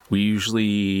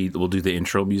We'll do the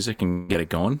intro music and get it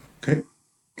going. Okay.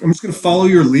 I'm just going to follow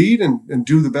your lead and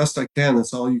do the best I can.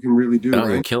 That's all you can really do, Oh,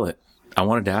 right? kill it. I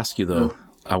wanted to ask you, Yeah. though.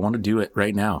 I want to do it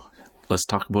right now. Let's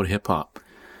talk about hip-hop.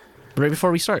 Right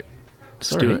before we start.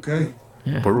 Let's do it. Okay.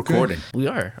 Yeah. We're recording. We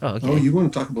are. Oh, okay. Oh, you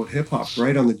want to talk about hip hop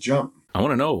right on the jump? I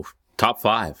want to know, top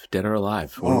 5, dead or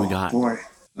alive. What do we got? Boy.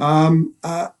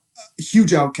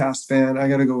 Huge Outkast fan. I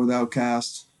got to go with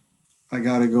Outkast. I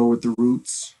got to go with the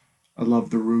Roots. I love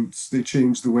the Roots. They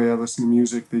changed the way I listen to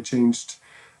music. They changed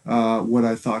what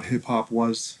I thought hip hop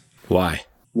was. Why?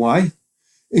 Why?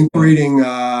 Integrating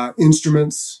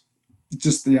instruments,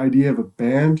 just the idea of a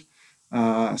band.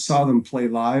 I saw them play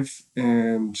live,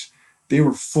 and they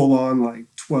were full on like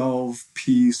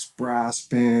 12-piece brass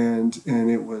band, and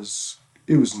it was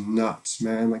nuts,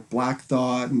 man. Like Black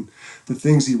Thought and the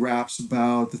things he raps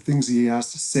about, the things he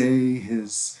has to say,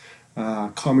 his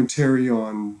commentary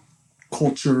on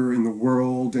culture in the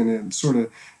world, and it sort of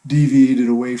deviated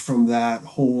away from that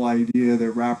whole idea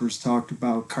that rappers talked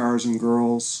about cars and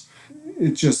girls.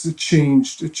 It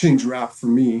changed rap for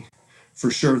me,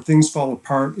 for sure. Things Fall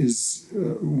Apart is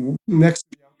next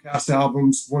to the Outkast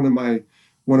albums, one of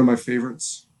my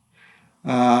favorites.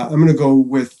 I'm gonna go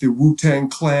with the Wu-Tang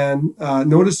Clan.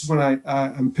 Notice when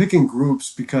I'm picking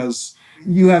groups because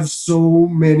you have so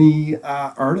many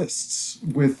artists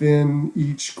within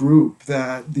each group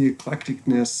that the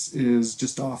eclecticness is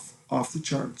just off the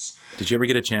charts. Did you ever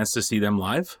get a chance to see them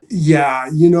live? Yeah,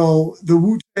 the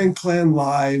Wu-Tang Clan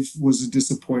live was a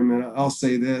disappointment. I'll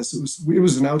say this: it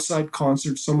was an outside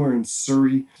concert somewhere in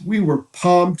Surrey. We were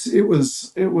pumped. It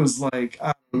was like,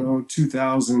 I don't know,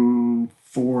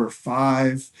 2004 or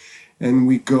 5, and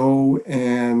we go,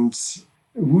 and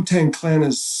Wu-Tang Clan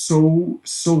is so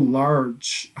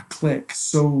large a clique,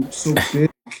 so big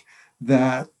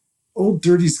that Old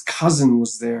Dirty's cousin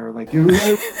was there. Like, it was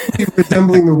really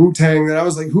resembling the Wu-Tang, that I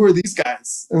was like, who are these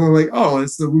guys? And they're like, oh,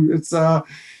 it's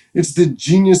the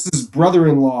Genius's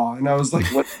brother-in-law. And I was like,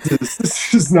 what is this?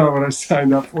 This is not what I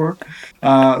signed up for.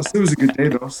 So it was a good day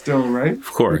though, still, right?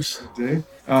 Of course. Day.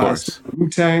 Of course. So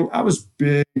Wu-Tang, I was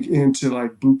big into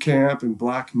like Boot Camp and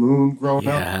Black Moon growing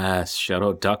up. Yes, shout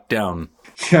out Duck Down.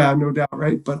 Yeah, no doubt,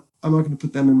 right? But I'm not going to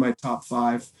put them in my top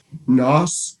 5.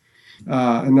 Nas,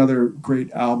 another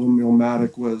great album.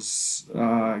 Illmatic was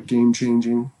game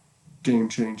changing.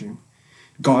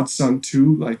 Godson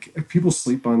too. Like, people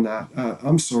sleep on that.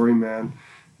 I'm sorry, man.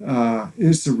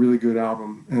 It's a really good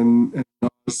album, and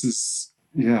Nas is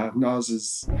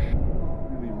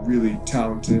really, really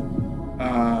talented.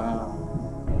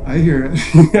 I hear it.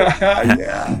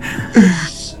 Yeah.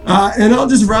 And I'll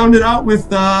just round it out with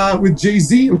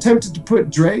Jay-Z. I'm tempted to put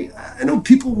Dre. I know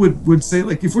people would say,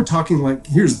 like, if we're talking, like,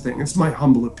 here's the thing, it's my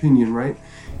humble opinion, right?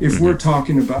 If we're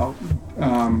talking about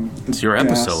It's your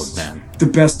episode, man. The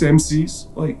best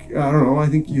MCs, like, I don't know, I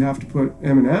think you have to put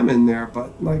Eminem in there,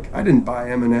 but like, I didn't buy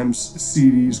Eminem's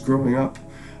CDs growing up.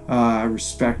 I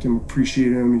respect him,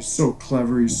 appreciate him. He's so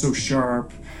clever, he's so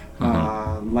sharp.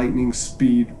 Lightning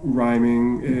speed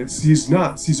rhyming. He's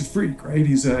nuts. He's a freak, right?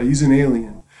 He's an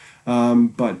alien.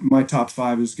 But my top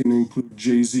 5 is going to include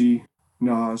Jay-Z,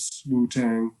 Nas,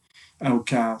 Wu-Tang,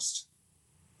 Outkast,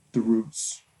 The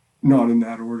Roots. Not in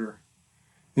that order.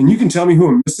 And you can tell me who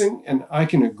I'm missing, and I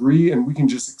can agree, and we can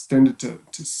just extend it to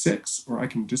 6, or I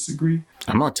can disagree.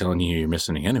 I'm not telling you you're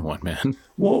missing anyone, man.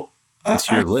 Well,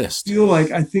 it's your list.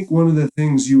 I think one of the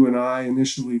things you and I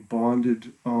initially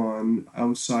bonded on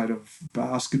outside of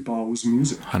basketball was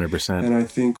music. 100%. And I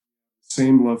think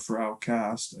same love for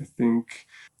Outkast. I think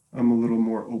I'm a little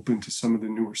more open to some of the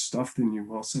newer stuff than you.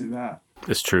 I'll say that.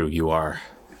 It's true. You are.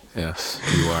 Yes,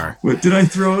 you are. What did I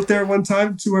throw out there one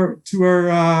time to our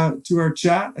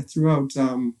chat? I threw out,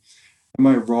 am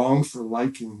I wrong for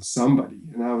liking somebody?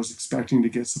 And I was expecting to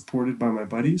get supported by my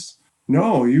buddies.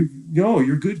 No,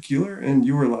 you're good, Keeler. And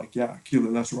you were like, yeah,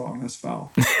 Keeler, that's wrong. That's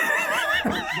foul.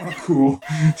 Not cool.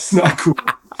 It's not cool.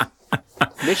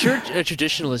 But you're a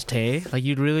traditionalist, hey? Like,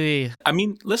 you'd really... I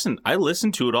mean, listen, I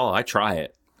listen to it all. I try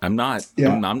it. I'm not,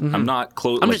 Yeah. I'm not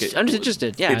close. I'm just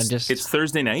interested. Yeah, It's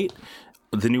Thursday night.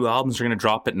 The new albums are going to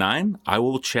drop at 9. I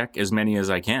will check as many as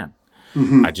I can.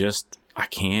 Mm-hmm. I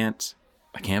can't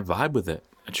vibe with it.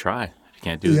 I try. I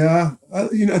can't do it. Yeah. I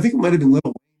think it might have been Lil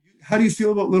Wayne. How do you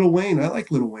feel about Lil Wayne? I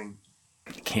like Lil Wayne.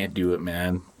 I can't do it,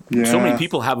 man. Yeah. So many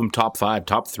people have him top 5,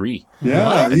 top 3.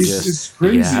 Yeah, it's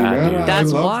crazy, yeah, man. dude.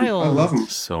 That's wild. I love him.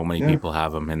 So many people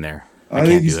have him in there. I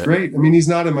think he's great. I mean, he's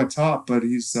not in my top, but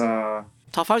he's... Top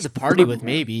 5 is a party with,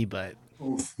 maybe, but...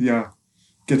 Yeah.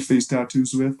 Get face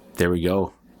tattoos with. There we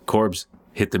go. Corbs,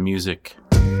 hit the music.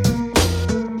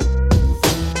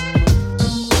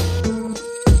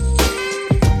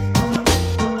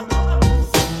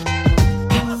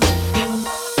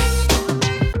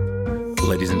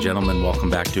 ladies and gentlemen. Welcome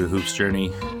back to A Hoops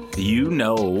Journey. You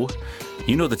know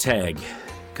the tag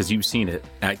because you've seen it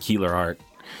at Keeler Art.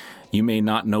 You may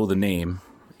not know the name.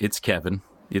 It's Kevin.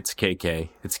 It's KK.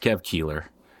 It's Kev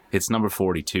Keeler. It's number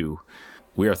 42.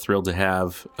 We are thrilled to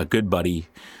have a good buddy,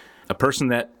 a person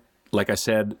that, like I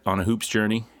said, on A Hoops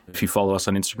Journey, if you follow us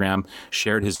on Instagram,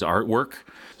 shared his artwork.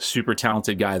 Super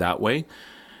talented guy that way.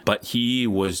 But he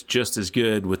was just as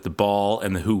good with the ball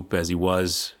and the hoop as he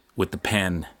was with the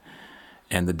pen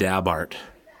and the dab art.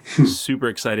 Super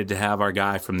excited to have our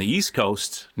guy from the East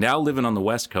Coast, now living on the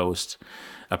West Coast.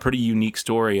 A pretty unique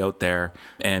story out there,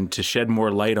 and to shed more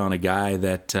light on a guy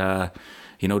that,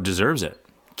 deserves it.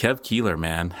 Kev Keeler,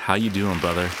 man. How you doing,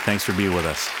 brother? Thanks for being with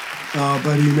us.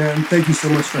 Buddy, man, thank you so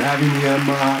much for having me.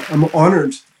 I'm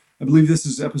honored. I believe this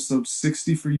is episode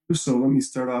 60 for you, so let me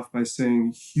start off by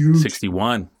saying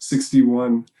 61.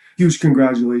 Huge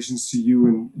congratulations to you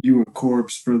and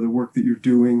Corbs for the work that you're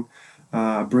doing,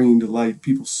 bringing to light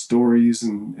people's stories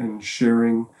and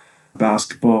sharing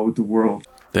basketball with the world.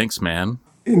 Thanks, man.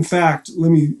 In fact,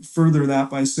 let me further that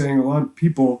by saying a lot of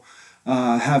people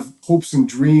have hopes and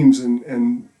dreams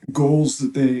and goals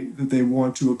that they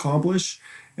want to accomplish.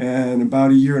 And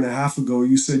about a year and a half ago,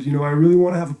 you said, I really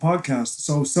want to have a podcast. It's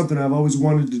always something I've always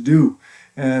wanted to do.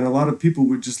 And a lot of people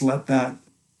would just let that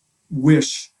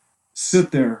wish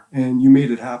sit there, and you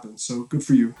made it happen. So good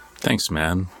for you. Thanks,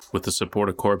 man. With the support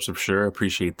of Corpse, I'm sure.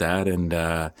 Appreciate that. And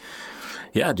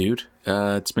yeah, dude,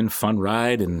 it's been a fun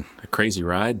ride and a crazy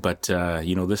ride. But,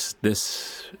 this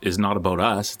is not about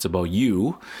us. It's about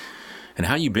you. And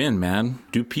how you been, man?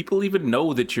 Do people even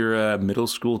know that you're a middle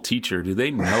school teacher? Do they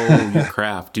know your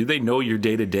craft? Do they know your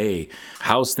day-to-day?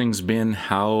 How's things been?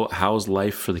 How's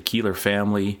life for the Keeler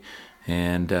family?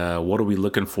 And what are we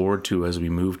looking forward to as we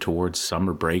move towards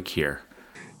summer break here?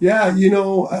 Yeah,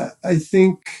 I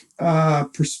think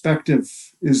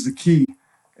perspective is the key.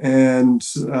 And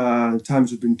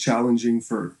times have been challenging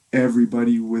for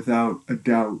everybody without a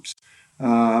doubt.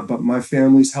 But my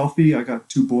family's healthy. I got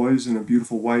 2 boys and a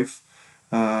beautiful wife.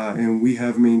 And we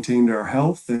have maintained our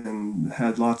health and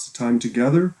had lots of time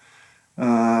together.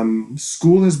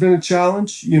 School has been a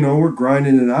challenge. We're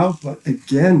grinding it out. But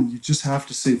again, you just have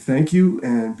to say thank you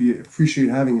and appreciate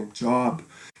having a job.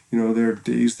 There are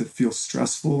days that feel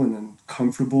stressful and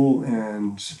uncomfortable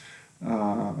and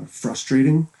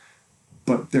frustrating.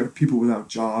 But there are people without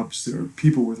jobs. There are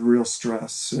people with real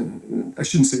stress. And I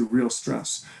shouldn't say real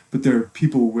stress, but there are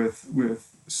people with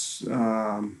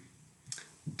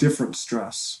different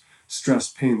stress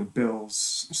paying the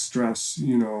bills, stress,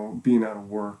 being out of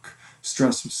work,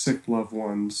 stress with sick loved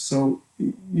ones. So,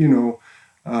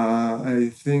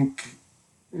 I think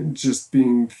just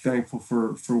being thankful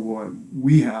for what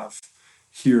we have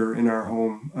here in our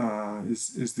home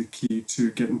is the key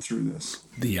to getting through this.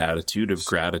 The attitude of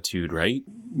gratitude, right?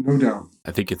 No doubt.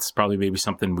 I think it's probably maybe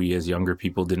something we as younger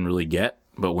people didn't really get.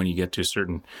 But when you get to a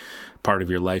certain part of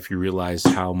your life, you realize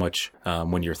how much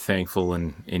when you're thankful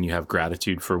and you have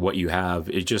gratitude for what you have,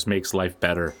 it just makes life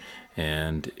better.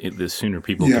 And the sooner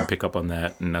people can pick up on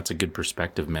that, and that's a good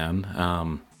perspective,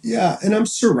 man. Yeah, and I'm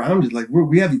surrounded. Like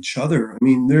we have each other. I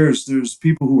mean, there's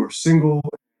people who are single,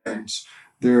 and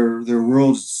their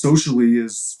world socially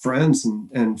is friends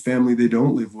and family they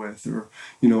don't live with, or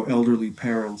elderly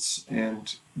parents,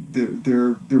 and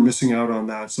they're missing out on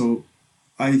that. So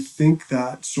I think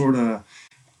that sort of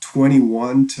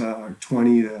 21 to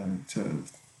 20 to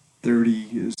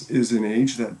 30 is an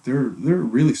age that they're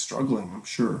really struggling. I'm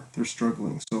sure they're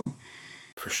struggling. So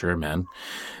for sure, man.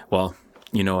 Well,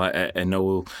 I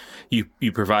know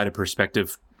you provide a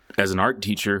perspective as an art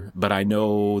teacher, but I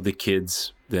know the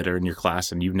kids that are in your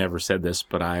class, and you've never said this,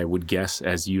 but I would guess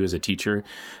as a teacher,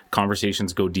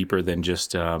 conversations go deeper than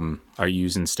just, are you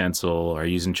using stencil? Are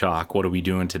you using chalk? What are we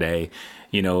doing today?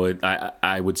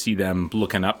 I would see them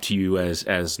looking up to you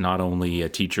as not only a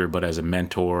teacher, but as a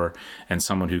mentor and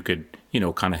someone who could,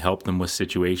 kind of help them with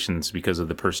situations because of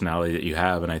the personality that you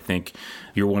have. And I think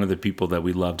you're one of the people that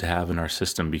we love to have in our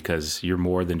system because you're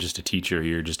more than just a teacher.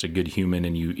 You're just a good human,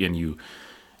 and you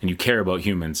care about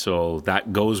humans. So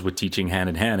that goes with teaching hand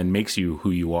in hand and makes you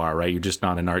who you are, right? You're just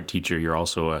not an art teacher. You're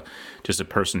also just a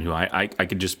person who I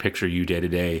could just picture you day to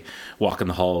day, walking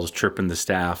the halls, chirping the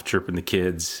staff, chirping the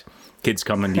kids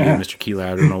coming to you, Mr. Keeler.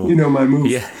 I don't know. My move.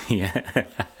 Yeah.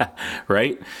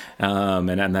 Right.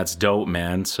 And that's dope,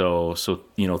 man. So,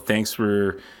 thanks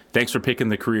for picking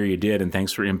the career you did, and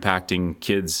thanks for impacting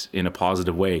kids in a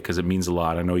positive way, because it means a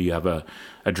lot. I know you have a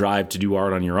drive to do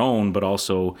art on your own, but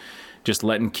also just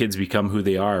letting kids become who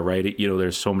they are, right?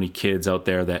 There's so many kids out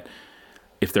there that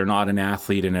if they're not an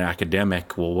athlete and an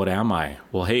academic, well, what am I?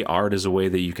 Well, hey, art is a way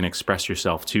that you can express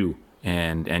yourself too.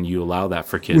 and you allow that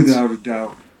for kids. Without a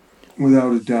doubt.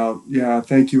 Without a doubt. Yeah,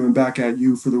 thank you. And back at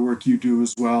you for the work you do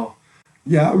as well.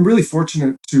 Yeah, I'm really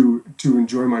fortunate to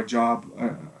enjoy my job.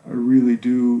 I really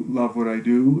do love what I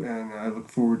do, and I look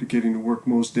forward to getting to work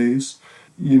most days.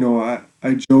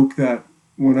 I joke that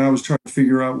when I was trying to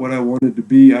figure out what I wanted to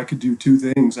be, I could do two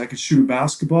things. I could shoot a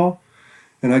basketball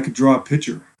and I could draw a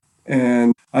picture.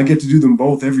 And I get to do them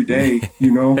both every day.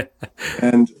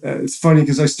 And it's funny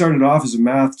because I started off as a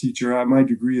math teacher. My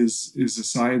degree is a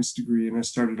science degree, and I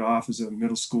started off as a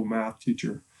middle school math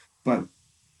teacher. But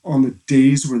on the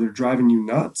days where they're driving you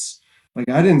nuts, like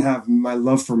I didn't have my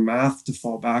love for math to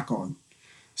fall back on.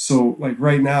 So like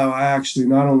right now, I actually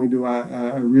not only do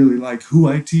I really like who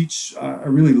I teach, I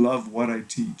really love what I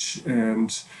teach.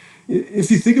 And if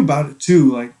you think about it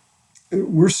too, like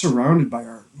we're surrounded by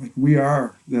art. Like we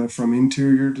are from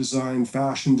interior design,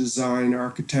 fashion design,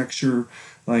 architecture,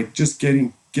 like just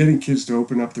getting kids to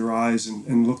open up their eyes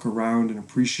and look around and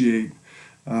appreciate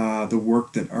the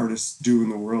work that artists do in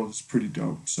the world is pretty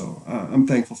dope. So I'm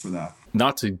thankful for that.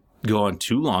 Not to go on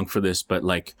too long for this, but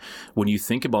like when you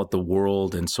think about the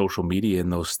world and social media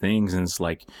and those things, and it's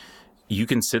like you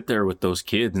can sit there with those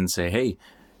kids and say, hey,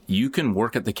 you can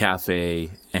work at the cafe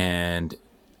and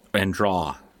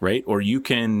draw, right? Or you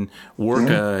can work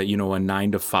Yeah. a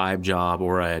 9 to 5 job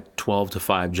or a 12 to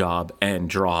 5 job and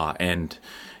draw and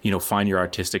find your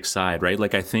artistic side, right?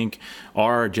 Like I think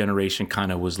our generation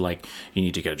kind of was like, you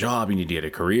need to get a job, you need to get a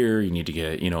career, you need to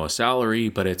get a salary.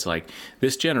 But it's like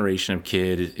this generation of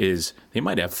kid is they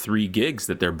might have 3 gigs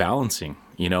that they're balancing,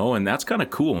 and that's kind of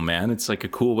cool, man. It's like a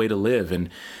cool way to live. And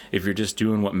if you're just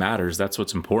doing what matters, that's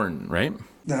what's important, right?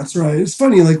 That's right. It's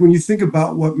funny, like when you think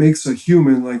about what makes a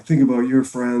human, like think about your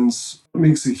friends, what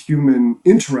makes a human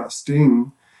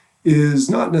interesting is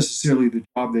not necessarily the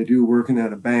job they do working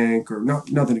at a bank, or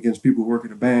nothing against people who work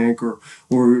at a bank, or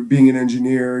being an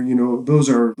engineer. Those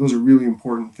are really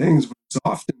important things, but it's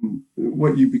often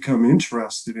what you become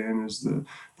interested in is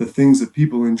the things that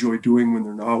people enjoy doing when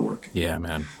they're not working. Yeah,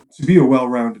 man. To be a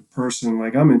well-rounded person,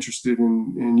 like I'm interested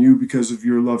in you because of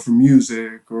your love for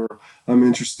music, or I'm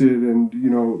interested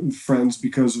in friends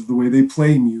because of the way they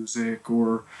play music,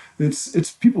 or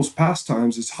it's people's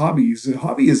pastimes, it's hobbies. A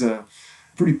hobby is a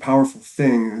pretty powerful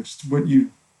thing. It's what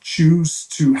you choose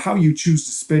to how you choose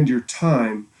to spend your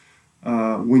time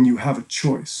when you have a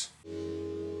choice.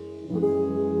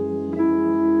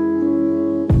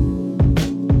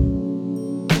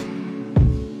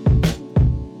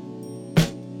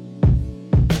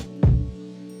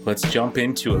 Let's jump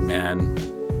into it, man.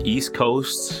 East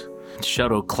Coast,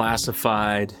 shout out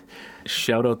Classified,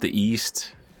 shout out the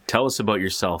East. Tell us about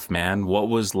yourself, man. What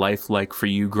was life like for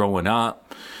you growing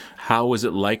up? How was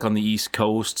it like on the East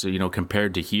Coast,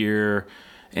 compared to here?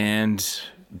 And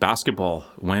basketball,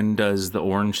 when does the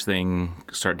orange thing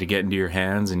start to get into your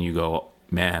hands and you go,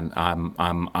 man,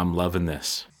 I'm loving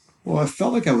this? Well, I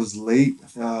felt like I was late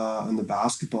on the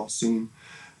basketball scene.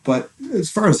 But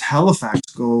as far as Halifax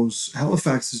goes,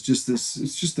 Halifax is just this,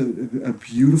 it's just a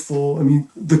beautiful, I mean,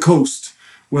 the coast,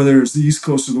 whether it's the East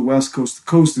Coast or the West Coast, the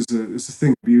coast is a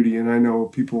thing of beauty. And I know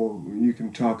people, you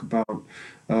can talk about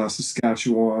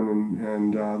Saskatchewan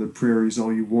and the prairies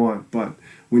all you want. But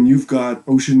when you've got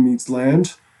ocean meets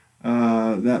land,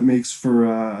 that makes for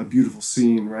a beautiful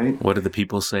scene, right? What do the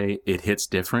people say? It hits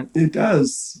different. It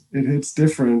does. It hits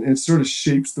different. It sort of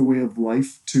shapes the way of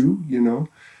life too,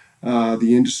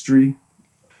 the industry.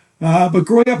 But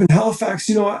growing up in Halifax,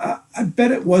 I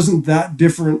bet it wasn't that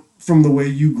different from the way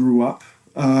you grew up.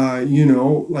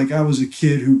 Like I was a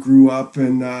kid who grew up,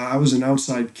 and I was an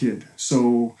outside kid.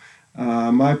 So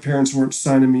my parents weren't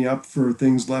signing me up for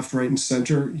things left, right, and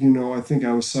center. I think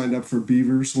I was signed up for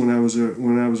Beavers when I was a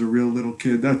real little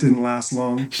kid. That didn't last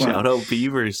long, but Shout out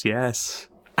Beavers, yes.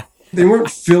 they weren't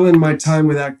filling my time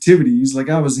with activities. Like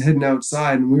I was heading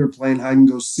outside and we were playing hide and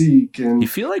go seek. You And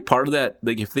feel like part of that,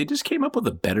 like if they just came up with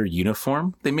a better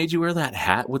uniform, they made you wear that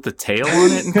hat with the tail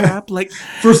on it and crap. Like,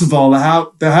 first of all, the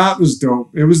hat was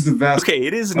dope. It was the best. okay,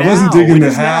 it is I wasn't now. digging It the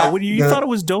is now. hat. When you The thought it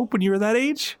was dope when you were that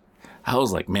age, I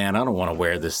was like, man, I don't want to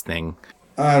wear this thing.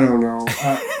 I don't know.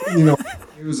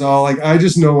 It was all like I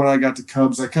just know when I got to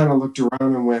Cubs, I kind of looked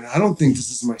around and went, I don't think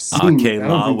this is my scene. Okay, Like I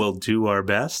don't Law think. will do our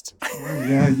best. Well,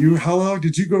 yeah, you. How long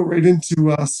did you go right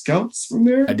into scouts from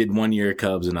I there? did 1 year at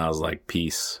Cubs and I was like,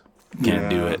 peace. Can't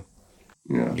do Yeah, it.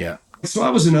 yeah. Yeah. So I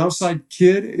was an outside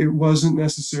kid. It wasn't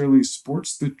necessarily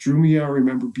sports that drew me. I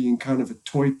remember being kind of a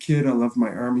toy kid. I loved my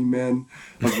army men.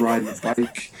 Loved riding a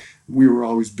bike. We were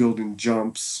always building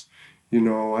jumps. I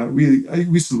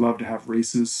used to love to have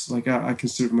races. Like I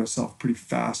considered myself pretty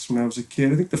fast when I was a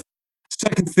kid. I think the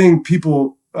second thing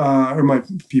people or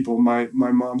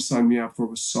my mom signed me up for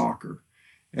was soccer.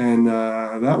 And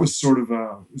that was sort of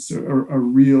a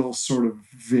real sort of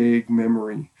vague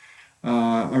memory.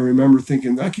 I remember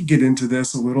thinking I could get into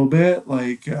this a little bit.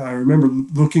 Like I remember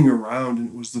looking around, and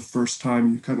it was the first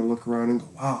time you kind of look around and go,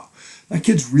 "Wow, that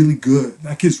kid's really good.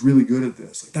 That kid's really good at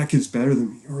this. Like that kid's better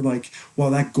than me." Or like,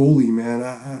 "Wow, that goalie, man."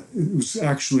 It was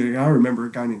actually I remember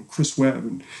a guy named Chris Webb,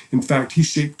 and in fact, he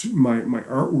shaped my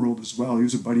art world as well. He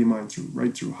was a buddy of mine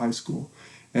right through high school,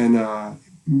 and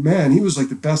man, he was like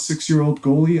the best 6 year old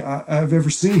goalie I've ever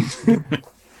seen.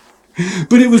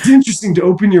 But it was interesting to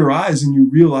open your eyes and you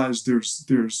realize there's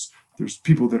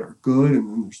people that are good and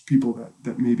then there's people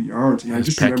that maybe aren't. And I His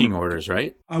just remember pecking orders,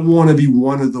 right? I want to be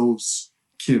one of those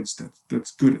kids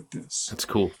that's good at this. That's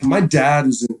cool. My dad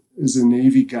is a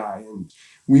Navy guy, and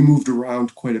we moved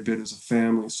around quite a bit as a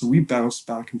family. So we bounced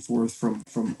back and forth from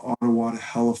Ottawa to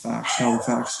Halifax,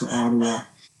 Halifax to Ottawa.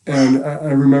 And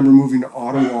I remember moving to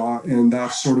Ottawa, and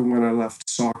that's sort of when I left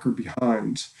soccer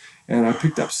behind. And I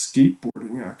picked up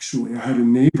skateboarding, actually. I had a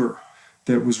neighbor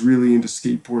that was really into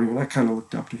skateboarding, and I kind of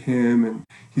looked up to him, and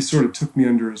he sort of took me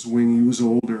under his wing. He was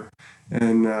older.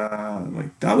 And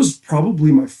like that was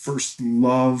probably my first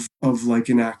love of like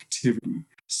an activity.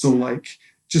 So like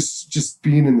just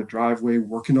being in the driveway,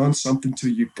 working on something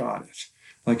till you got it.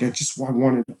 Like I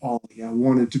wanted to ollie. I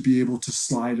wanted to be able to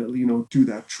slide, do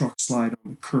that truck slide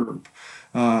on the curb,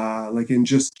 like and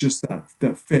just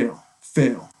that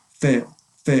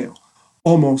fail,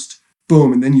 almost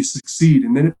boom, and then you succeed,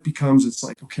 and then it becomes it's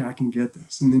like okay, I can get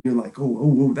this, and then you're like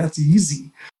oh, that's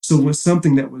easy. So it was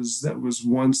something that was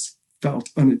once felt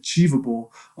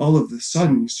unachievable. All of a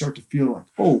sudden, you start to feel like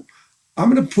oh,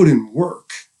 I'm going to put in work.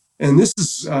 And this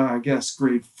is, I guess,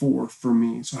 grade 4 for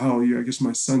me. So how old are you? I guess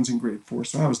my son's in grade 4,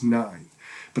 so I was 9.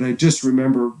 But I just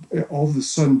remember all of a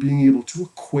sudden being able to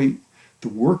equate the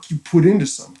work you put into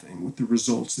something with the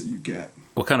results that you get.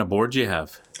 What kind of board do you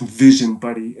have? Vision,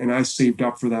 buddy. And I saved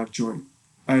up for that joint.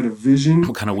 I had a vision.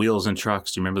 What kind of wheels and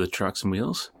trucks? Do you remember the trucks and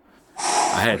wheels?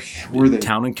 I had Were they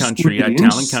Town and Country. split I had in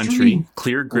Town and Country, street?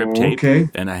 clear grip Oh, tape, okay.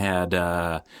 and I had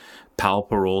Pal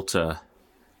Peralta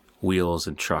wheels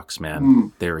and trucks,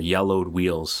 man. They were yellowed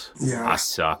wheels. I Yeah.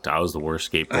 sucked. I was the worst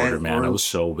I skateboarder, had man. I was orange.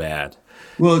 so bad.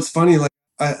 Well, it's funny. Like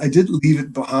I did leave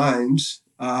it behind,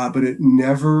 but it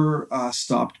never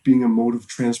stopped being a mode of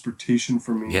transportation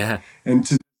for me. Yeah. And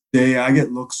to this day, I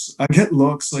get looks. I get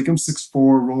looks like I'm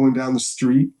 6'4", rolling down the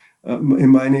street in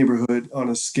my neighborhood on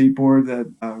a skateboard.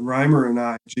 That Reimer and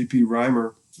I, JP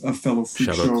Reimer, a fellow freak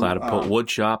Shout out show. Platypult Wood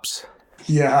Shops.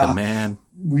 The Yeah, man.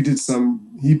 we did some.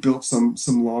 He built some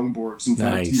longboards. In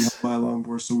fact, he helped Nice. my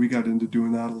longboard, so we got into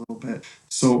doing that a little bit.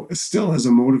 So still as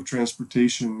a mode of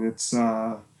transportation, it's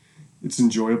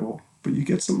enjoyable, but you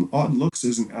get some odd looks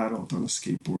as an adult on a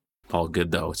skateboard. All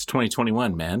good though. It's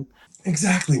 2021, man.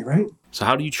 Exactly, right? So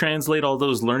how do you translate all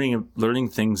those learning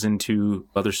things into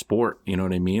other sport? You know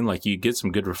what I mean? Like you get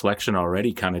some good reflection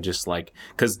already, kind of just like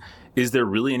because is there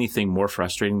really anything more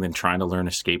frustrating than trying to learn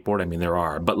a skateboard? I mean, there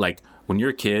are, but like when you're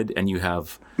a kid and you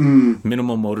have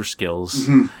minimal motor skills,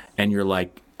 and you're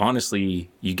like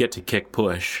honestly, you get to kick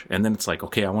push, and then it's like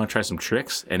okay, I want to try some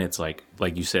tricks, and it's like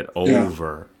you said Yeah.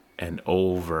 over and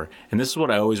over. And this is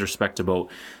what I always respect about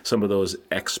some of those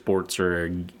X sports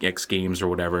or X games or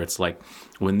whatever. It's like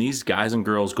when these guys and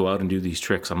girls go out and do these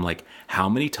tricks, I'm like, how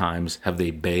many times have they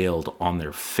bailed on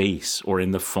their face or in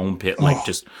the foam pit, like Oh,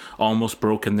 just almost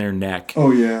broken their neck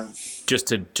oh yeah. just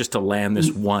to land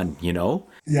this one, you know?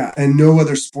 Yeah, and no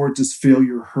other sport does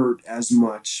failure hurt as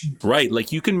much. Right.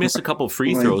 Like you can miss a couple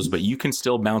free Like, throws, but you can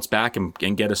still bounce back and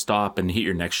get a stop and hit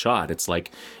your next shot. It's like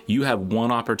you have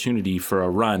one opportunity for a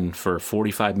run for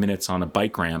 45 minutes on a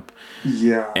bike ramp.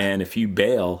 yeah. And if you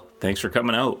bail, thanks for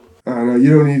coming out. I know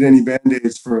you don't need any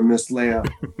band-aids for a missed layup,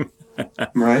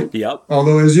 right? Yep.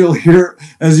 Although, as we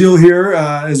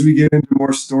get into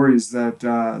more stories, that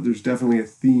there's definitely a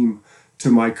theme to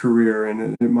my career,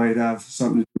 and it might have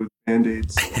something to do with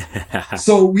band-aids.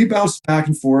 So we bounced back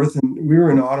and forth, and we were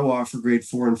in Ottawa for grade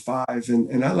 4 and 5,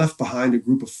 and I left behind a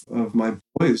group of my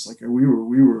boys. Like we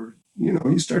were,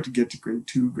 you start to get to grade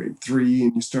 2, grade 3,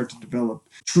 and you start to develop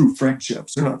true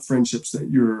friendships. They're not friendships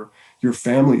that your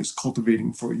family is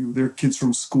cultivating for you. They're kids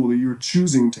from school that you're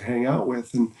choosing to hang out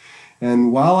with,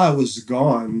 and while I was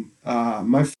gone,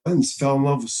 my friends fell in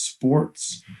love with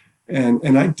sports,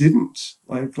 and I didn't.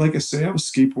 Like I say, I was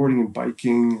skateboarding and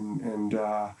biking, and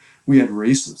we had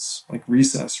races, like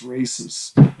recess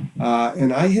races,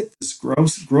 and I hit this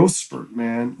growth spurt,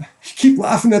 man. You keep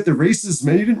laughing at the races,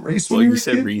 man. You didn't race when Well, you you were a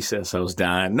said kid. recess. I was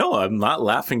dying. No, I'm not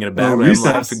laughing in a Oh, bad way. I'm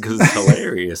laughing recess. because it's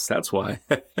hilarious. That's why.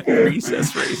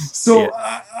 Recess race. So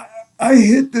Yeah. I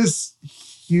hit this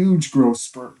huge growth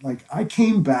spurt. Like I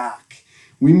came back,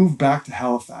 we moved back to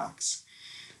Halifax,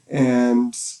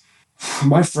 and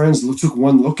my friends took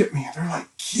one look at me and they're like,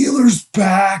 Keeler's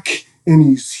back and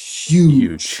he's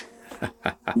huge. Huge.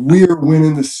 We're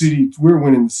winning the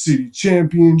city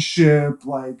championship.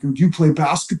 Like, do you play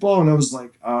basketball? And I was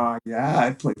like, yeah,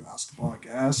 I play basketball, I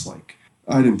guess. Like,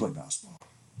 I didn't play basketball.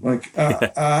 Like,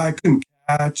 I couldn't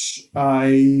catch.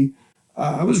 It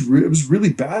was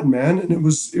really bad, man. And it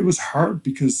was hard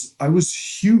because I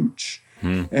was huge.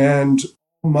 Hmm. And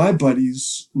my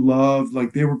buddies loved,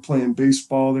 like, they were playing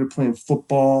baseball, they were playing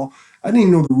football. I didn't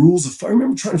even know the rules of. I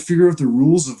remember trying to figure out the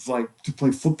rules of like to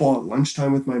play football at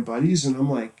lunchtime with my buddies, and I'm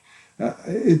like,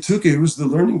 it was the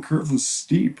learning curve was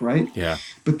steep, right? Yeah.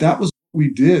 But that was what we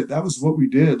did. That was what we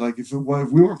did. Like if we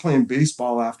weren't playing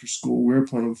baseball after school, we were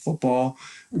playing football.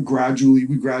 Gradually,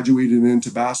 we graduated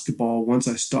into basketball once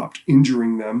I stopped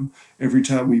injuring them every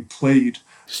time we played.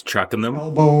 Just trucking them.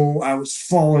 Elbow, I was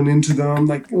falling into them.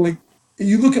 Like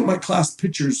you look at my class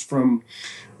pictures from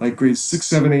like grades 6,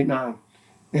 7, 8, 9,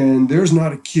 and there's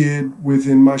not a kid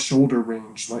within my shoulder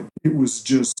range. Like it was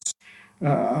just,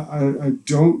 I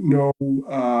don't know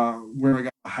where I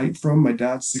got the height from. My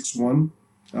dad's 6'1".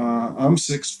 I'm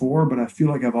 6'4", but I feel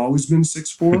like I've always been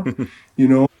 6'4". You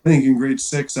know, I think in grade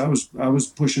 6, I was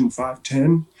pushing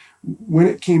 5'10". When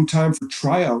it came time for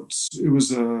tryouts, it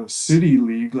was a city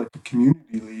league, like a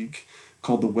community league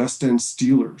called the West End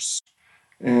Steelers.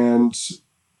 And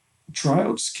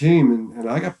tryouts came and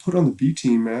I got put on the B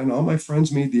team, man. All my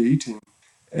friends made the A team.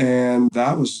 And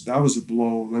that was a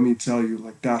blow, let me tell you.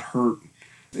 Like that hurt.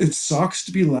 It sucks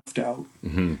to be left out.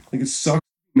 Hmm. Like it sucks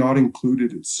to be not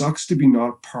included. It sucks to be not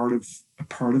a part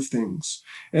of things.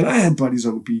 And I had buddies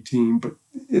on the B team, but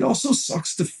it also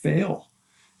sucks to fail,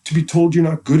 to be told you're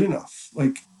not good enough.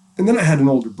 Like, and then I had an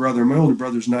older brother. My older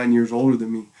brother's 9 years older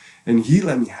than me, and he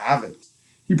let me have it.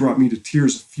 He brought me to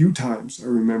tears a few times. I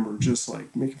remember just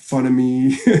like making fun of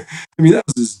me. I mean, that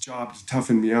was his job to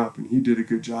toughen me up, and he did a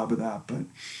good job of that. But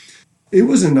it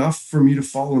was enough for me to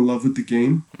fall in love with the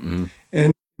game. Hmm.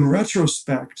 And in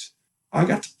retrospect, I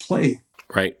got to play.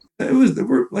 Right.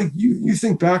 We're like you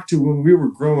think back to when we were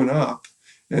growing up,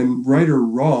 and right or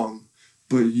wrong,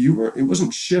 but it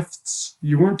wasn't shifts.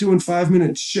 You weren't doing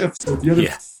 5-minute shifts with the other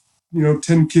Yeah.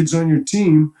 10 kids on your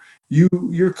team.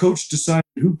 Your coach decided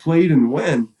who played and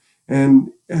when.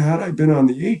 And had I been on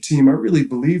the A team, I really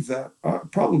believe that I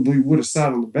probably would have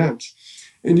sat on the bench.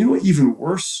 And you know what, even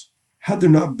worse, had there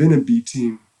not been a B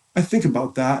team, I think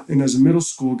about that. And as a middle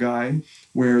school guy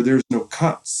where there's no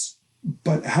cuts,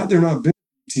 but had there not been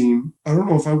a team, I don't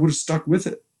know if I would have stuck with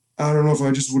it. I don't know if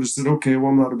I just would have said, okay,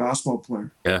 well, I'm not a basketball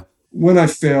player. Yeah. When I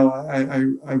fail,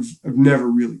 I've never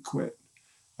really quit.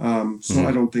 So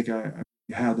I Hmm. don't think I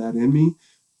had that in me,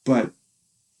 but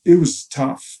it was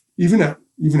tough. Even at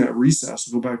recess,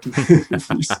 we'll go back to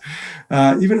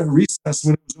even at recess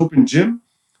when it was open gym,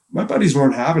 my buddies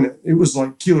weren't having it. It was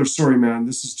like, Keeler, sorry man,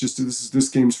 this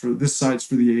game's for this side's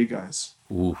for the A guys.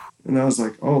 Ooh. And I was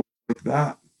like, oh, like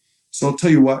that. So I'll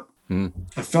tell you what, Hmm.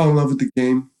 I fell in love with the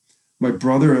game. My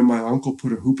brother and my uncle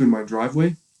put a hoop in my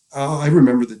driveway. I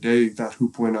remember the day that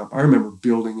hoop went up. I remember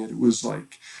building it. It was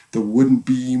like the wooden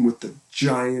beam with the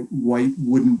giant white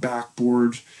wooden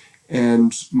backboard.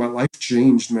 And my life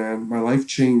changed, man. My life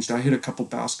changed. I hit a couple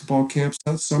basketball camps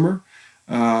that summer,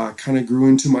 kind of grew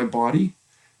into my body,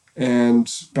 and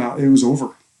it was over.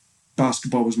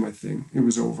 Basketball was my thing. It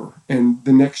was over. And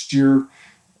the next year,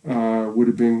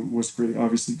 was great,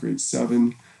 obviously grade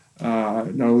 7.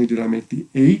 Not only did I make the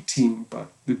A team,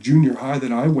 but the junior high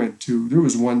that I went to, there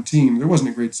was one team. There wasn't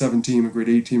a grade 7 team, a grade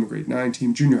 8 team, a grade 9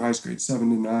 team. Junior high is grade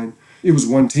 7 and 9. It was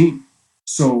one team.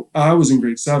 So I was in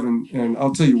grade 7, and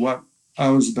I'll tell you what, I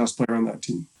was the best player on that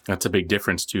team. That's a big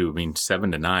difference too. I mean,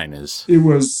 7 to 9 is. It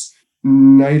was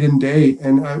night and day,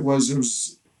 and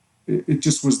it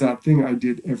just was that thing I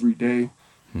did every day.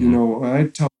 Hmm. I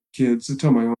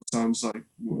tell my own sons, like,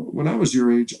 when I was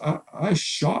your age, I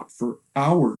shot for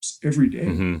hours every day.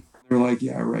 Hmm. They're like,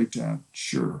 yeah, right, Dad,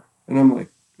 sure. And I'm like,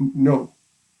 no,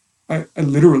 I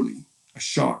literally, I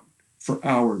shot for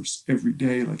hours every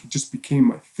day. Like, it just became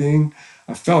my thing.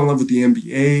 I fell in love with the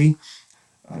NBA.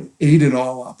 I ate it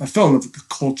all up. I fell in love with the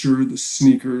culture, the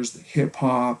sneakers, the hip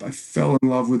hop. I fell in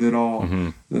love with it all, Hmm.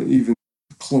 even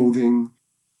the clothing.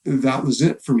 That was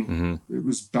it for me. Hmm. It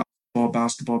was basketball,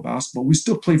 basketball, basketball. We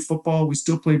still played football. We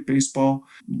still played baseball.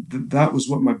 That was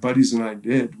what my buddies and I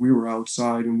did. We were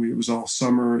outside, and it was all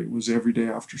summer. It was every day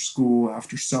after school,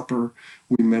 after supper.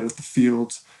 We met at the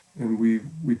field, and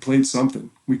we played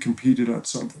something. We competed at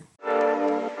something.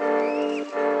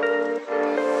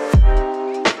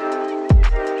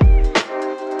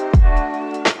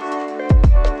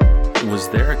 Was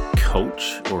there a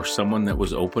coach or someone that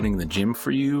was opening the gym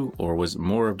for you, or was it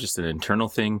more of just an internal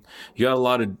thing? You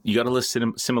got a list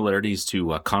of similarities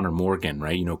to Connor Morgan,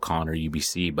 right? You know Connor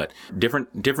UBC, but different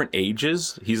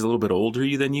ages. He's a little bit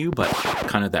older than you, but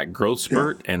kind of that growth Yeah.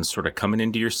 spurt and sort of coming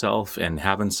into yourself and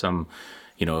having some,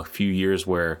 a few years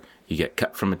where you get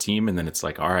cut from a team and then it's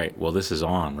like, all right, well, this is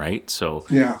on, right? So,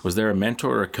 Yeah. was there a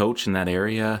mentor or a coach in that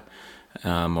area?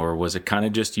 Or was it kind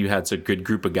of just you had a good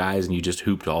group of guys and you just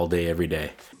hooped all day, every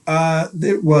day?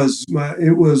 It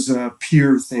was a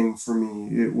peer thing for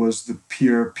me. It was the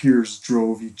peers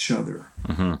drove each other.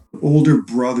 Mm-hmm. Older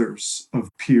brothers of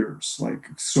peers. Like,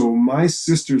 so my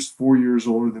sister's 4 years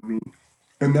older than me.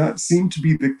 And that seemed to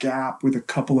be the gap with a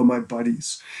couple of my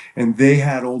buddies. And they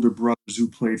had older brothers who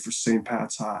played for St.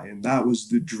 Pat's High. And that was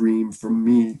the dream for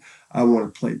me. I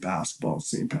want to play basketball at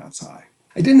St. Pat's High.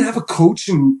 I didn't have a coach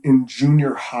in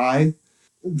junior high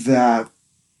that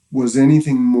was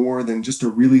anything more than just a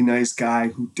really nice guy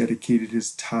who dedicated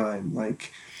his time.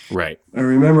 Like, Right. I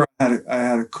remember I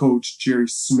had a coach, Jerry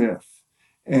Smith,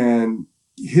 and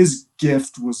his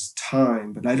gift was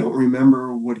time, but I don't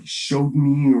remember what he showed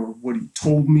me or what he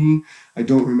told me. I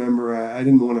don't remember. I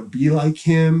didn't want to be like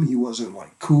him. He wasn't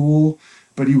like cool,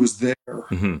 but he was there.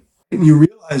 Mm-hmm. And you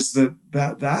realize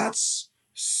that's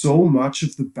so much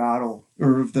of the battle,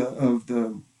 or of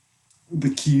the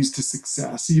keys to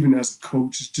success, even as a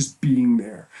coach, is just being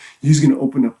there. He's going to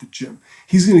open up the gym.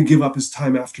 He's going to give up his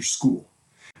time after school.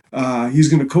 He's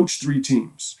going to coach 3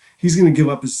 teams. He's going to give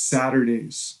up his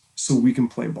Saturdays so we can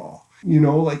play ball.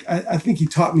 Like I think he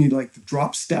taught me like the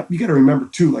drop step. You got to remember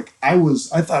too, like I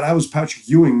thought I was Patrick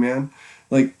Ewing, man.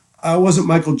 Like I wasn't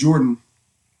Michael Jordan.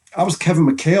 I was Kevin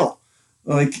McHale.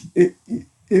 Like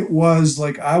it was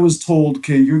like I was told,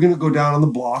 okay, you're going to go down on the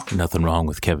block. Nothing wrong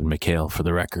with Kevin McHale, for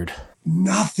the record.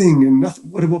 Nothing.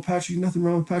 What about Patrick? Nothing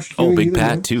wrong with Patrick Oh, Ewing Big either, Pat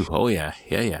man. too. Oh yeah,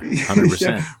 100%.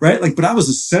 Yeah, right. Like, but I was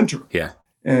a center, Yeah.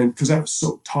 and because I was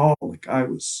so tall, like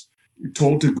you're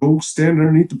told to go stand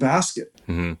underneath the basket,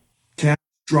 Mm-hmm. catch,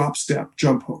 drop step,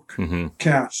 jump hook, Mm-hmm.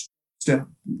 catch, step,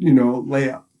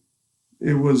 layup.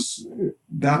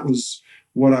 That was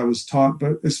what I was taught.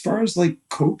 But as far as like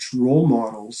coach role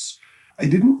models, I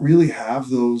didn't really have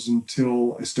those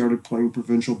until I started playing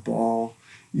provincial ball.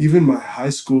 Even my high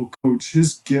school coach,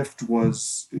 his gift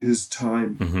was his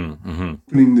time. Mm-hmm. Mm-hmm.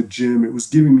 Opening the gym. It was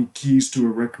giving me keys to a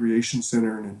recreation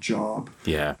center and a job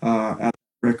Yeah. at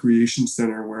the recreation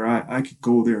center where I could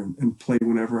go there and play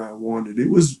whenever I wanted. It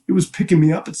was picking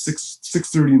me up at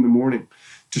 6:30 in the morning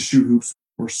to shoot hoops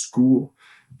for school.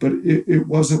 But it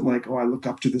wasn't like, oh, I look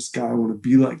up to this guy. I want to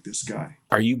be like this guy.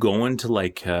 Are you going to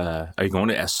are you going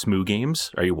to SMU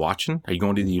games? Are you watching? Are you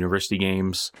going to the university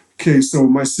games? Okay, so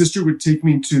my sister would take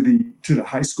me to the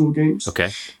high school games.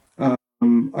 Okay. I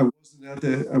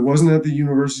wasn't at the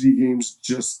university games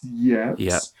just yet.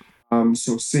 Yeah.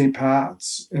 So St.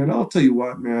 Pat's, and I'll tell you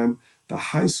what, man, the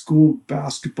high school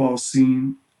basketball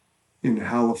scene in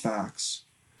Halifax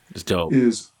It's dope.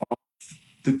 is off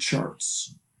the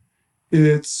charts.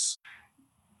 It's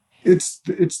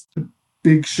the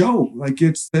big show. Like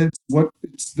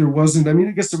there wasn't. I mean,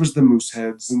 I guess there was the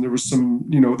Mooseheads, and there was some.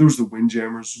 There was the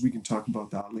Windjammers. We can talk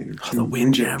about that later too. The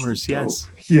Windjammers, yes.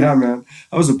 Yeah, man.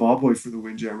 I was a ball boy for the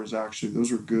Windjammers. Actually,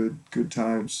 those were good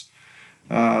times.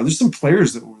 There's some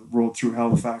players that rolled through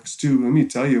Halifax too. Let me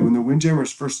tell you, when the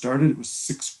Windjammers first started, it was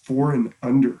 6'4" and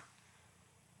under.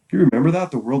 Do you remember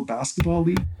that? The World Basketball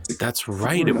League? That's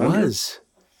right, it was.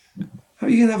 How are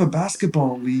you going to have a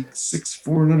basketball league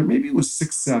 6'4" and under? Maybe it was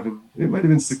 6'7". It might have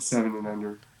been 6'7" and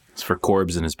under. It's for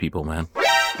Corbs and his people, man.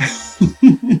 I don't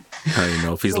even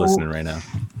know if he's listening right now.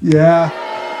 Yeah.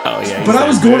 Oh, yeah. But I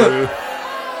was going to...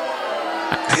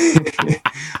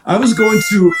 I was going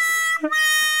to...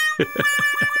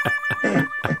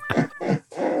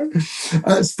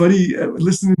 It's funny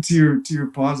listening to your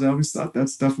pause. I always thought that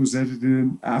stuff was edited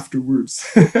in afterwards.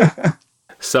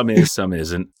 Some is, some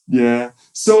isn't. Yeah.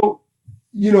 So,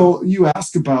 you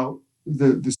ask about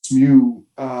the SMU.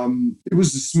 It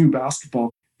was the SMU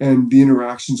basketball and the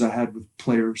interactions I had with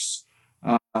players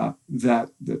that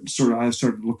sort of I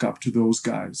started to look up to those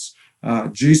guys.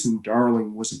 Jason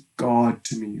Darling was a god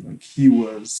to me. Like he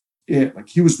was it. Like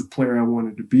he was the player I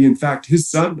wanted to be. In fact, his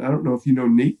son, I don't know if you know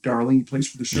Nate Darling, he plays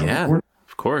for the Charlotte Yeah, Hornets.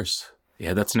 of course.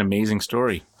 Yeah, that's an amazing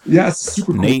story. Yeah, it's a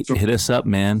super cool Nate, story. hit us up,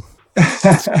 man.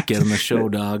 Let's get on the show,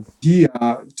 dog. He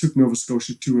took Nova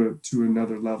Scotia to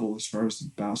another level as far as the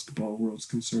basketball world's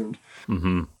concerned.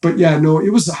 Mm-hmm. But yeah, no, it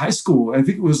was high school. I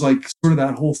think it was like sort of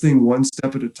that whole thing one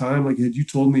step at a time. Like had you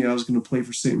told me I was going to play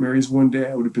for St. Mary's one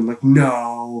day, I would have been like,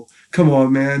 no, come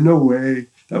on, man, no way.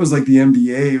 That was like the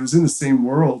NBA. It was in the same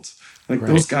world. Like Right.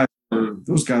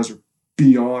 those guys are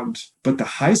beyond. But the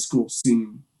high school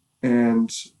scene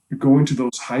and going to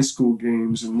those high school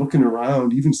games and looking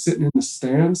around, even sitting in the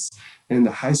stands and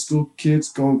the high school kids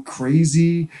going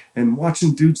crazy and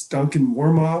watching dudes dunking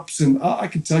warm-ups. And I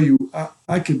could tell you,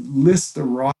 I could list the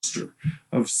roster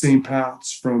of St.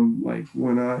 Pat's from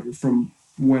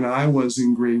when I was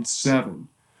in grade 7.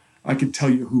 I could tell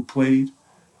you who played.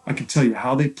 I could tell you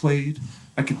how they played.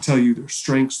 I could tell you their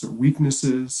strengths, their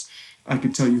weaknesses. I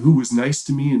could tell you who was nice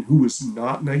to me and who was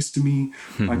not nice to me.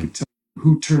 I could tell you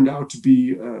who turned out to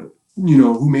be,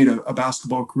 who made a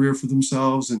basketball career for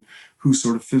themselves and who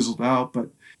sort of fizzled out. But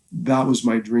that was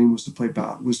my dream, was to play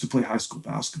high school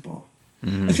basketball.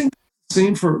 I think the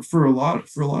same for a lot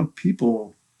of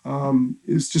people.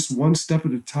 It's just one step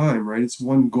at a time, right? It's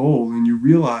one goal, and you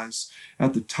realize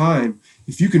at the time,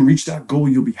 if you can reach that goal,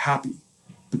 you'll be happy.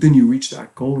 But then you reach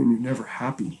that goal and you're never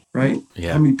happy, right?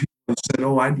 Yeah. How many people have said,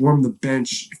 "Oh, I'd warm the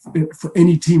bench for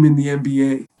any team in the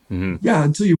NBA"? Mm-hmm. Yeah,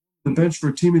 until you warm the bench for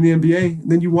a team in the NBA, and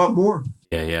then you want more.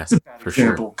 Yeah, It's a bad for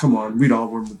example. sure. Come on, we'd all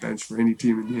warm the bench for any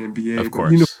team in the NBA. Of But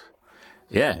course.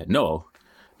 Yeah, no.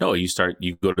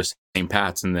 You go to St.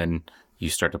 Pat's and then you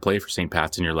start to play for St.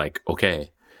 Pat's and you're like,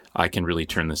 okay, I can really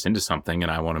turn this into something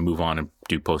and I want to move on and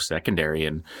do post-secondary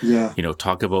and, yeah,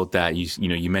 talk about that.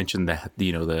 You mentioned that,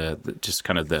 the just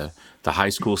kind of the high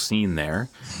school scene there,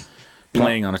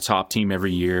 playing on a top team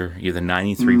every year. You're the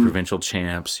 93 provincial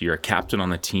champs. You're a captain on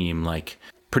the team. Like,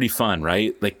 pretty fun,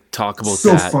 right? Like, talk about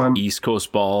so that fun. East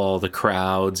Coast ball, the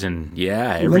crowds, and Let me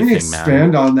everything, man.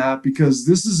 expand on that, because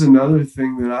this is another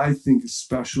thing that I think is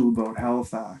special about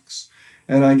Halifax.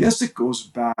 And I guess it goes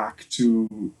back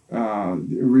to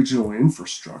the original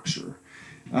infrastructure,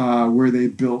 where they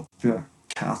built the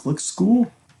Catholic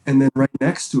school, and then right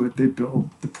next to it, they built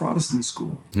the Protestant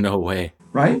school, No way.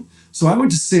 right? So I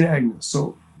went to St. Agnes.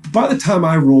 So by the time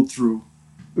I rolled through,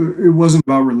 it wasn't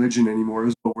about religion anymore. It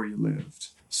was about where you lived.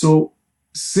 So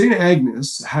St.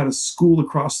 Agnes had a school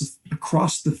across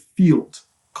the field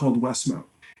called Westmount.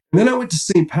 And then I went to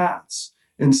St. Pat's,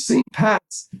 and St.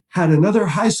 Pat's had another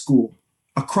high school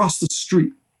across the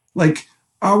street. Like,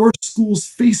 our schools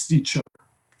faced each other,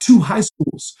 two high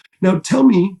schools. Now tell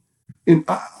me, and It's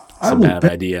I a will bad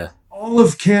bet idea. all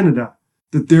of Canada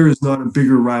that there is not a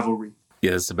bigger rivalry.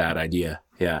 Yeah, it's a bad idea.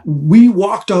 Yeah. We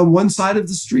walked on one side of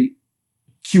the street,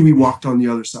 QE walked on the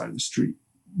other side of the street.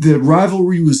 The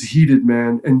rivalry was heated,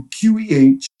 man, and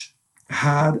QEH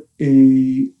had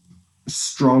a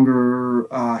stronger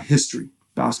history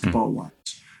basketball wise.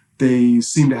 They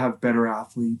seemed to have better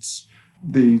athletes.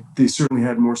 They certainly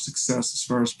had more success as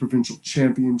far as provincial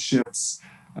championships.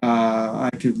 I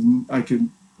could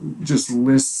just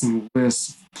lists and lists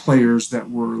of players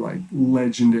that were like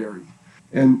legendary.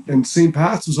 And St.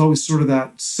 Pat's was always sort of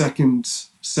that second.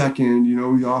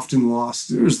 We often lost.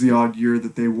 There was the odd year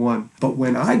that they won. But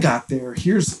when I got there,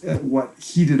 here's what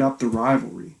heated up the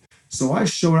rivalry. So I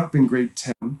showed up in grade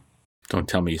 10. Don't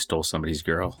tell me you stole somebody's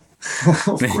girl.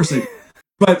 Of course I did.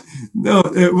 But no,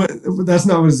 that's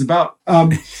not what it's about.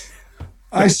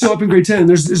 I show up in grade 10, and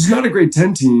there's not a grade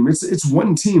 10 team. It's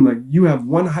one team. Like, you have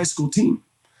one high school team.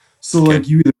 So like,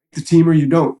 you either make the team or you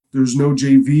don't. There's no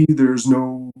JV. There's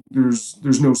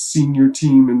no senior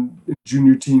team and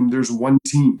junior team. There's one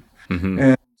team. Mm-hmm.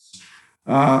 And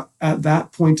at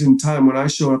that point in time, when I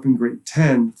showed up in grade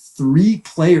 10, 3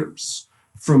 players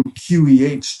from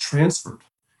QEH transferred.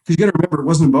 Because you got to remember, it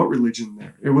wasn't about religion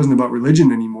there. It wasn't about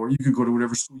religion anymore. You could go to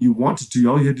whatever school you wanted to.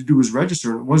 All you had to do was register,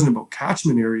 and it wasn't about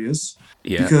catchment areas.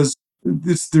 Yeah. Because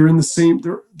they're in the same.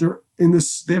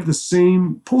 They have the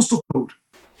same postal code.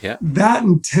 Yeah. That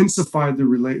intensified the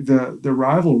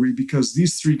rivalry, because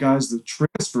these 3 guys that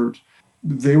transferred,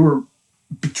 they were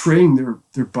betraying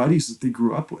their buddies that they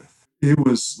grew up with. It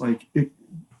was like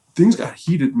things got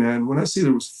heated, man. When I say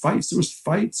there was fights.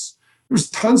 There was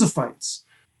tons of fights,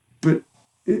 but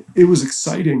it was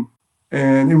exciting,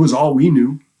 and it was all we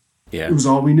knew. Yeah. It was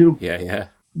all we knew. Yeah.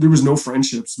 There was no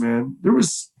friendships, man. There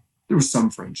was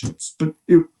some friendships, but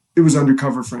it was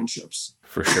undercover friendships.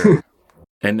 For sure.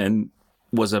 and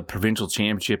was a provincial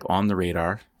championship on the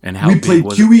radar? And how we big played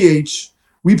was QEH. it?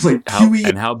 We played QEH.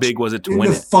 And how big was it to in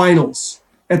win the it? finals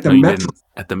at the No, you Metro. didn't.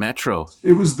 At the Metro.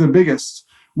 It was the biggest.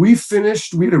 We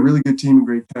had a really good team in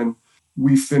grade 10.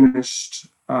 We finished,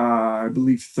 I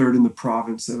believe, 3rd in the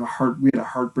province. We had a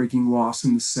heartbreaking loss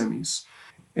in the semis.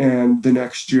 And the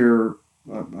next year,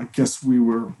 I guess we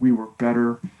were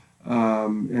better.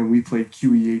 And we played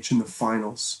QEH in the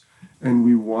finals, and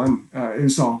we won. It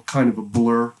was all kind of a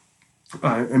blur.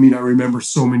 I remember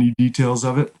so many details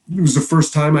of it. It was the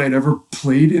first time I had ever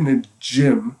played in a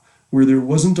gym where there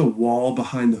wasn't a wall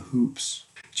behind the hoops.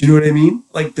 Do Do you know what I mean?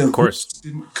 Like the Of course. hoops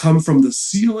didn't come from the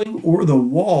ceiling or the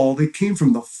wall; they came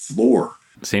from the floor.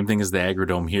 Same thing as the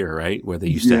Agrodome here, right? Where they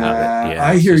used to have it. Yeah, Yeah,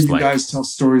 I it's hear just you like guys tell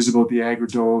stories about the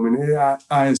Agrodome, and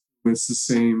I assume it's the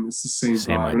same. It's the same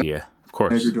same vibe. idea. Of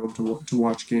course. Agrodome to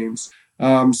watch games.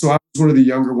 So I was one of the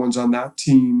younger ones on that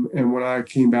team, and when I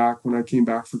came back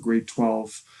for grade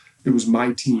 12, it was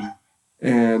my team,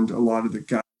 and a lot of the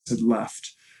guys had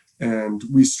left, and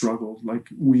we struggled. Like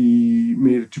we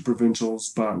made it to provincials,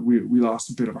 but we lost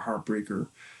a bit of a heartbreaker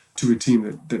to a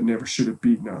team that never should have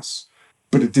beaten us.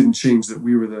 But it didn't change that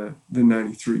we were the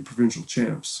 93 provincial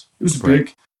champs. It was Right.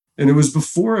 big. And it was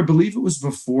before, I believe it was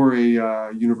before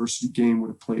a university game would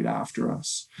have played after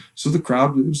us. So the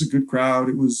crowd, it was a good crowd.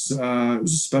 It was a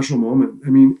special moment. I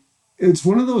mean, it's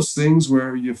one of those things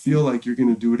where you feel like you're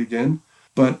going to do it again.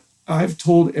 But I've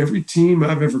told every team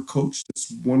I've ever coached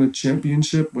that's won a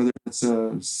championship, whether it's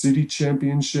a city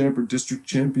championship or district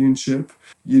championship,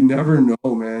 you never know,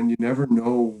 man. You never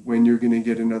know when you're going to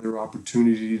get another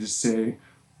opportunity to say,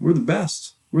 we're the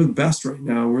best. We're the best right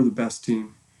now. We're the best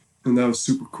team. And that was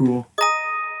super cool.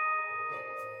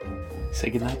 Say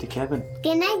goodnight to Kevin.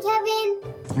 Good night,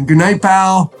 Kevin. And good night,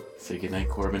 pal. Say goodnight,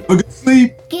 Corbin. Good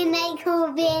sleep. Good night,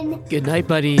 Corbin. Good night,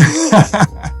 buddy.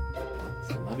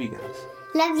 Love you guys.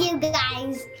 Love you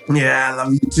guys. Yeah, I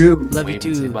love you too. Love you Wave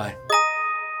and say too. bye.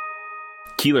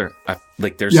 Keeler,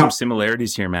 like there's Yeah. some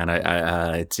similarities here, man.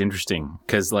 It's interesting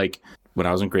because like when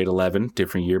I was in grade 11,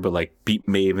 different year, but like beat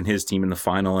Maeve and his team in the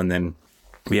final, and then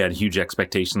we had huge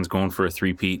expectations going for a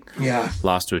three-peat. Yeah.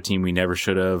 Lost to a team we never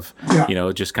should have. Yeah. You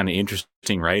know, just kind of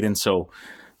interesting, right? And so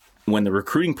when the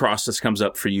recruiting process comes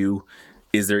up for you,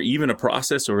 is there even a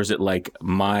process, or is it like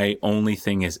my only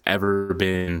thing has ever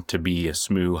been to be a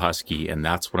SMU Husky and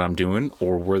that's what I'm doing?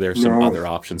 Or were there some No. other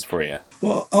options for you?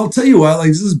 Well, I'll tell you what, like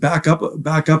this is back up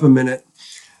a minute.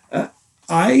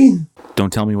 I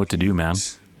Don't tell me what to do, man.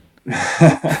 You're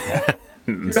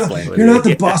not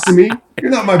the boss of me.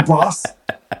 You're not my boss.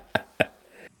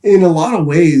 In a lot of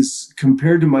ways,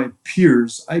 compared to my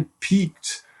peers, I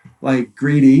peaked like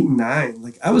grade 8 and 9.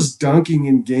 Like I was dunking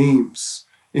in games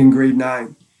in grade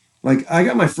 9. Like I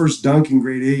got my first dunk in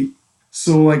grade 8.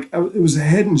 So like it was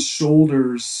head and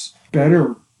shoulders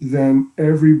better than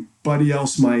everybody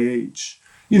else my age.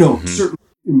 You know, certainly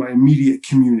in my immediate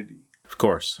community. Of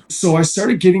course. So I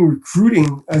started getting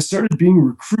recruiting. I started being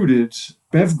recruited.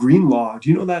 Bev Greenlaw. Do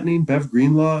you know that name, Bev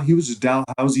Greenlaw? He was a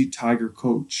Dalhousie Tiger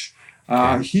coach.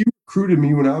 He recruited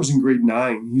me when I was in grade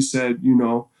 9. He said, you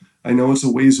know, I know it's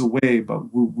a ways away,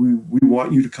 but we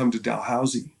want you to come to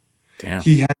Dalhousie. Damn.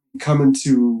 He had me come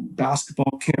into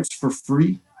basketball camps for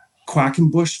free.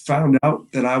 Quackenbush found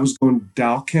out that I was going to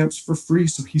Dal camps for free,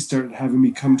 so he started having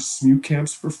me come to SMU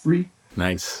camps for free.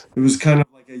 Nice. It was kind of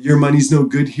like your money's no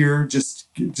good here. Just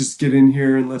get in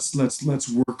here and let's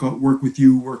work with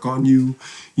you, work on you,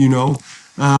 you know.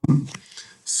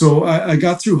 So I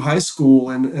got through high school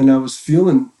and I was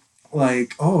feeling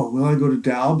like, oh, will I go to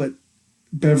Dal? But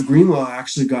Bev Greenlaw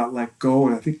actually got let go,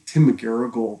 and I think Tim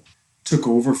McGarrigle took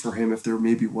over for him if there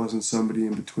maybe wasn't somebody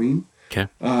in between. Okay.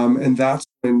 And that's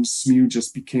when SMU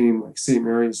just became like St.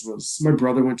 Mary's was. My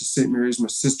brother went to St. Mary's, my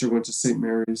sister went to St.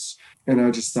 Mary's, and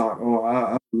I just thought, oh,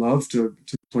 I'd love to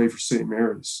play for St.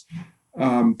 Mary's.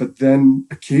 But then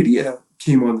Acadia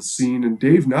came on the scene, and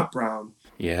Dave Nutbrown.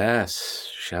 Yes.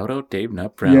 Shout out Dave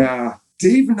Nutbrown. Yeah,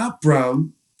 Dave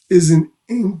Nutbrown is an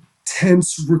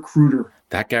intense recruiter.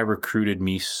 That guy recruited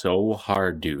me so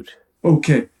hard, dude.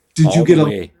 Okay, did All you get the a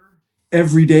way.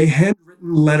 everyday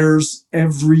handwritten letters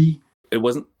every? It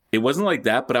wasn't like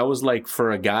that, but I was like,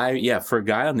 for a guy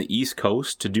on the East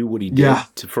Coast to do what he did Yeah.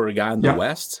 for a guy in the Yeah.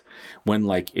 West, when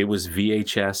like it was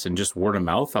VHS and just word of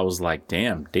mouth, I was like,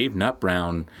 damn, Dave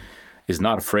Nutbrown is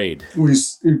not afraid.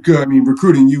 Was good. I mean,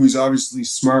 recruiting you is obviously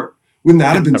smart. Wouldn't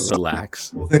that have been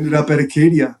Relax. ended up at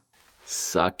Acadia?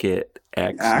 Suck it,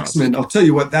 X. Axman. I'll tell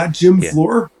you what, that gym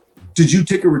floor. Did you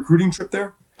take a recruiting trip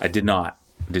there? I did not.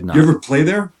 You ever play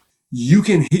there? You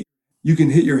can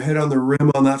hit your head on the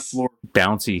rim on that floor.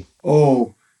 Bouncy.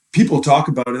 Oh, people talk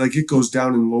about it like it goes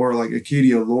down in lore. Like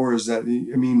Acadia lore is that.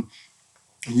 I mean,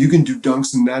 you can do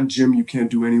dunks in that gym you can't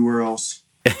do anywhere else.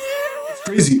 It's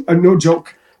crazy. No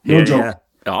joke. No joke.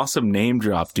 Yeah. Awesome name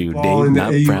drop, dude. Ball Dave in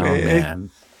the Nutbrown, AUAA. man.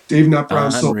 Dave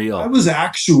Nutbrown. So Unreal. I was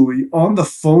actually on the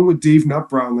phone with Dave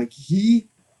Nutbrown. Like he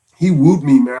wooed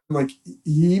me, man. Like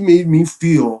he made me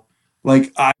feel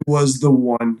like I was the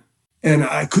one, and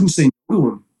I couldn't say no to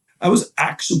him. I was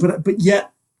actually, but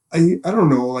yet I don't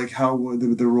know like how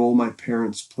the role my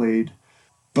parents played,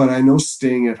 but I know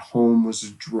staying at home was a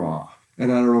draw.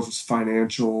 And I don't know if it's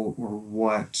financial or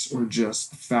what, or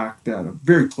just the fact that I'm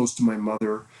very close to my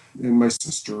mother and my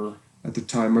sister. At the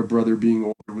time, my brother being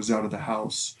older was out of the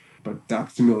house, but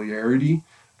that familiarity,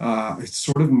 I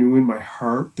sort of knew in my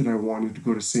heart that I wanted to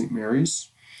go to St. Mary's,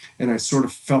 and I sort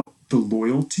of felt the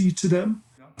loyalty to them.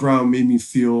 Brown made me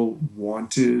feel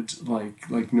wanted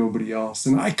like nobody else,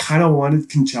 and I kind of wanted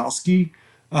Konchalski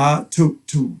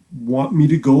to want me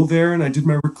to go there, and I did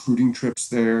my recruiting trips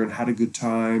there and had a good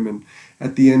time. And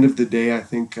at the end of the day, I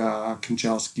think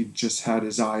Konchalski just had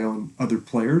his eye on other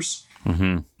players.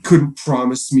 Mm-hmm. Couldn't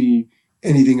promise me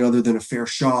anything other than a fair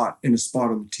shot and a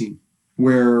spot on the team.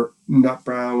 Where Nut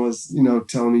Brown was,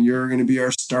 telling me, you're going to be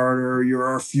our starter, you're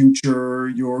our future,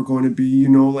 you're going to be,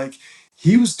 like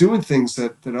he was doing things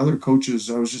that other coaches,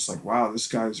 I was just like, wow, this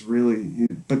guy's really.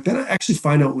 But then I actually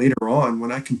find out later on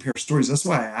when I compare stories. That's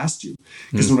why I asked you,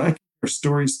 because when I compare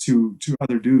stories to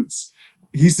other dudes,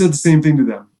 he said the same thing to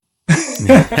them.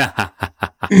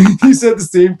 He said the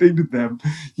same thing to them,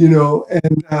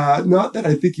 and not that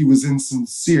I think he was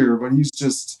insincere, but he's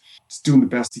just doing the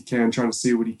best he can, trying to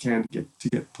say what he can to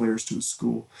get players to his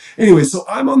school. Anyway, so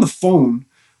I'm on the phone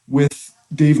with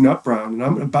Dave Nutbrown, and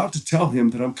I'm about to tell him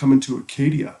that I'm coming to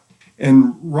Acadia,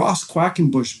 and Ross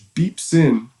Quackenbush beeps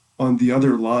in on the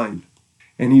other line,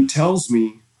 and he tells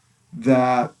me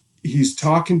that he's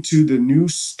talking to the new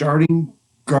starting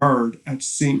guard at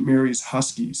St. Mary's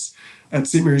Huskies, at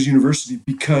St. Mary's University,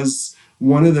 because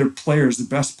one of their players, the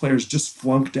best players, just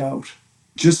flunked out.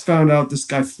 Just found out this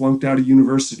guy flunked out of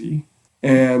university.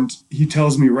 And he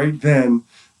tells me right then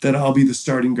that I'll be the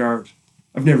starting guard.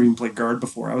 I've never even played guard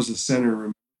before. I was a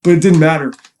center, but it didn't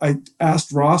matter. I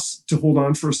asked Ross to hold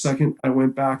on for a second. I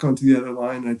went back onto the other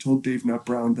line and I told Dave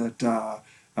Nutbrown that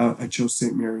I chose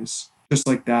St. Mary's. Just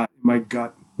like that, in my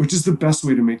gut, which is the best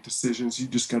way to make decisions. You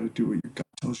just got to do what your gut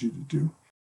tells you to do.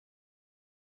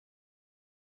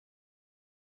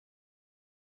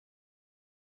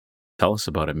 Tell us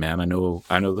about it, man. I know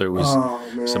there was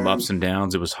some ups and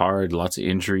downs. It was hard, lots of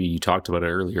injury. You talked about it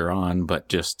earlier on, but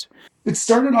just it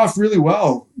started off really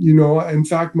well. In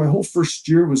fact, my whole first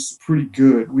year was pretty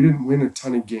good. We didn't win a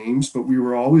ton of games, but we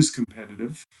were always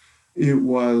competitive. It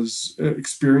was an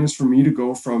experience for me to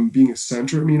go from being a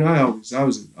center. I mean, I was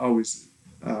always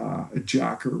a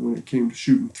jacker when it came to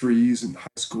shooting threes in high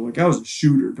school. Like I was a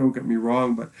shooter, don't get me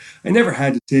wrong, but I never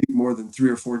had to take more than 3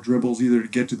 or 4 dribbles either to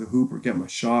get to the hoop or get my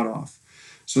shot off.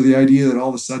 So the idea that all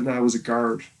of a sudden I was a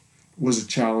guard was a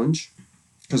challenge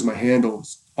because my handle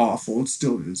is awful. It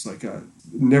still is. Like I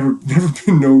never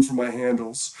been known for my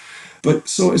handles. But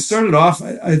so it started off.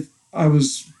 I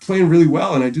was playing really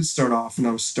well, and I did start off, and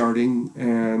I was starting.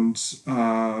 And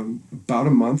about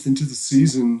a month into the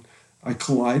season, I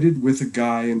collided with a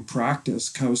guy in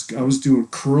practice. I was doing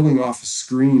curling off a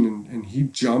screen, and he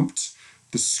jumped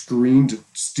the screen to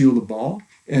steal the ball,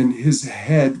 and his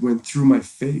head went through my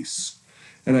face,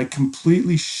 and I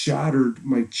completely shattered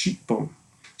my cheekbone.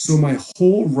 So my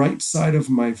whole right side of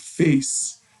my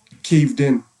face caved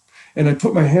in, and I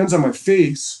put my hands on my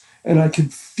face, and I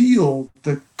could feel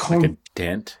the like a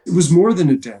dent. It was more than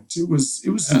a dent. It was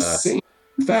insane.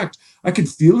 In fact, I could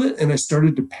feel it, and I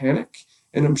started to panic,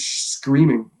 and I'm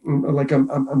screaming, like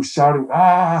I'm shouting,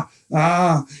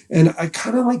 and I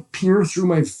kind of like peer through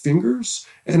my fingers,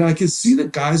 and I could see the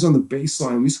guys on the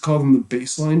baseline. We used to call them the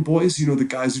baseline boys. The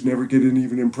guys who never get in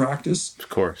even in practice. Of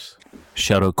course.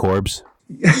 Shout out Corbs.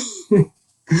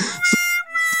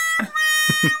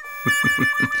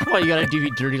 Why you gotta do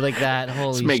me dirty like that?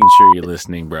 Holy Just making sure you're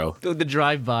listening, bro. The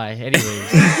drive-by.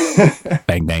 Anyways.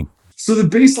 Bang, bang. So the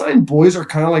baseline boys are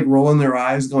kind of like rolling their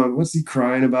eyes going, what's he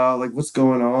crying about? Like, what's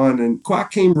going on? And Quack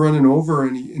came running over,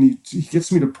 and he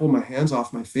gets me to pull my hands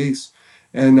off my face.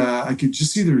 And I could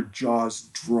just see their jaws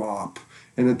drop.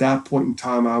 And at that point in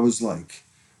time, I was like,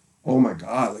 oh my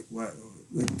God, like what?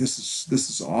 Like, this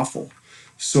is awful.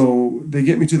 So they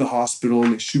get me to the hospital,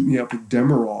 and they shoot me up with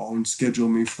Demerol and schedule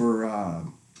me for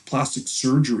plastic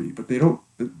surgery. But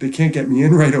they can't get me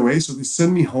in right away. So they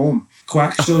send me home.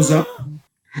 Quack shows up.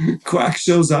 Quack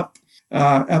shows up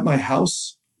at my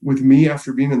house with me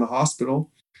after being in the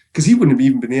hospital, because he wouldn't have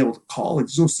even been able to call. Like,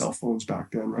 there's no cell phones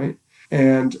back then, right?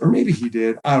 Or maybe he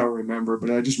did. I don't remember,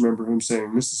 but I just remember him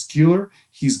saying, Mrs. Keeler,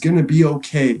 he's going to be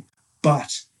okay,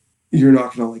 but you're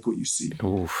not going to like what you see.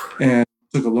 Oof. And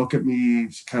took a look at me,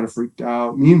 kind of freaked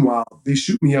out. Meanwhile, they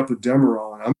shoot me up with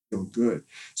Demerol, and I'm feeling good.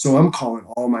 So I'm calling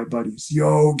all my buddies,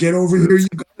 yo, get over here. You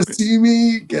got to see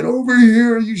me. Get over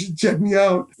here. You should check me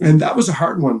out. And that was a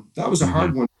hard one.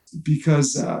 Hard one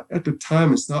because at the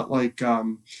time, it's not like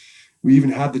we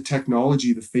even had the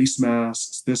technology, the face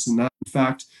masks, this and that. In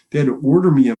fact, they had to order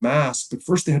me a mask, but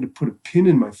first they had to put a pin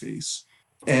in my face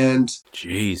And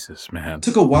Jesus, man. it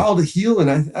took a while to heal.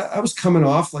 And I was coming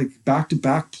off like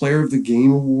back-to-back player of the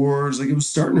game awards. Like it was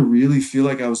starting to really feel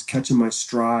like I was catching my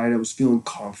stride. I was feeling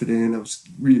confident. I was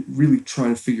really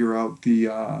trying to figure out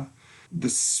the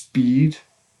speed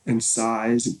and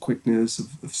size and quickness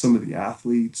of some of the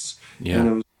athletes. And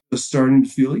Yeah. I was starting to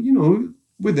feel like,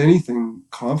 with anything,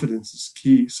 confidence is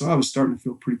key. So I was starting to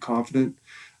feel pretty confident.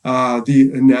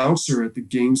 The announcer at the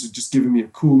games had just given me a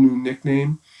cool new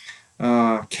nickname,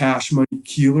 Cash Money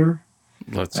Keeler.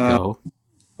 Let's go.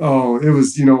 Oh, it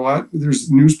was, you know what? There's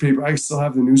newspaper. I still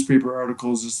have the newspaper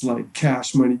articles. It's like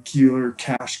Cash Money Keeler,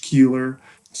 Cash Keeler.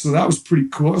 So that was pretty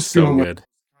cool. I was So feeling like good.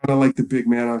 kind of like the big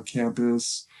man on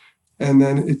campus. And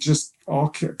then it just all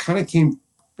kind of came,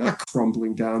 not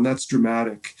crumbling down. That's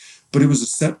dramatic, but it was a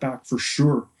setback for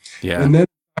sure. Yeah. And then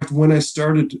in fact, when I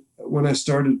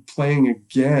started playing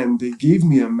again, they gave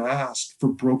me a mask for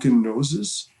broken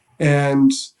noses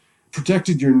and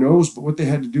protected your nose. But what they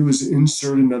had to do is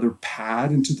insert another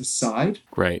pad into the side.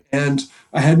 Right. And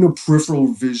I had no peripheral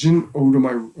vision over to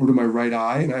my right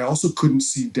eye, and I also couldn't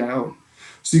see down.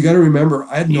 So you got to remember,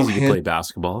 I had no Easy to hand. play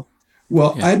basketball.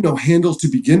 Well, Yeah. I had no handle to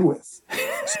begin with.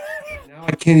 So now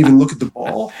I can't even look at the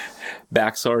ball.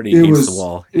 Back's already It against the was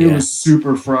wall. it Yeah. was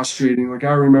super frustrating. Like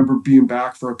I remember being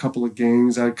back for a couple of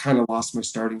games. I kind of lost my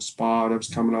starting spot. I was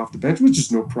coming off the bench, which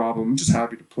is no problem. I'm just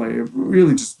happy to play. I'm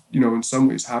really just, in some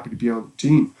ways happy to be on the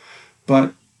team.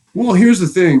 But well, here's the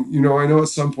thing. I know at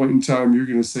some point in time you're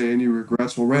going to say any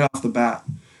regrets. Well, right off the bat,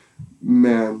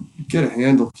 man, get a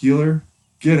handle, Keeler.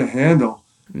 Get a handle.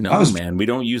 I No, was man. We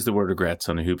don't use the word regrets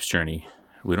on a hoops journey.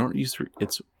 We don't use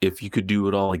it's if you could do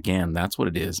it all again. That's what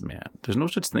it is, man. There's no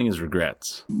such thing as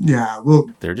regrets. yeah.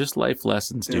 Well, They're just life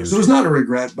lessons, yeah, dude. so it's not a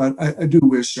regret, but I do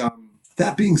wish.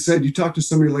 That being said, you talk to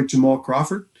somebody like Jamal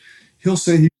Crawford, he'll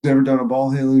say he's never done a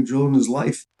ball handling drill in his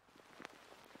life.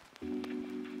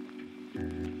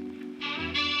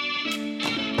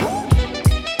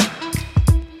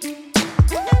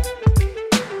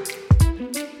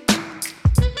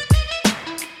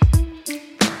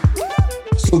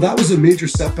 So that was a major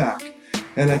setback.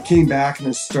 And I came back and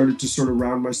I started to sort of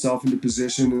round myself into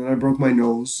position, and I broke my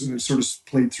nose, and I sort of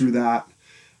played through that.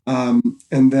 And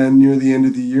then near the end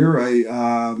of the year,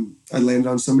 I landed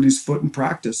on somebody's foot in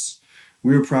practice.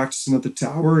 We were practicing at the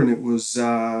tower, and it was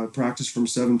practice from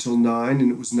 7 till 9,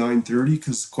 and it was 9:30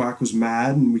 because Quack was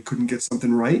mad and we couldn't get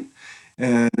something right.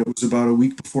 And it was about a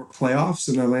week before playoffs,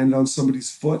 and I landed on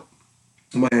somebody's foot,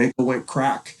 and my ankle went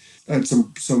crack. I had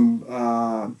some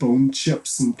bone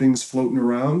chips and things floating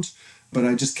around, but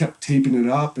I just kept taping it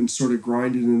up and sort of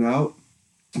grinding it out.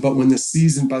 But by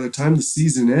the time the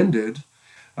season ended,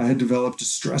 I had developed a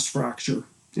stress fracture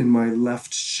in my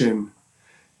left shin,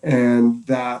 and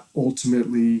that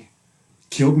ultimately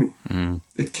killed me. Mm.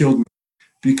 It killed me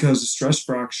because a stress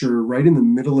fracture right in the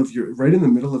middle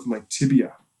of my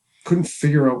tibia. Couldn't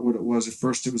figure out what it was. At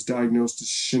first, it was diagnosed as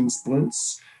shin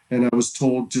splints, and I was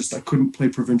told just I couldn't play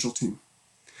provincial team.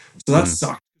 So that Mm.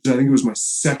 sucked. I think it was my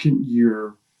second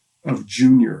year of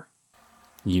junior.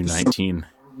 U19.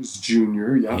 Was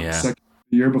junior, yeah, Yeah. second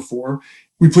year before.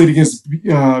 We played against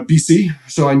BC,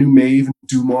 so I knew Maeve and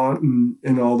Dumont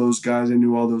and all those guys. I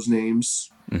knew all those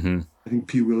names. Mm-hmm. I think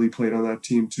P. Willie played on that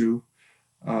team too.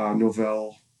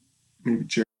 Novell, maybe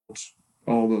Gerald,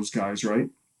 all those guys, right?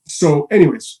 So,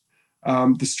 anyways,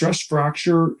 the stress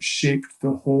fracture shaped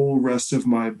the whole rest of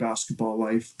my basketball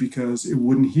life because it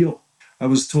wouldn't heal. I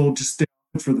was told to stay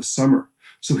for the summer.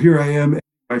 So here I am,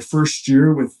 my first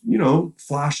year with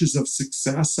flashes of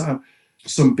success.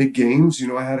 Some big games.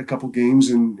 I had a couple games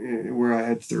where I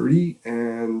had 30,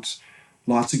 and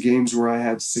lots of games where I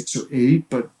had 6 or 8.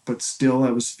 But still, I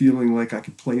was feeling like I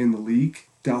could play in the league.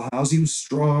 Dalhousie was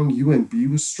strong. UNB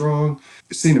was strong.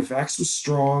 St. FX was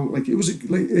strong. Like it was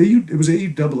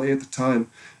AAA at the time.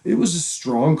 It was a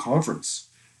strong conference,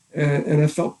 and I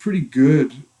felt pretty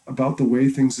good about the way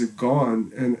things had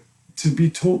gone. And to be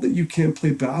told that you can't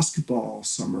play basketball all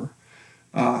summer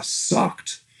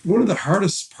sucked. One of the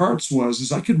hardest parts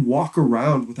is I could walk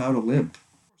around without a limp.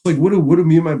 Like what do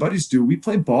me and my buddies do? We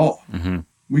play ball. Mm-hmm.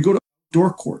 We go to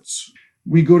outdoor courts.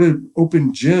 We go to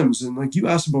open gyms. And like you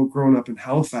asked about growing up in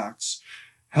Halifax,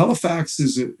 Halifax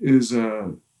is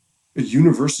a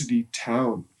university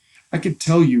town. I could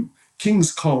tell you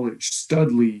King's College,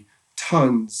 Studley,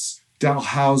 Tons,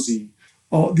 Dalhousie,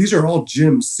 these are all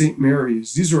gyms, St.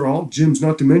 Mary's. These are all gyms,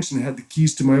 not to mention I had the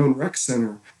keys to my own rec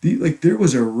center. There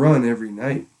was a run every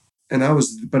night. And I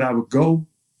would go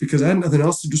because I had nothing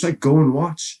else to do. So I go and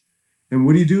watch. And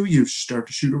what do? You start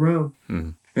to shoot around. Mm-hmm.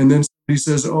 And then somebody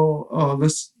says,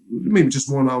 let's maybe just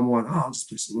one-on-one. I'll just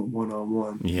play a little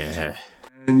one-on-one. Yeah.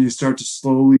 and you start to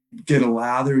slowly get a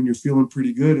lather and you're feeling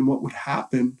pretty good. And what would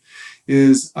happen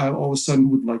is I all of a sudden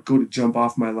would like go to jump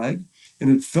off my leg, and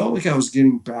it felt like I was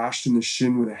getting bashed in the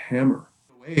shin with a hammer.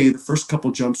 The first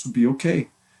couple jumps would be okay,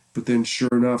 but then sure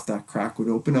enough, that crack would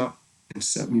open up and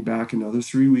set me back another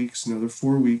 3 weeks, another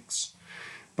 4 weeks.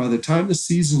 By the time the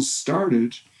season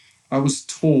started, I was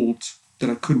told that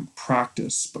I couldn't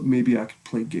practice, but maybe I could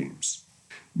play games.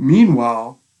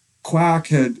 Meanwhile, Quack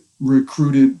had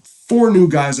recruited 4 new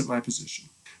guys at my position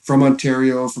from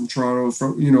Ontario, from Toronto,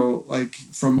 from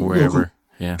local Wherever.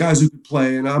 Yeah. guys who could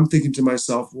play. And I'm thinking to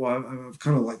myself, well, I'm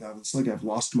kind of like that. It's like I've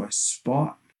lost my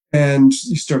spot. And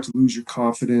you start to lose your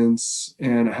confidence.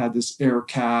 And I had this air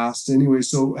cast. Anyway,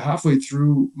 so halfway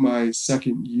through my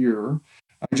second year,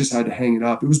 I just had to hang it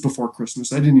up. It was before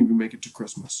Christmas. I didn't even make it to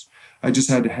Christmas. I just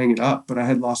had to hang it up, but I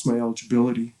had lost my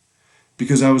eligibility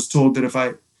because I was told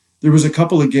that there was a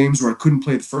couple of games where I couldn't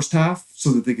play the first half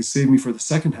so that they could save me for the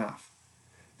second half.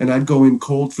 And I'd go in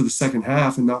cold for the second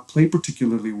half and not play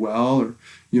particularly well or,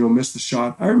 miss the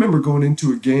shot. I remember going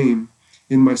into a game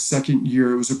in my second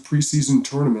year. It was a preseason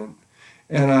tournament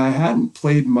and I hadn't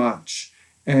played much.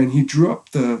 And he drew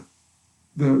up the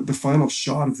final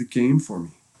shot of the game for me.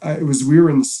 We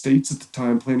were in the States at the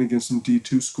time playing against some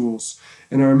D2 schools.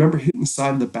 And I remember hitting the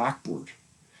side of the backboard.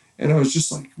 And I was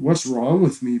just like, what's wrong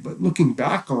with me? But looking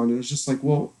back on it, it's just like,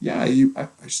 well, yeah, I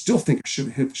still think I should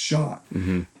have hit the shot.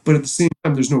 Mm-hmm. But at the same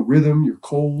time, there's no rhythm. You're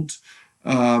cold.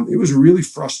 It was a really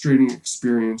frustrating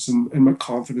experience. And my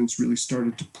confidence really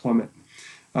started to plummet.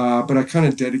 But I kind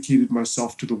of dedicated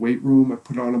myself to the weight room. I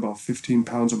put on about 15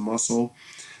 pounds of muscle.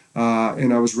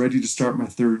 And I was ready to start my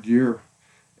third year.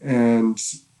 And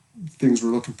things were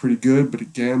looking pretty good. But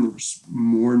again, there was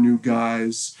more new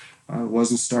guys. I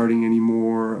wasn't starting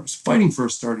anymore. I was fighting for a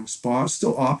starting spot,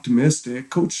 still optimistic.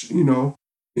 Coach, in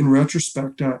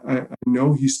retrospect, I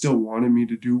know he still wanted me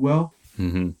to do well,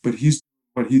 Mm-hmm. but he's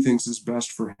doing what he thinks is best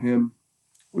for him.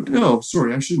 No,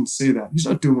 sorry, I shouldn't say that. He's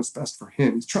not doing what's best for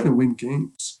him. He's trying to win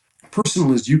games.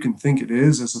 Personal as you can think it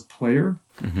is as a player,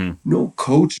 Mm-hmm. no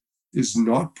coach is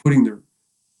not putting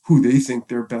who they think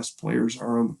their best players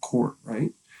are on the court,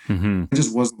 right? Mm-hmm. I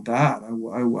just wasn't that. I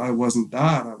wasn't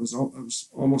that. I was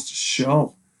almost a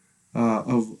shell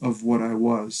of what I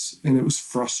was, and it was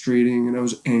frustrating, and I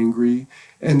was angry.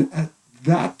 And at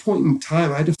that point in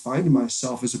time, I defined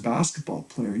myself as a basketball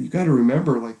player. You got to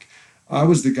remember, like I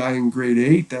was the guy in grade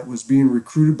 8 that was being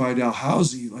recruited by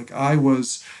Dalhousie.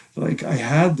 I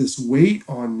had this weight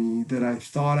on me that I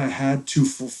thought I had to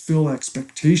fulfill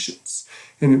expectations.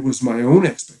 And it was my own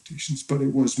expectations, but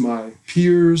it was my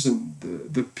peers and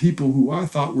the people who I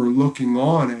thought were looking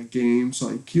on at games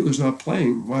like Keeler's not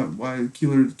playing. Why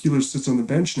Keeler sits on the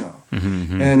bench now?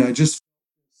 Mm-hmm. And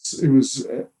it was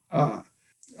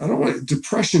I don't want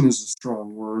depression is a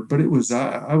strong word, but it was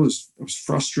I was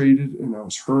frustrated and I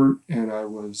was hurt and I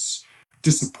was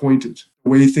disappointed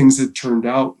the way things had turned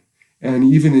out. And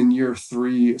even in year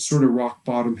 3, sort of rock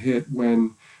bottom hit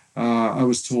when I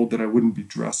was told that I wouldn't be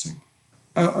dressing.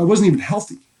 I wasn't even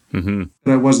healthy. Mm-hmm.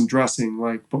 But I wasn't dressing.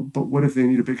 But what if they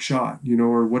need a big shot,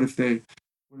 or what if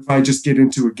I just get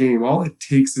into a game? All it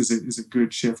takes is a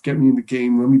good shift. Get me in the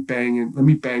game. Let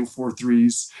me bang 4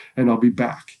 threes, and I'll be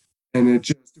back. And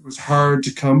it was hard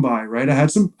to come by. Right. I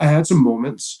had some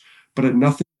moments, but at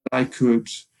nothing that I could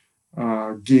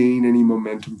gain any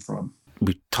momentum from.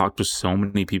 We talked with so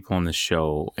many people on the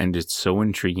show, and it's so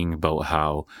intriguing about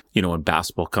how, when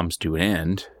basketball comes to an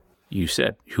end, you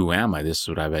said, who am I? This is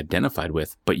what I've identified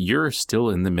with, but you're still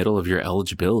in the middle of your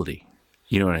eligibility.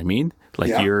 You know what I mean? Like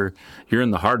Yeah. you're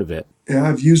in the heart of it. Yeah,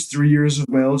 I've used 3 years of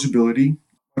my eligibility,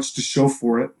 much to show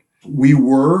for it. We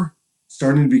were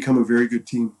starting to become a very good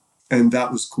team, and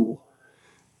that was cool.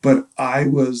 But I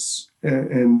was,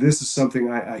 and this is something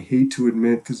I hate to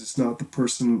admit because it's not the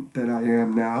person that I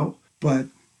am now, but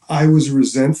I was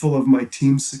resentful of my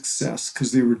team's success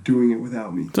because they were doing it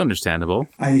without me. It's understandable.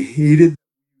 I hated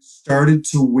started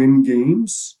to win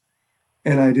games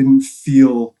and I didn't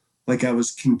feel like I was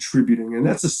contributing. And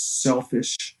that's a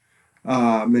selfish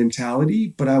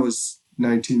mentality, but I was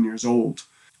 19 years old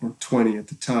or 20 at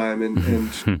the time.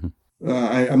 And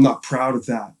I'm not proud of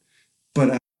that.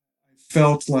 But I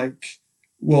felt like,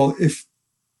 well, if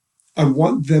I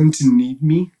want them to need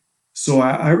me. So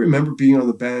I remember being on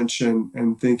the bench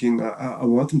and thinking, I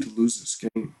want them to lose this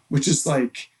game, which is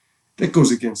like, that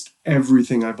goes against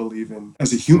everything I believe in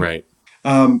as a human. Right.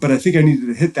 But I think I needed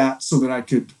to hit that so that I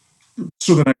could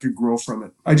grow from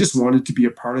it. I just wanted to be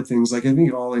a part of things. Like I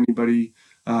think all anybody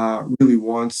really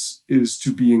wants is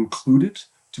to be included,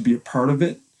 to be a part of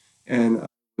it. And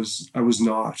I was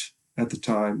not at the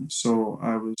time. So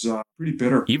I was pretty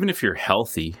bitter. Even if you're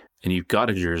healthy and you've got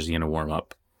a jersey and a warm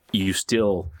up, you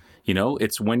still,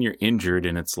 it's when you're injured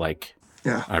and it's like,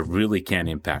 Yeah. I really can't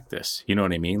impact this. You know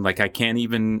what I mean? Like I can't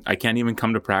even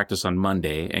come to practice on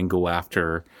Monday and go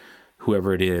after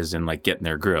whoever it is and like get in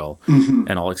their grill,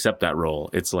 and I'll accept that role.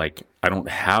 It's like I don't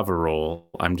have a role.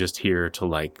 I'm just here to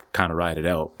like kind of ride it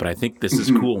out. But I think this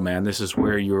is cool, man. This is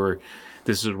where your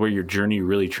journey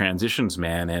really transitions,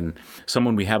 man. And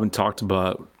someone we haven't talked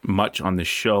about much on the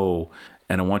show,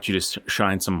 and I want you to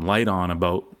shine some light on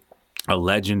about a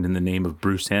legend in the name of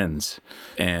Bruce Enns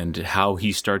and how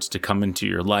he starts to come into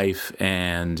your life,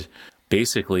 and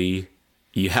basically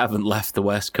you haven't left the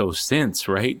West Coast since,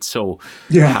 right? So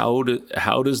Yeah. how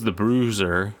does the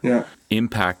Bruiser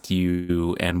impact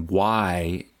you, and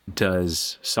why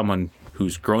does someone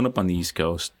who's grown up on the East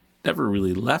Coast, never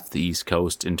really left the East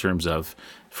Coast in terms of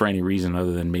for any reason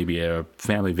other than maybe a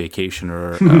family vacation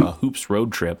or a hoops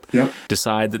road trip,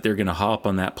 decide that they're going to hop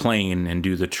on that plane and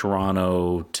do the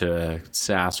Toronto to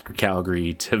Sask or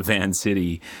Calgary to Van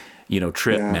City,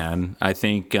 trip, man? I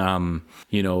think,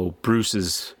 Bruce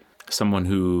is someone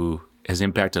who has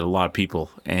impacted a lot of people,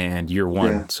 and you're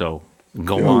one. Yeah. So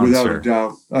go on, without sir. a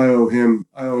doubt. I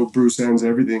owe Bruce Enns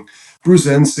everything. Bruce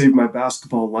Enns saved my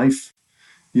basketball life.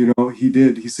 He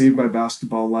did. He saved my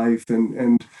basketball life.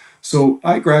 And so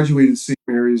I graduated St.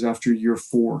 Mary's after year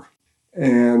 4.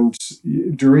 And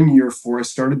during year 4, I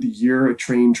started the year. I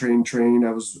trained.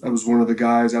 I was one of the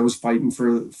guys. I was fighting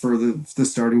for the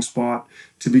starting spot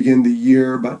to begin the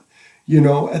year. But,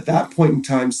 at that point in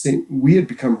time, we had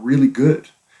become really good.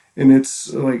 And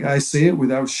it's like, I say it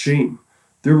without shame.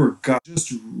 There were guys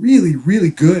just really, really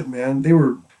good, man. They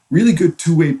were really good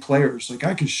two-way players. Like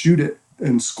I could shoot it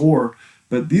and score,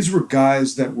 but these were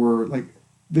guys that were like,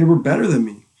 they were better than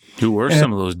me. Who were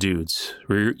some of those dudes?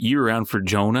 Were you around for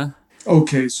Jonah?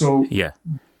 Okay, so Yeah.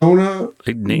 Jonah,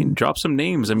 Drop some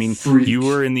names. I mean, freak. You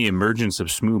were in the emergence of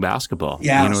smooth basketball.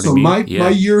 Yeah, you know what so I mean? my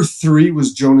year 3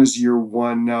 was Jonah's year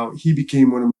 1. Now, he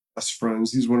became one of my best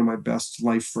friends. He's one of my best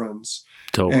life friends.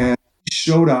 Dope. And he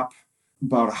showed up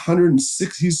about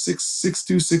 106, he's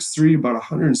 6'2", 6'3", about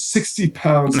 160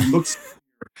 pounds. He looks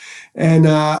and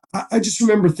I just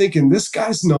remember thinking, this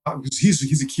guy's not, because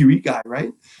he's a QE guy,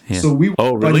 right? Yeah. So we were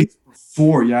really? buddies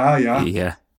before,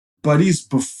 yeah. Buddies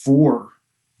before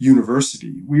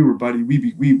university. We were buddies.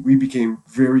 We became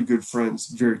very good friends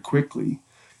very quickly.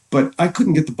 But I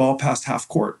couldn't get the ball past half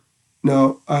court.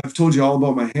 Now, I've told you all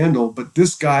about my handle, but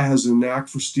this guy has a knack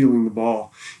for stealing the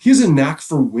ball. He has a knack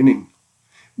for winning,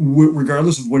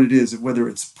 regardless of what it is, whether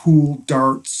it's pool,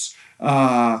 darts,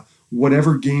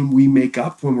 whatever game we make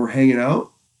up when we're hanging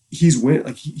out, he's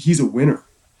a winner.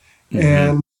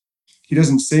 And he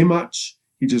doesn't say much.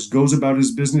 He just goes about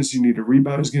his business. You need a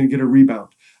rebound, he's going to get a rebound.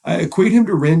 I equate him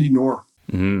to Randy Knorr.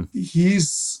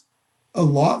 He's a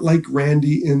lot like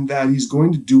Randy in that he's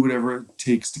going to do whatever it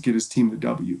takes to get his team the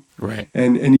W. Right.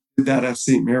 And he did that at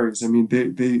St. Mary's. I mean,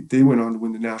 they went on to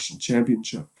win the national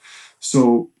championship.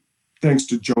 So thanks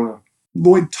to Jonah.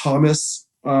 Lloyd Thomas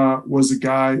was a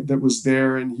guy that was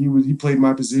there, and he played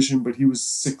my position, but he was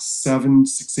 6'7",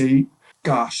 6'8".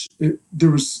 Gosh, there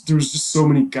was just so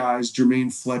many guys.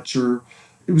 Jermaine Fletcher.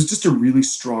 It was just a really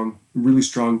strong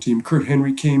team. Kurt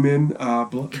Henry came in.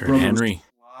 Kurt Henry.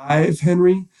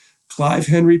 Clive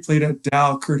Henry played at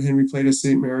Dal. Kurt Henry played at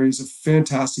St. Mary's. A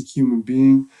fantastic human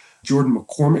being. Jordan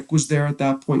McCormick was there at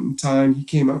that point in time. He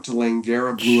came out to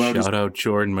Langara, blew out. Shout out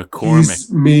Jordan McCormick.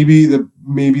 He's maybe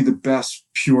the best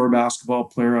pure basketball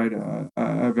player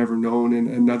I've ever known, and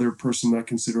another person I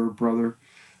consider a brother.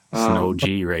 It's an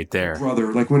OG right there.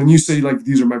 Brother, like when you say like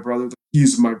these are my brothers,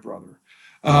 he's my brother.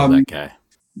 That guy.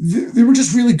 They were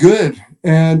just really good,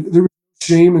 and there was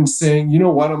shame in saying, you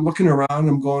know what? I'm looking around.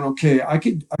 I'm going, okay. I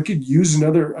could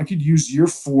use year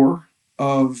 4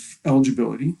 of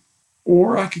eligibility,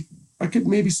 or I could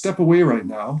maybe step away right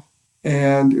now.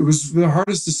 And it was the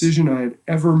hardest decision I had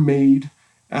ever made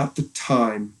at the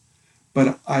time,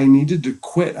 but I needed to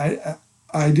quit.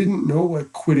 I didn't know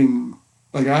what quitting.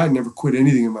 Like I had never quit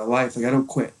anything in my life. Like I don't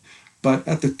quit. But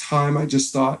at the time I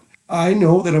just thought, I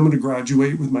know that I'm going to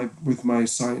graduate with my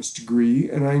science degree,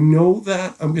 and I know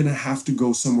that I'm going to have to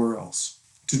go somewhere else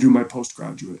to do my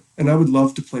postgraduate. And I would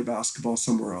love to play basketball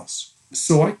somewhere else.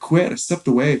 So I quit. I stepped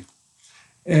away.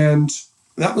 And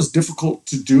that was difficult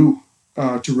to do,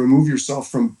 to remove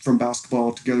yourself from basketball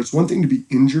altogether. It's one thing to be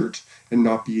injured and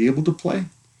not be able to play,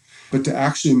 but to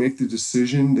actually make the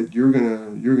decision that you're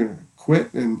gonna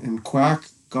quit and quack.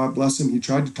 God bless him. He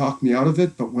tried to talk me out of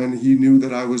it, but when he knew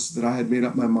that I had made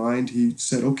up my mind, he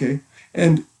said, okay.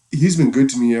 And he's been good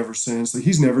to me ever since. Like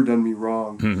he's never done me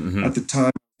wrong. At the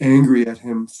time, angry at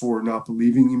him for not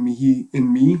believing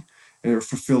in me. or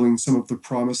fulfilling some of the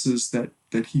promises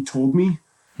that he told me.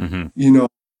 Mm-hmm. You know,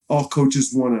 all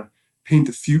coaches want to paint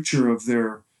the future of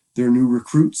their new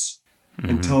recruits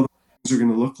and Mm-hmm. tell them what things are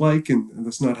going to look like, and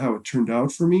that's not how it turned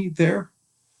out for me there.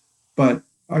 But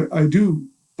I do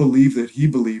believe that he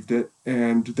believed it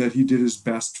and that he did his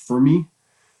best for me.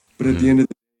 But at the Mm-hmm. end of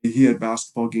the day, he had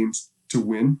basketball games to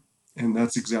win, and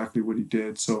that's exactly what he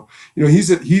did. So,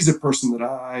 he's a person that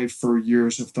I, for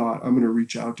years, have thought I'm going to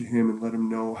reach out to him and let him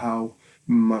know how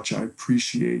much I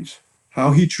appreciate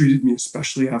how he treated me,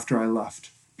 especially after I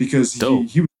left, because he Dope.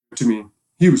 he was good to me.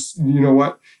 He was, you know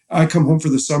what? I come home for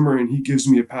the summer and he gives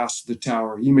me a pass to the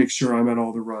tower. He makes sure I'm at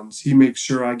all the runs. He makes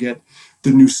sure I get the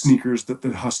new sneakers that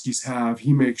the Huskies have.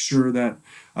 He makes sure that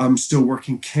I'm still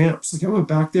working camps. Like I went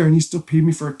back there and he still paid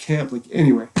me for a camp. Like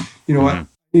anyway, you know what? Mm-hmm.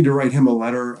 I need to write him a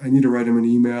letter. I need to write him an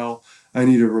email. I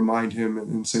need to remind him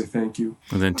and say thank you.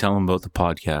 And then tell him about the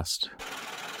podcast.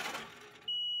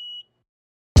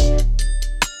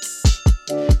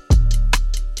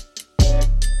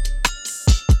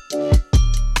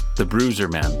 The Bruiser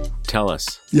Man. Tell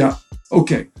us. Yeah.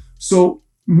 Okay. So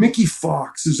Mickey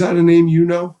Fox, is that a name you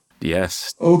know?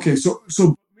 Yes. Okay. So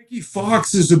Mickey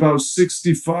Fox is about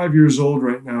 65 years old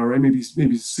right now, right? Maybe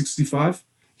 65.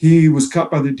 He was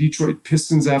cut by the Detroit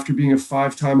Pistons after being a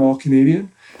 5-time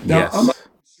All-Canadian. Now, I'm not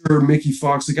Yes. sure Mickey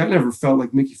Fox, like I never felt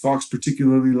like Mickey Fox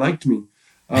particularly liked me.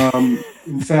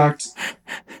 In fact,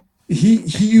 he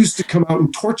used to come out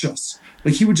and torch us.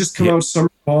 Like he would just come Yeah. out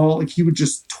summer ball, like he would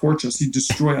just torch us. He'd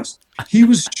destroy us. He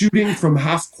was shooting from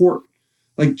half court,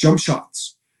 like jump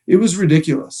shots. It was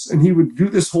ridiculous. And he would do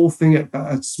this whole thing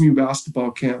at SMU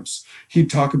basketball camps. He'd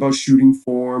talk about shooting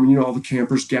form, all the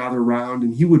campers gather around,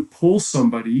 and he would pull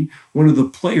somebody, one of the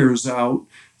players, out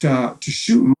to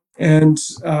shoot. And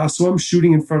so I'm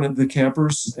shooting in front of the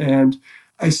campers, and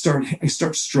I start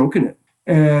stroking it.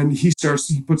 And he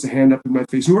puts a hand up in my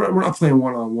face. We're not playing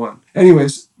one-on-one.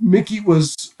 Anyways, Mickey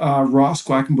was Ross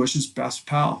Quackenbush's best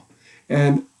pal.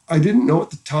 And I didn't know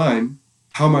at the time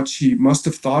how much he must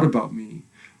have thought about me.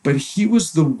 But he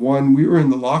was the one, we were in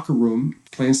the locker room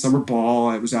playing summer ball.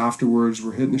 I was afterwards,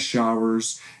 we're hitting the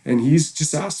showers. And he's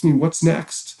just asked me, what's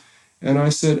next? And I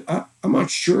said, I'm not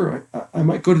sure. I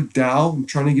might go to Dal. I'm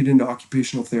trying to get into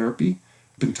occupational therapy.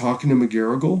 I've been talking to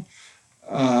McGarrigle.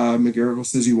 McGarrigle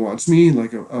says he wants me.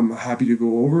 Like, I'm happy to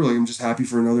go over. Like, I'm just happy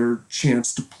for another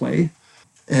chance to play.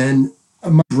 And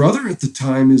my brother at the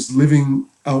time is living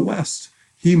out west.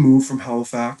 He moved from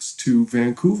Halifax to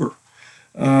Vancouver,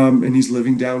 and he's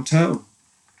living downtown.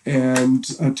 And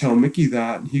I tell Mickey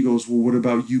that, and he goes, well, what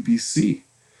about UBC?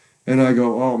 And I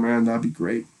go, oh man, that'd be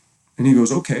great. And he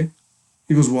goes, okay.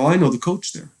 He goes, well, I know the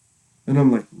coach there. And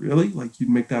I'm like, really? Like, you'd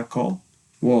make that call?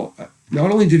 Well,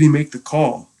 not only did he make the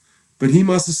call, but he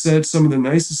must have said some of the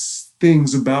nicest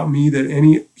things about me that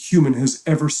any human has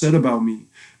ever said about me.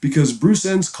 Because Bruce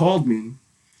Enns called me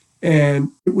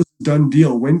and it was a done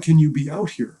deal. When can you be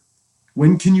out here?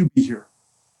 When can you be here?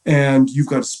 And you've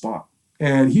got a spot.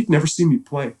 And he'd never seen me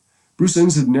play. Bruce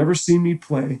Enns had never seen me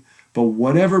play. But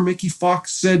whatever Mickey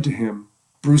Fox said to him,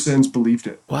 Bruce Enns believed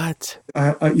it. What?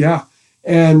 Yeah.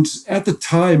 And at the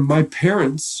time, my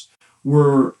parents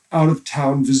were out of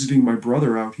town visiting my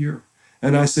brother out here.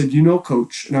 And I said,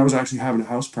 coach, and I was actually having a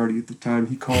house party at the time.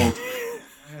 He called.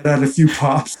 I had a few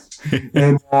pops.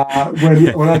 And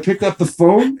when I picked up the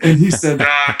phone and he said,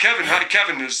 Kevin, hi,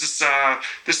 Kevin, this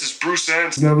is Bruce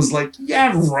Enns. And I was like,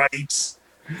 yeah, right.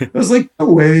 I was like,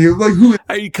 no way. I'm like, who?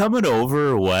 Are you coming over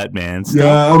or what, man? Stop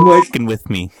Yeah, I'm like, with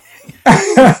me.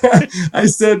 I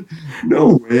said,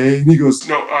 no way. And he goes,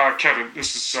 no, Kevin,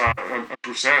 this is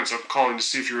Bruce Enns. I'm calling to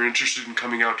see if you're interested in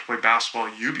coming out to play basketball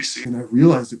at UBC. And I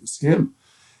realized it was him.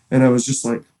 And I was just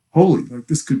like, holy, like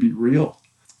this could be real.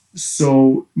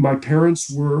 So my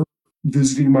parents were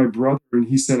visiting my brother and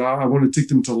he said, I want to take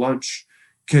them to lunch.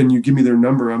 Can you give me their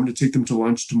number? I'm going to take them to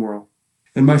lunch tomorrow.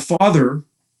 And my father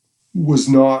was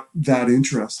not that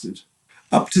interested.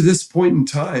 Up to this point in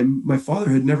time, my father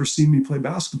had never seen me play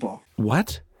basketball.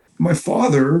 What? My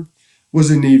father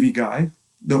was a Navy guy,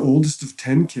 the oldest of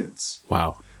 10 kids.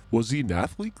 Wow. Was he an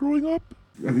athlete growing up?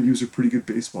 I think he was a pretty good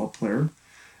baseball player.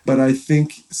 But I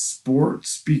think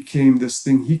sports became this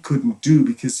thing he couldn't do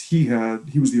because he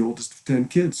was the oldest of 10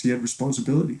 kids. He had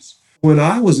responsibilities. When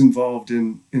I was involved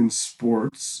in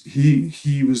sports,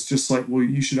 he was just like, well,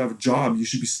 you should have a job. You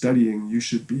should be studying. You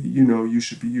should be, you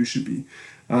should be.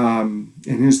 And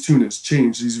his tune has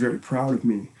changed. He's very proud of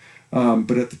me.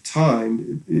 But at the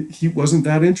time, he wasn't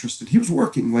that interested. He was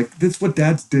working. Like, that's what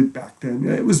dads did back then.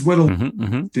 It was what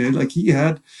a did. Like, he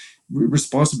had,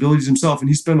 responsibilities himself. And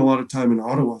he spent a lot of time in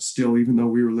Ottawa still, even though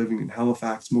we were living in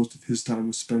Halifax. Most of his time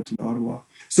was spent in Ottawa.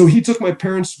 So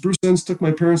Bruce Enns took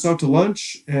my parents out to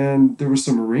lunch, and there were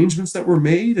some arrangements that were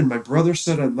made. And my brother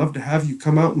said, I'd love to have you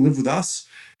come out and live with us.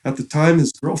 At the time,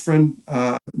 his girlfriend,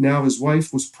 now his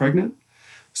wife, was pregnant.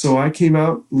 So I came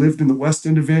out, lived in the west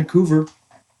end of Vancouver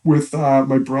with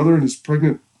my brother and his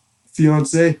pregnant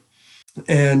fiance.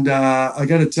 And I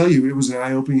got to tell you, it was an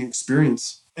eye-opening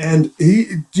experience. And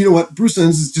you know what? Bruce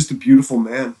Enns is just a beautiful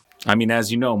man. I mean,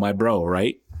 as you know, my bro,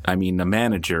 right? I mean, the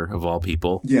manager of all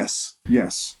people. Yes,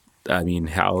 yes. I mean,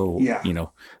 how, Yeah.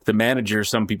 The manager,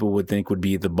 some people would think would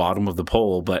be the bottom of the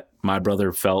pole, but my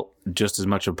brother felt just as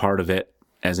much a part of it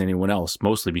as anyone else,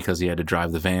 mostly because he had to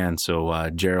drive the van. So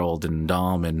Gerald and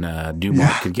Dom and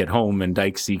Dumont could get home, and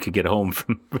Dykesy could get home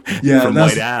from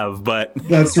White Ave. But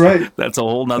that's right. That's a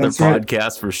whole nother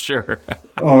podcast for sure.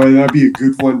 Oh, that'd be a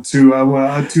good one too.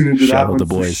 I'd tune into Shout that one the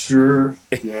boys. for sure.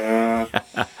 Yeah,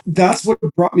 that's what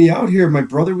brought me out here. My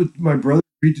brother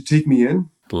agreed to take me in.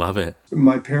 Love it.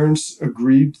 My parents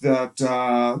agreed that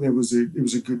it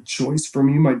was a good choice for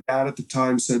me. My dad at the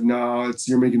time said, "No,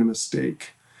 you're making a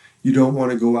mistake. You don't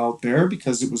want to go out there,"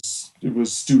 because it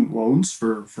was student loans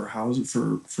for housing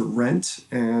for rent,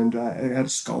 and I had a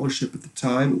scholarship at the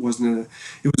time. It was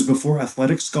before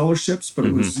athletic scholarships, but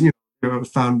it was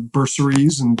found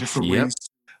bursaries and different ways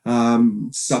to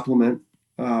supplement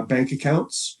bank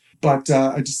accounts. But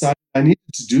I decided I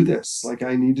needed to do this. Like,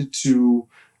 I needed to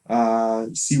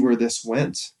see where this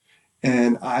went.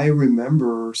 And I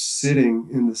remember sitting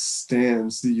in the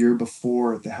stands the year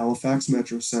before at the Halifax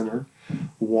Metro Center,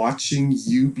 watching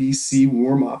UBC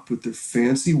warm up with their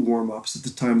fancy warm ups. At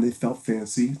the time, they felt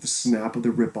fancy, the snap of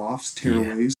the rip-offs,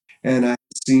 tearaways. And I had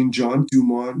seen John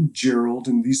Dumont, Gerald,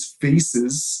 and these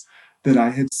faces that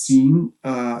I had seen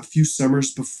a few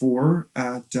summers before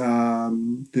at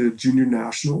the Junior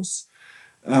Nationals.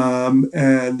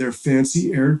 And their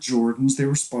fancy Air Jordans. They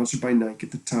were sponsored by Nike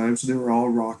at the time, so they were all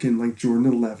rocking like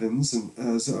Jordan 11s. And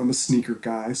as I'm a sneaker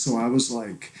guy, so I was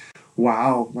like,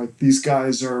 wow, like these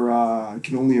guys are, I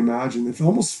can only imagine. It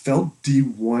almost felt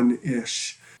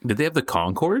D1-ish. Did they have the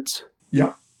Concords?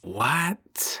 Yeah.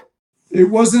 What? It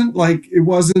wasn't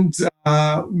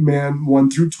man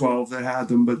 1 through 12 that had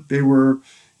them, but they were,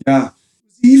 yeah.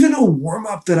 Even a warm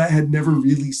up that I had never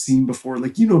really seen before.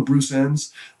 Like, Bruce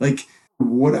Enns, like,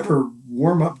 whatever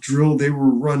warm-up drill they were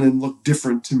running looked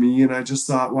different to me, and I just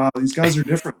thought, wow, these guys are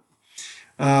different.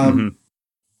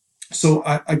 So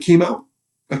I came out.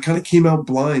 I kind of came out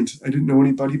blind. I didn't know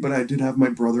anybody, but I did have my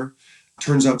brother.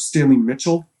 Turns out Stanley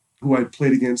Mitchell, who I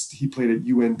played against, he played at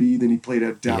UNB, then he played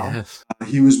at Dow. Yes.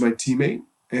 He was my teammate,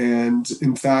 and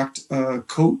in fact,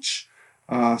 coach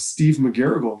Steve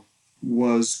McGarrigle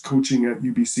was coaching at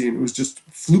UBC, and it was just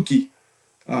fluky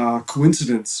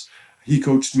coincidence. He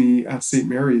coached me at St.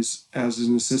 Mary's as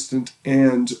an assistant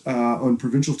and on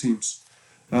provincial teams.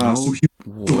 So he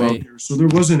was out there. So there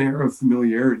was an air of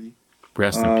familiarity.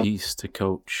 Rest in peace to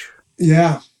Coach.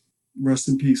 Yeah, rest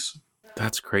in peace.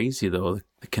 That's crazy, though.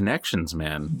 The connections,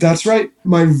 man. That's right.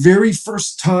 My very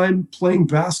first time playing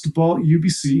basketball at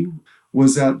UBC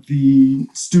was at the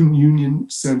Student Union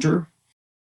Center.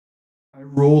 I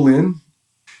roll in,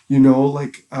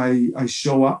 I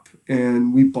show up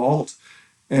and we balled.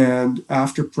 And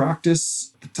after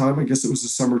practice, at the time, I guess it was a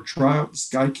summer tryout, this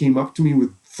guy came up to me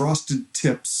with frosted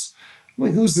tips. I'm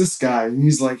like, who's this guy? And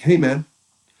he's like, hey, man,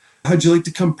 how'd you like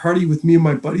to come party with me and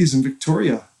my buddies in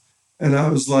Victoria? And I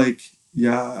was like,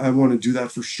 yeah, I want to do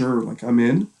that for sure. Like, I'm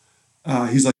in.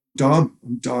 He's like, I'm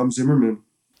Dom Zimmerman.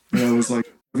 And I was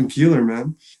like, Keeler,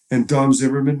 man. And Dom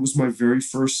Zimmerman was my very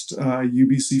first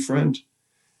UBC friend.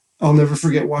 I'll never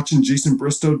forget watching Jason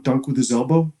Bristow dunk with his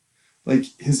elbow. Like,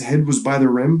 his head was by the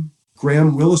rim.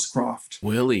 Graham Williscroft.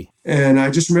 Willie. And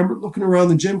I just remember looking around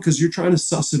the gym because you're trying to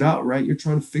suss it out, right? You're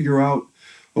trying to figure out,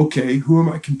 okay, who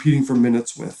am I competing for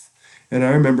minutes with? And I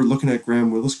remember looking at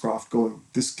Graham Williscroft going,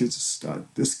 this kid's a stud.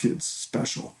 This kid's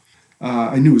special.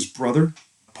 I knew his brother,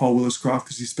 Paul Williscroft,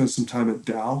 because he spent some time at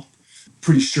Dow.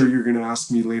 Pretty sure you're going to ask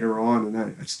me later on, and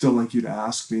I'd still like you to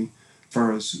ask me as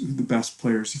far as the best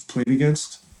players you've played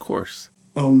against. Of course.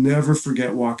 I'll never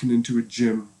forget walking into a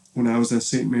gym when I was at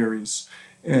St. Mary's,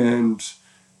 and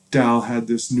Dal had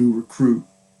this new recruit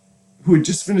who had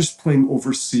just finished playing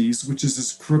overseas, which is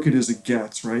as crooked as it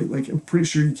gets, right? Like, I'm pretty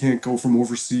sure you can't go from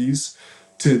overseas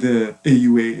to the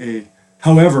AUAA.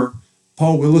 However,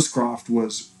 Paul Williscroft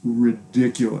was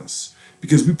ridiculous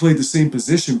because we played the same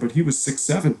position, but he was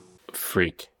 6'7".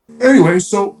 Freak. Anyway,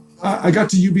 so I got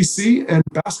to UBC and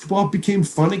basketball became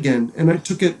fun again, and I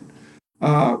took it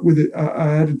I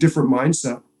had a different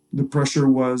mindset. The pressure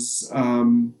was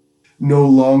no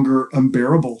longer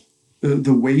unbearable.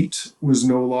 The weight was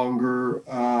no longer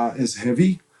as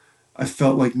heavy. I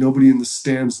felt like nobody in the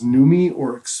stands knew me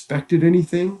or expected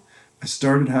anything. I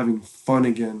started having fun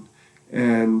again,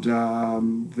 and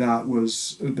that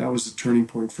was the turning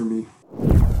point for me.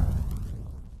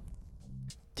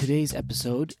 Today's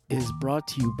episode is brought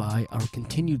to you by our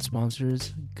continued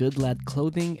sponsors, Good Lad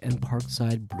Clothing and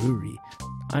Parkside Brewery.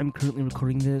 I'm currently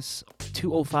recording this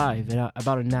 2:05,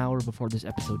 about an hour before this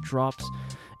episode drops.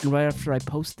 And right after I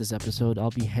post this episode, I'll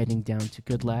be heading down to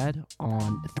Good Lad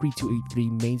on 3283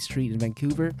 Main Street in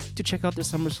Vancouver to check out their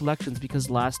summer selections, because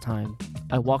last time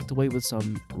I walked away with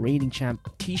some reigning champ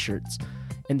t-shirts,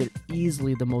 and they're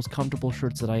easily the most comfortable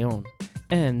shirts that I own.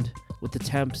 And with the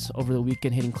temps over the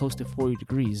weekend hitting close to 40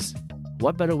 degrees,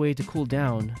 what better way to cool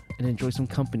down and enjoy some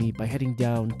company by heading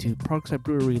down to Parkside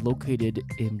Brewery, located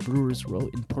in Brewers Row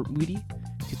in Port Moody,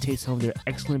 to taste some of their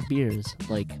excellent beers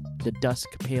like the Dusk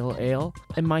Pale Ale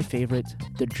and my favorite,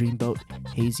 the Dreamboat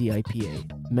Hazy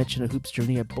IPA. Mention a Hoops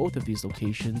Journey at both of these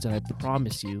locations, and I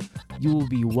promise you, you will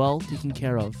be well taken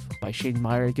care of by Shane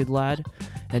Meyer, Good Lad,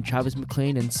 and Travis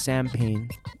McLean and Sam Payne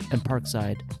and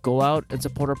Parkside. Go out and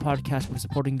support our podcast by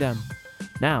supporting them.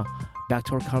 Now, back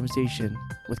to our conversation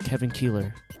with Kevin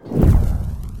Keeler.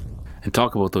 And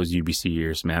talk about those UBC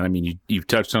years, man. I mean, you've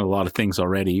touched on a lot of things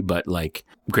already, but like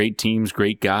great teams,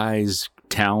 great guys,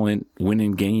 talent,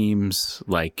 winning games.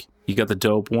 Like you got the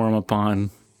dope warm up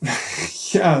on.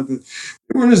 Yeah, they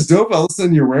weren't as dope. All of a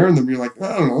sudden you're wearing them. You're like,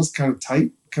 I don't know, it's kind of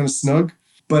tight, kind of snug.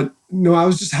 But no, I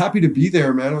was just happy to be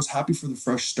there, man. I was happy for the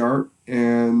fresh start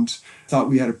and thought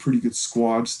we had a pretty good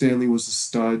squad. Stanley was a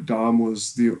stud. Dom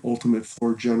was the ultimate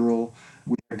floor general.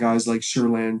 We had guys like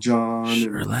Sherlan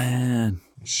John.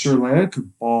 Sherlan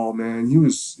could ball, man. He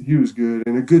was good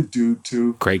and a good dude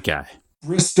too. Great guy.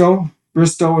 Bristow,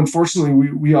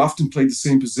 unfortunately, we often played the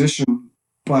same position,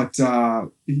 but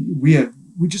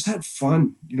we just had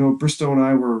fun. You know, Bristow and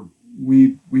I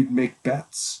we'd make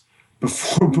bets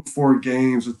before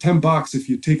games with $10 if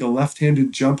you take a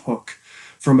left-handed jump hook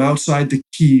from outside the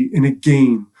key in a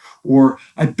game, or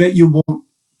I bet you won't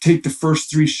take the first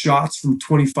 3 shots from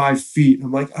 25 feet.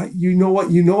 I'm like, you know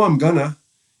what? You know I'm gonna.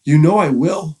 You know I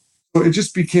will. So it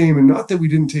just became, and not that we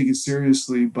didn't take it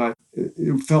seriously, but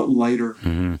it felt lighter.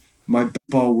 Mm-hmm. My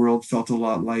ball world felt a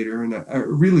lot lighter, and I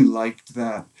really liked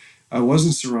that. I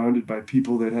wasn't surrounded by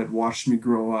people that had watched me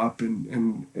grow up,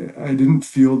 and I didn't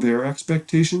feel their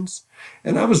expectations.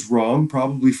 And I was wrong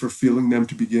probably for feeling them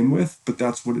to begin with, but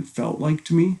that's what it felt like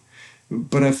to me.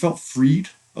 But I felt freed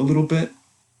a little bit.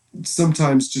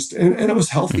 Sometimes just, and I was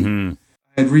healthy. Mm-hmm.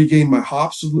 I had regained my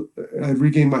hops.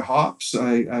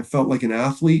 I felt like an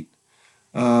athlete.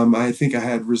 I think I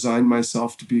had resigned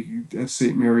myself to be at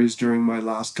St. Mary's during my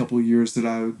last couple of years, that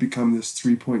I would become this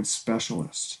 3-point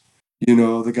specialist. You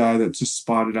know, the guy that just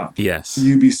spotted up. Yes.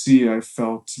 UBC, I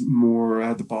felt more, I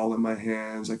had the ball in my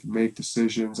hands. I could make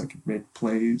decisions. I could make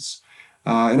plays.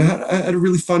 And I had a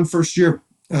really fun first year.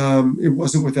 It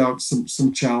wasn't without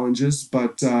some challenges,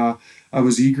 but I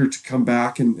was eager to come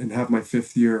back and have my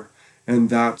 5th year. And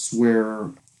that's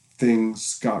where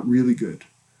things got really good.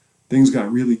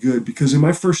 Because in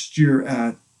my first year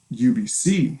at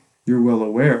UBC, you're well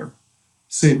aware,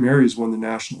 St. Mary's won the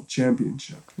national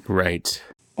championship. Right.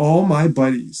 All my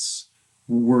buddies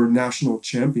were national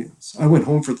champions. I went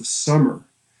home for the summer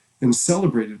and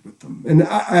celebrated with them. And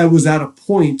I was at a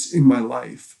point in my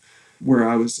life where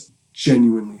I was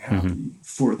genuinely happy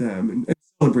for them and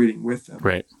celebrating with them.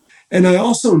 Right. And I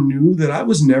also knew that I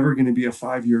was never going to be a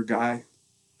 5-year guy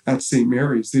at St.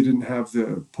 Mary's. They didn't have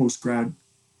the post-grad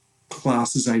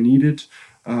classes I needed.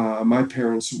 My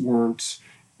parents weren't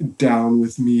down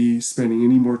with me spending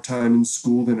any more time in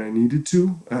school than I needed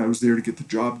to. I was there to get the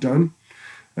job done.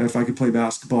 If I could play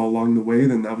basketball along the way,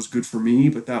 then that was good for me,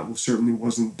 but that certainly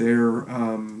wasn't their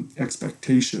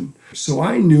expectation. So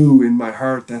I knew in my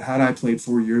heart that had I played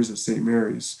 4 years at St.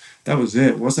 Mary's, that was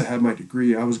it. Once I had my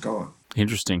degree, I was gone.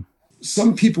 Interesting.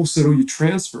 Some people said, oh, you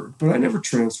transferred, but I never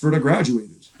transferred. I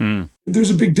graduated. Hmm.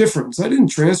 There's a big difference. I didn't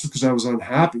transfer because I was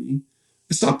unhappy.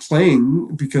 I stopped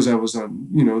playing because I was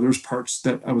there's parts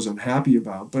that I was unhappy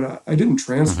about, but I didn't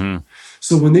transfer. Mm-hmm.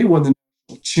 So when they won the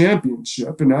national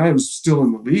championship and I was still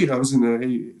in the lead, I was in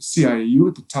the CIAU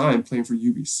at the time playing for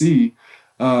UBC.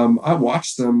 I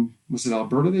watched them. Was it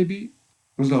Alberta they beat?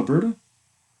 Was it Alberta?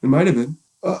 It might have been.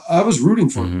 I was rooting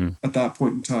for them at that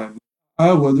point in time.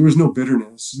 Well, there was no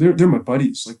bitterness. They're my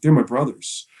buddies. Like, they're my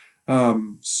brothers.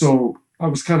 So I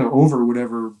was kind of over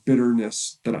whatever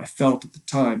bitterness that I felt at the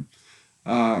time.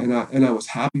 And I was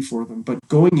happy for them. But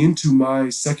going into my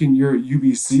second year at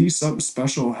UBC, something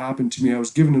special happened to me. I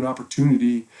was given an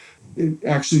opportunity It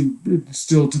actually, it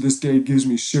still to this day gives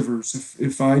me shivers.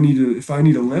 If I need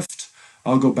a lift,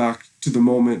 I'll go back to the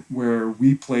moment where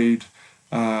we played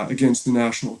against the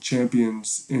national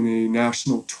champions in a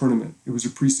national tournament. It was a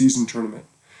preseason tournament,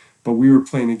 but we were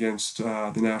playing against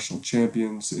the national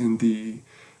champions in the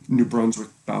New Brunswick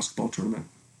basketball tournament.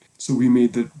 So we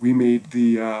made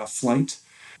the flight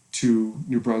to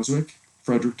New Brunswick,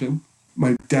 Fredericton.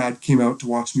 My dad came out to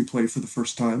watch me play for the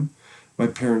first time. My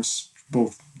parents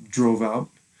both drove out.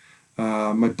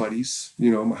 My buddies,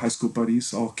 my high school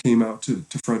buddies, all came out to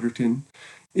Fredericton.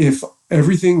 If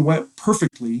everything went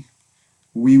perfectly,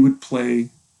 we would play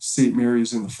St.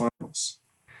 Mary's in the finals.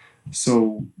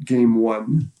 So, game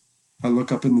one, I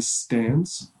look up in the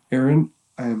stands. Aaron,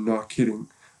 I am not kidding.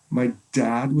 My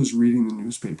dad was reading the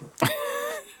newspaper.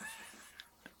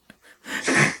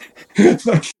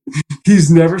 Like, he's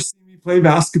never seen me play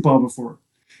basketball before.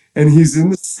 And he's in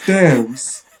the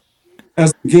stands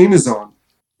as the game is on,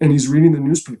 and he's reading the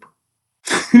newspaper.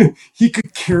 He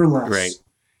could care Right. less.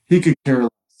 He could care less.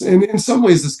 And in some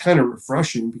ways, it's kind of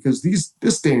refreshing because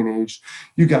this day and age,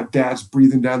 you got dads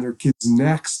breathing down their kids'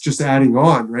 necks, just adding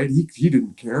on, right? He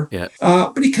didn't care. Yeah.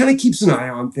 But he kind of keeps an eye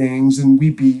on things, and we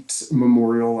beat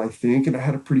Memorial, I think, and I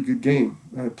had a pretty good game.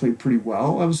 I played pretty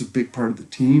well. I was a big part of the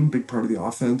team, big part of the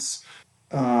offense.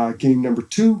 Game number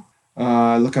two,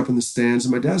 I look up in the stands,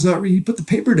 and my dad's not reading. He put the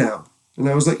paper down, and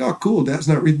I was like, "Oh, cool! Dad's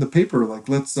not reading the paper. Like,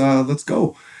 let's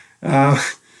go." Uh,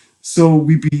 so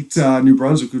we beat New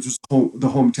Brunswick, which was the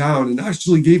hometown, and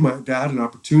actually gave my dad an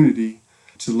opportunity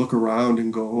to look around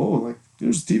and go, "Oh, like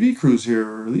there's TV crews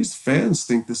here, or these fans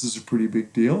think this is a pretty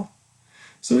big deal."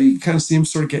 So you kind of see him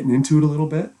sort of getting into it a little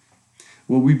bit.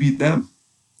 Well, we beat them,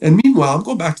 and meanwhile, I'm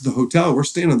going back to the hotel. We're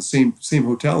staying on the same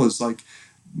hotel as like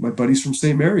my buddies from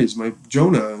St. Mary's, my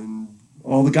Jonah, and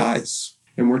all the guys.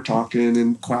 And we're talking,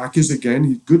 and Quack is again,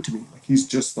 he's good to me. Like he's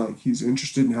just like he's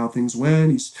interested in how things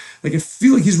went. He's like I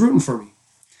feel like he's rooting for me.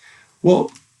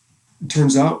 Well, it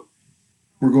turns out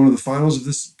we're going to the finals of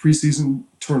this preseason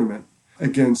tournament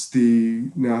against the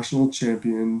national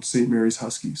champion St. Mary's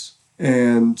Huskies.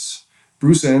 And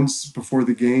Bruce Enns before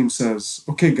the game says,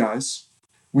 "Okay, guys,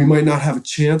 we might not have a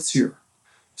chance here.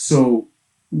 So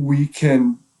we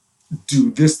can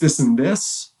do this, this, and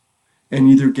this, and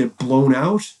either get blown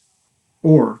out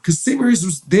or because St.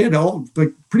 Mary's they had all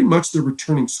like pretty much their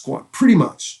returning squad, pretty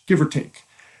much give or take.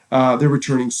 Their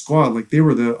returning squad, like they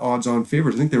were the odds-on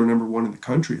favorites. I think they were number one in the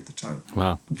country at the time.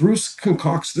 Wow. Bruce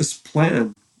concocts this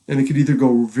plan, and it could either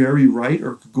go very right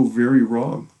or it could go very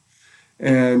wrong.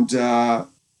 And I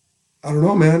don't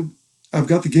know, man. I've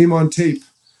got the game on tape,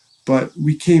 but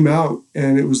we came out,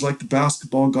 and it was like the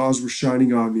basketball gods were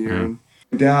shining on me, Mm. Aaron.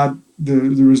 Dad,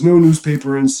 there was no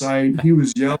newspaper in sight. He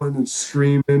was yelling and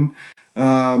screaming.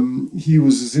 He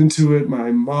was as into it.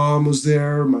 My mom was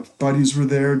there. My buddies were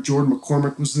there. Jordan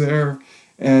McCormick was there.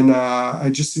 And I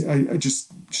just,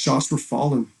 shots were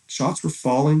falling. Shots were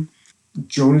falling.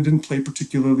 Jonah didn't play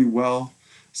particularly well.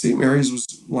 St. Mary's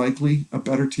was likely a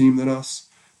better team than us.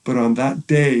 But on that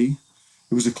day,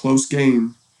 it was a close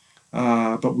game,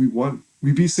 but we won.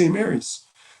 We beat St. Mary's.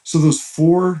 So those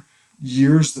 4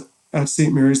 years at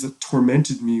St. Mary's that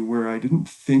tormented me, where I didn't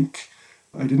think,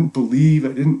 I didn't believe,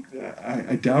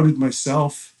 I doubted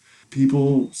myself.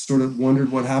 People sort of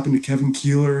wondered what happened to Kevin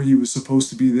Keeler. He was supposed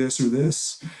to be this or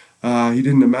this. He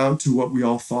didn't amount to what we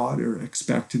all thought or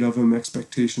expected of him.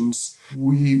 Expectations.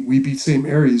 We beat St.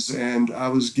 Mary's, and I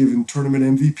was given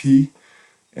tournament MVP.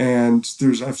 And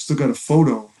I've still got a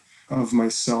photo of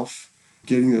myself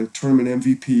getting the tournament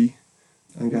MVP.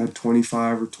 I think I had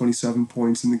 25 or 27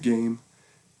 points in the game,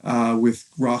 with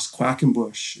Ross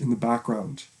Quackenbush in the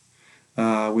background,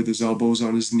 with his elbows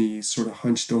on his knees, sort of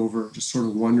hunched over, just sort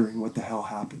of wondering what the hell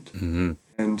happened. Mm-hmm.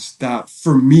 And that,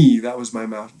 for me, that was my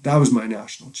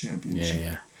national Yeah. championship.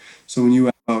 Yeah. So when you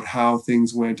ask about how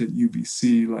things went at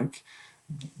UBC, like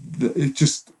it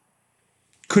just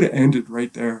could have ended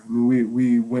right there. I mean,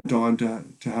 we went on to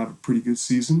have a pretty good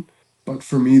season. But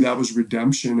for me, that was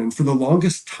redemption. And for the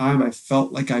longest time, I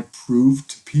felt like I proved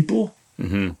to people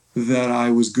Mm-hmm. that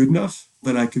I was good enough,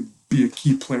 that I could be a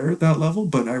key player at that level.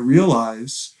 But I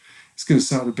realize, it's going to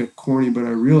sound a bit corny, but I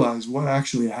realized what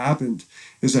actually happened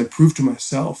is I proved to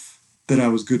myself that I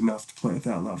was good enough to play at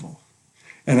that level.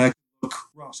 And I could look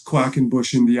Ross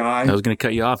Quackenbush in the I eye. was going to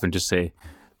cut you off and just say,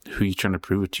 who you trying to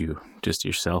prove it to? Just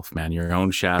yourself, man. Your own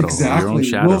shadow. Your own Exactly.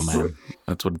 shadow, Well, man.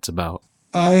 That's what it's about.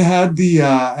 I had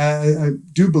I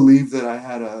do believe that I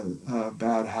had a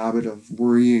bad habit of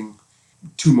worrying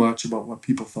too much about what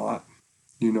people thought.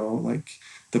 Like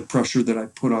the pressure that I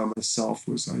put on myself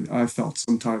was I felt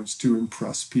sometimes to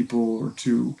impress people or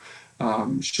to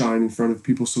shine in front of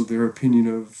people so their opinion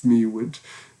of me would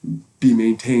be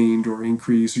maintained or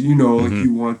increase. Or, like Hmm.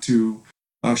 you want to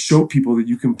show people that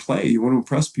you can play. You want to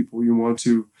impress people. You want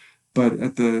to, but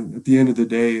at the end of the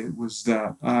day, it was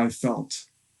that I felt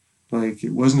like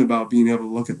it wasn't about being able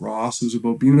to look at Ross. It was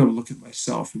about being able to look at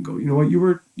myself and go, you know what, you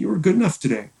were good enough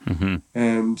today. Hmm.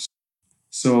 And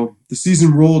so the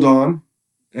season rolled on,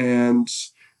 and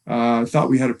I thought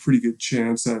we had a pretty good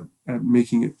chance at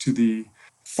making it to the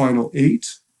final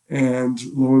eight. And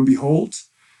lo and behold,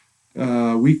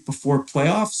 a week before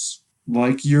playoffs,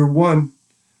 like year one,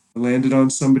 I landed on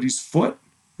somebody's foot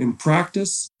in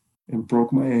practice and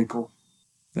broke my ankle.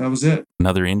 That was it.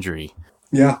 Another injury.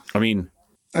 Yeah. I mean,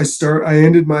 I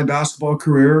ended my basketball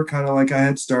career kind of like I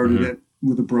had started mhm. it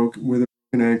with a broken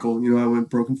ankle. I went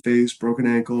broken face, broken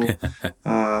ankle,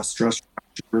 stress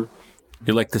fracture.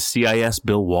 You're like the CIS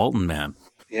Bill Walton, man.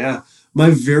 Yeah. My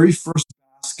very first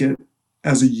basket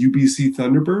as a UBC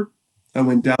Thunderbird, I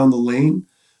went down the lane,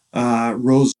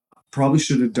 rose, probably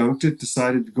should have dunked it,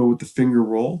 decided to go with the finger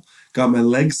roll, got my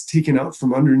legs taken out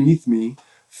from underneath me,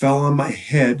 fell on my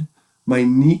head. My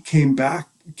knee came down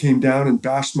and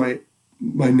bashed my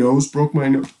nose, broke my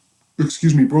nose,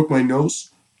 broke my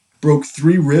nose, broke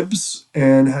 3 ribs,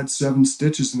 and had 7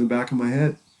 stitches in the back of my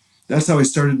head. That's how I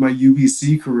started my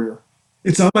UBC career.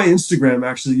 It's on my Instagram,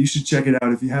 actually. You should check it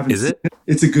out if you haven't Is seen it? it.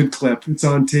 It's a good clip. It's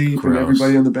on tape, and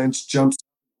everybody Gross. on the bench jumps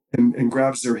and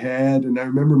grabs their head. And I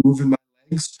remember moving my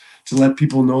legs to let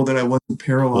people know that I wasn't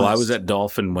Well, I was paralyzed. at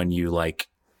Dolphin when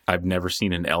I've never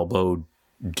seen an elbow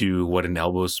do what an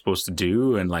elbow is supposed to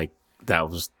do. And that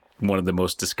was one of the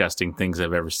most disgusting things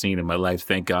I've ever seen in my life.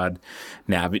 Thank God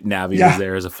Navi was Yeah,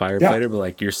 there as a yeah, firefighter,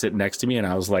 but you're sitting next to me and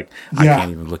I was like, I yeah.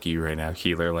 can't even look at you right now,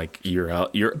 Keeler. Like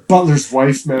Butler's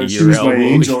wife, man, she your was my elbow.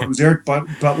 angel. It was Eric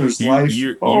Butler's you life. you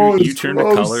you Oh, it you was turned a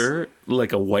gross. color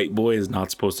like a white boy is not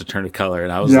supposed to turn a color.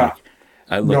 And I was Yeah, like,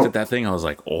 I looked at no, that thing, I was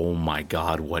like, oh my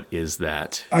God, what is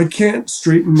that? I can't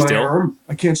straighten my Still? arm.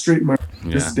 I can't straighten my arm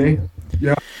Yeah. this day.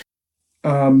 Yeah.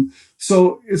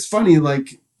 So it's funny,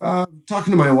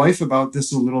 talking to my wife about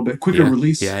this a little bit. Quicker Yeah.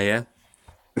 release, Yeah. Yeah.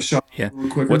 a shot Yeah. a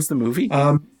little quicker. What's the movie?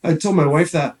 I told my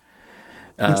wife that.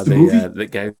 What's the The movie? the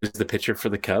guy who's the pitcher for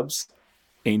the Cubs.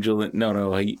 Angel,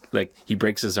 no, he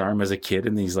breaks his arm as a kid,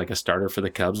 and he's like a starter for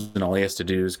the Cubs, and all he has to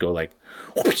do is go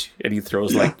whoosh, and he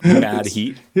throws Yeah, mad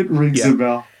heat. it rings Yeah. a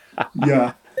bell.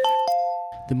 Yeah.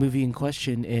 The movie in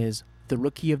question is The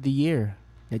Rookie of the Year,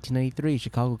 1993,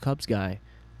 Chicago Cubs guy.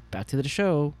 Back to the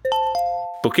show.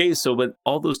 Okay, so but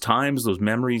all those times, those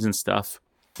memories and stuff,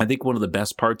 I think one of the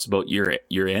best parts about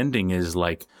your ending is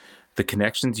the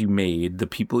connections you made, the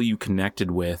people you connected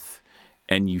with,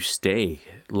 and you stay.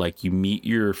 You meet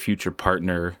your future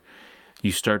partner,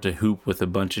 you start to hoop with a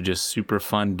bunch of just super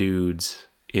fun dudes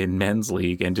in men's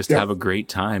league and just Yeah. have a great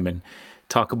time and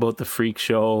talk about the freak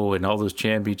show and all those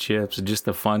championships and just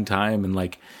the fun time and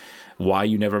why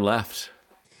you never left.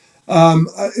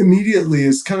 Immediately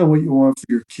is kind of what you want for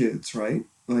your kids, right?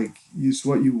 Like, it's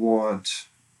what you want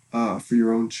for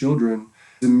your own children.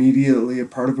 Immediately a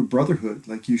part of a brotherhood.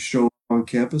 Like, you show up on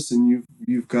campus and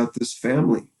you've got this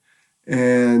family.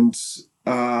 And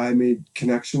I made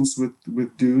connections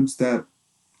with dudes that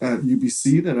at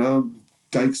UBC that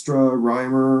Dykstra,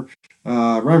 Reimer.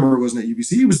 Reimer wasn't at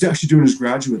UBC. He was actually doing his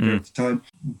graduate there Mm. at the time.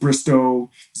 Bristow,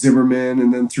 Zimmerman,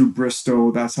 and then through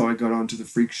Bristow, that's how I got onto the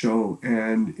freak show.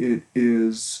 And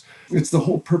it's the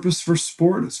whole purpose for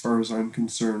sport as far as I'm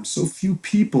concerned. So few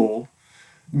people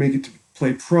make it to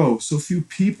play pro. So few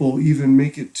people even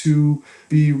make it to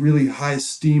be really high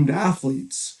esteemed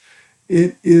athletes.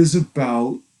 It is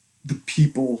about the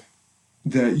people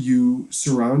that you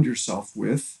surround yourself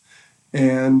with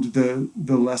and the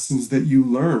lessons that you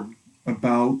learn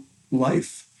about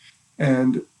life.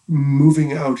 And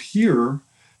moving out here,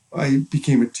 I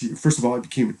became a teacher. First of all, I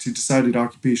became a teacher. Decided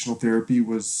occupational therapy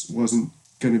wasn't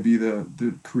going to be the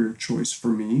career choice for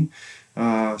me.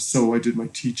 So I did my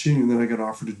teaching, and then I got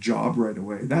offered a job right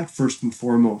away. That first and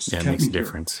foremost Yeah, it kept makes me a here.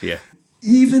 difference. Yeah.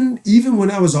 Even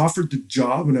when I was offered the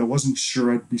job and I wasn't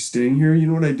sure I'd be staying here, you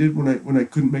know what I did when I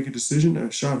couldn't make a decision? I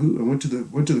shot hoop. I went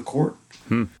to the court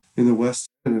Hmm. in the West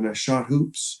End and I shot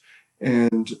hoops.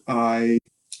 And I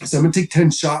said, I'm gonna take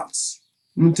 10 shots.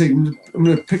 I'm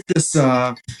gonna pick this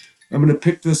I'm gonna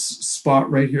pick this spot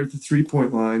right here at the 3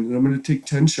 point line, and I'm gonna take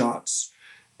 10 shots.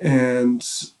 And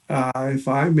if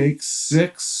I make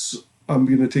six, I'm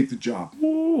gonna take the job.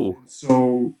 Ooh.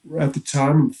 So at the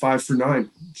time, I'm 5 for 9,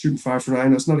 shooting 5 for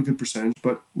 9. That's not a good percentage,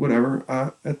 but whatever.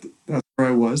 That's where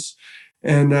I was,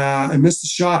 and I missed the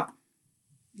shot,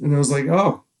 and I was like,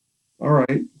 "Oh, all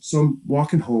right." So I'm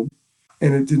walking home,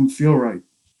 and it didn't feel right.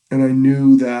 and I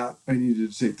knew that I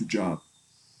needed to take the job.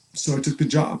 So I took the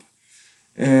job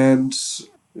and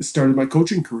started my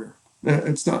coaching career.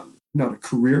 It's not a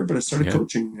career, but I started Yeah.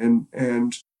 coaching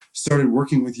and started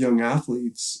working with young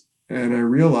athletes. And I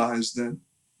realized that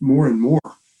more and more,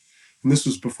 and this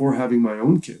was before having my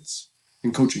own kids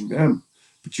and coaching them,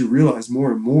 but you realize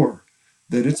more and more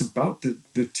that it's about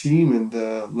the team and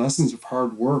the lessons of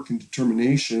hard work and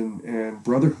determination and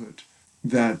brotherhood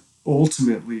that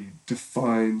ultimately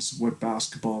defines what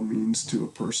basketball means to a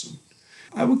person.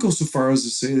 I would go so far as to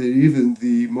say that even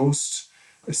the most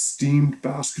esteemed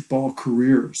basketball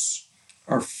careers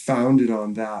are founded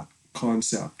on that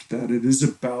concept, that it is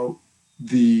about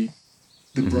the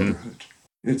Mm-hmm. brotherhood.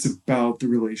 It's about the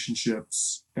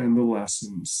relationships and the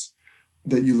lessons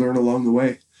that you learn along the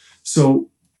way. So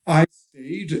I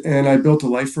stayed and I built a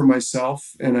life for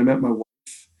myself and I met my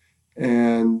wife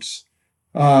and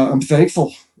I'm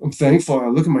thankful. I'm thankful. I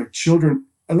look at my children.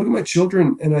 I look at my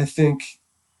children and I think,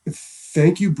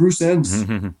 thank you, Bruce Enns.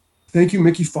 Mm-hmm. Thank you,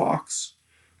 Mickey Fox.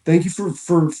 Thank you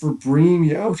for bringing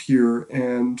me out here,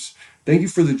 and thank you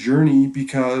for the journey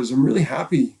because I'm really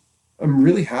happy. I'm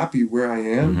really happy where I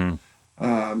am.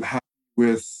 Mm-hmm. Happy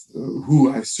with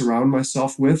who I surround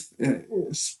myself with,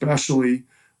 especially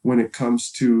when it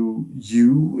comes to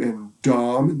you and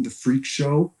Dom and the Freak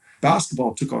Show.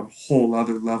 Basketball took on a whole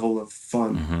other level of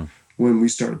fun Mm-hmm. when we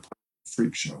started playing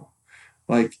Freak Show.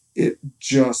 Like it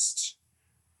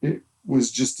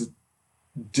was just a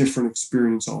different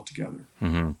experience altogether.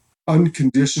 Mm-hmm.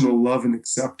 Unconditional love and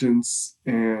acceptance,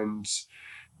 and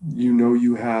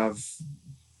you have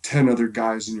 10 other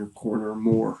guys in your corner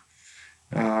more.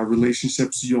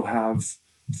 Relationships you'll have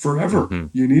forever. Mm-hmm.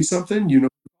 You need something, you have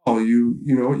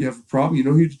a problem, you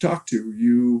know who to talk to.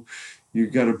 You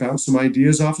got to bounce some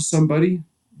ideas off of somebody.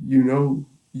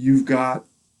 You've got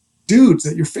dudes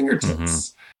at your Mm-hmm.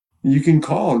 fingertips you can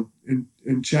call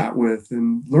and chat with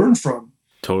and learn from.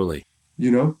 Totally. You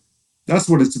know, that's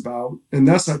what it's about. And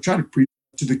that's, I try to preach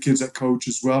to the kids that coach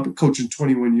as well. I've been coaching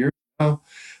 21 years now.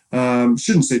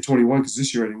 Shouldn't say 21 because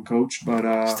this year I didn't coach, but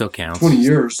Still 20 counts.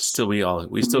 years, Still, we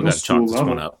still middle got to chalk school this one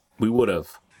level. up. We would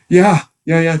have. Yeah.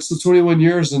 So 21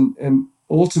 years. And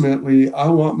ultimately, I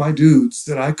want my dudes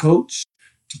that I coach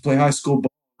to play high school ball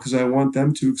because I want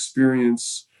them to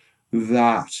experience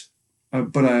that.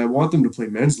 But I want them to play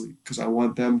men's league because I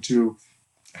want them to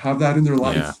have that in their Yeah.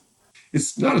 life.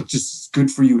 It's not just good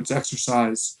for you, it's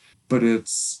exercise, but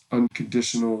it's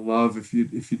unconditional love if you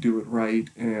do it right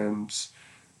and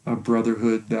a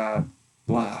brotherhood that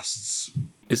lasts.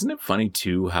 Isn't it funny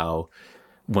too how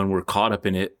when we're caught up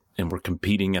in it and we're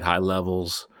competing at high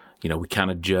levels, we kind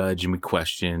of judge and we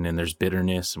question and there's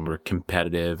bitterness and we're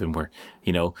competitive and and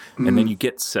then Mm, you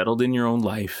get settled in your own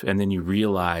life and then you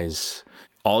realize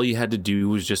all you had to do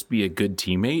was just be a good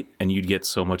teammate and you'd get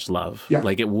so much love. yeah.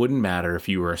 Like it wouldn't matter if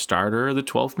you were a starter or the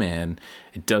 12th man.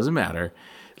 It doesn't matter.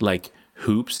 Like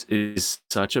hoops is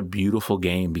such a beautiful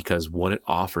game because what it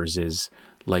offers is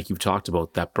like you've talked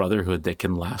about that brotherhood that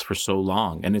can last for so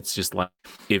long. And it's just like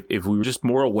if we were just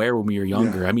more aware when we were Yeah.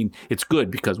 younger, I mean, it's good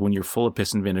because when you're full of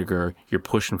piss and vinegar, you're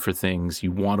pushing for things,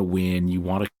 you want to win, you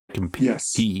want to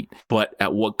Yes. compete, but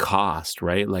at what cost,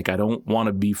 right? Like I don't want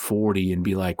to be 40 and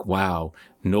be like, wow,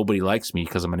 nobody likes me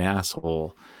because I'm an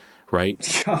asshole, right?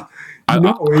 Yeah. I,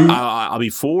 No, I, I'll be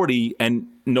 40 and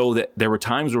know that there were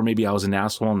times where maybe I was an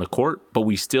asshole on the court, but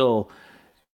we still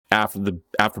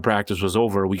after practice was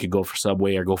over, we could go for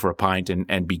Subway or go for a pint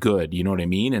and be good. You know what I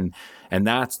mean? And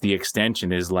that's the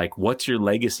extension is like, what's your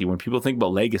legacy? When people think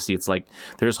about legacy, it's like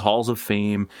there's halls of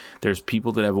fame, there's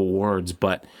people that have awards,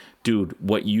 but dude,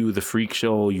 what you, the Freak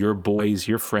Show, your boys,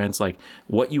 your friends, like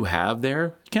what you have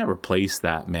there, you can't replace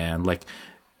that, man. Like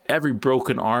every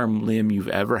broken arm, limb you've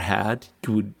ever had,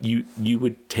 you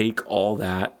would take all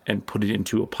that and put it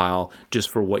into a pile just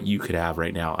for what you could have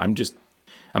right now.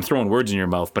 I'm throwing words in your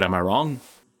mouth, but am I wrong?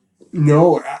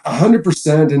 no,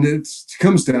 100%. And it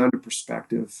comes down to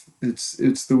perspective.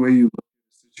 It's the way you look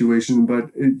at the situation, but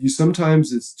you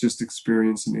sometimes it's just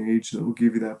experience and age that will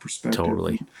give you that perspective.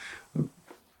 Totally. And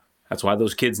That's why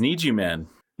those kids need you, man.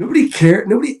 nobody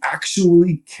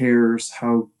actually cares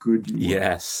how good you are.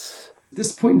 Yes. At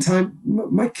this point in time,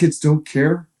 my kids don't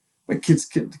care. My kids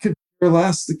care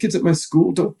less. The kids at my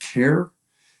school don't care.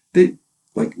 They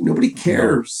like nobody No.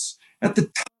 cares at the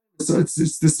time. So it's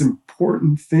this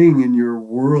important thing in your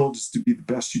world is to be the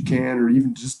best you can, or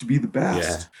even just to be the Yeah.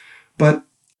 best. But at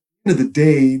the end of the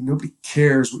day, nobody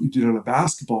cares what you did on a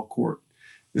basketball court.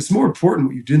 It's more important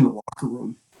what you did in the locker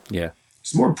room. Yeah.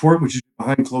 It's more important what you do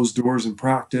behind closed doors in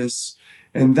practice.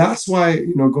 And that's why,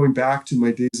 going back to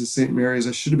my days at St. Mary's,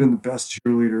 I should have been the best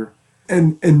cheerleader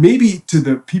and maybe to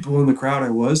the people in the crowd I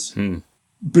was,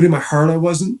 but in my heart I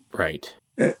wasn't. Right.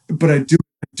 But I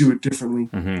do it differently.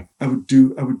 I would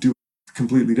do it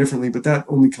completely differently, but that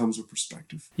only comes with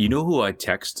perspective. You know who I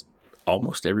text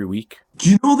almost every week? Do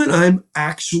you know that I'm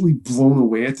actually blown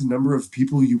away at the number of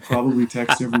people you probably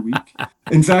text every week?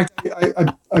 In fact,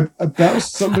 I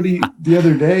bounced somebody the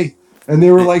other day, and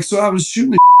they were like, "So I was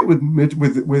shooting the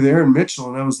with Aaron Mitchell,"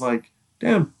 and I was like,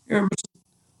 "Damn, Aaron Mitchell!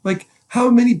 Like,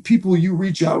 how many people you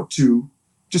reach out to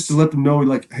just to let them know,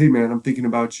 like, hey man, I'm thinking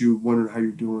about you, wondering how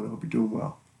you're doing. I hope you're doing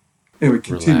well." Anyway,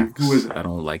 continue. Relax. Who is it? I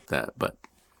don't like that, but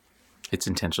it's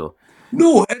intentional.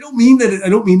 No, I don't mean that. I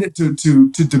don't mean it to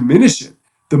diminish it.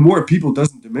 The more people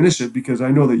doesn't diminish it, because I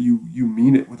know that you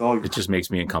mean it with all your. It just makes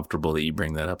me uncomfortable that you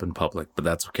bring that up in public, but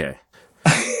that's okay.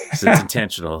 So it's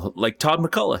intentional. Like Todd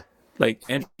McCullough, like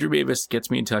Andrew Davis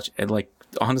gets me in touch, and like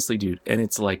honestly, dude, and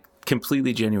it's like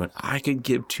completely genuine. I could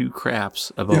give two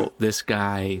craps about this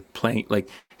guy playing. Like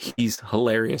he's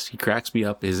hilarious. He cracks me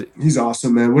up. He's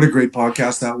awesome, man. What a great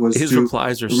podcast that was. His too.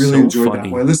 replies are I really so enjoyed funny.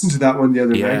 that one. I listened to that one the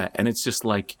other night. Yeah, and it's just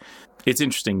like it's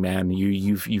interesting, man.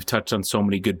 You've touched on so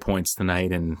many good points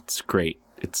tonight, and it's great.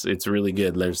 It's really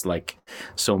good. There's like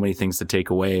so many things to take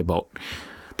away about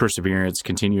perseverance,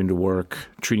 continuing to work,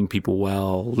 treating people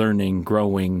well, learning,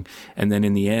 growing, and then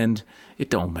in the end, it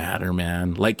don't matter,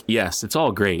 man. Like, yes, it's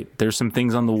all great. There's some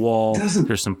things on the wall.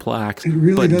 There's some plaques. It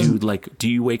really but doesn't. dude, like, do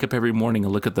you wake up every morning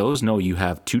and look at those? No, you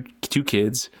have two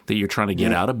kids that you're trying to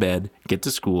get out of bed, get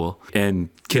to school, and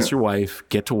kiss your wife,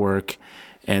 get to work,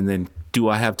 and then do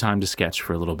I have time to sketch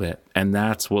for a little bit? And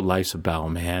that's what life's about,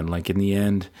 man. Like in the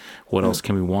end, what else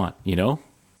can we want, you know?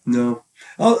 No,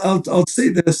 I'll say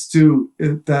this too,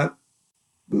 that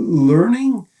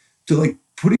learning to like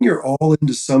putting your all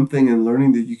into something and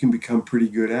learning that you can become pretty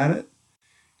good at it,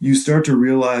 you start to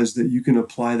realize that you can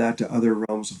apply that to other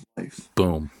realms of life,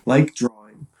 Boom. like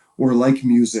drawing or like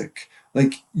music.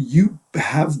 Like you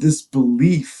have this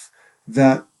belief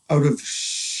that out of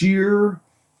sheer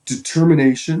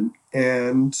determination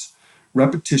and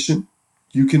repetition,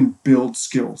 you can build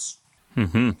skills.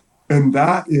 Mm-hmm. And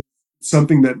that is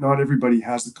something that not everybody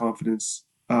has the confidence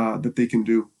that they can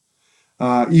do.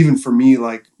 Even for me,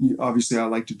 like obviously I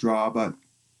like to draw, but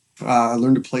I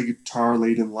learned to play guitar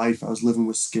late in life. I was living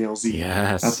with Scalesy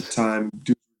at the time,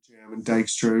 doing jam and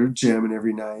Dykstra, jamming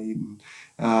every night. And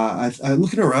I'm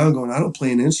looking around going, I don't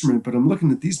play an instrument, but I'm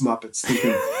looking at these Muppets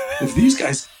thinking, if these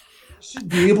guys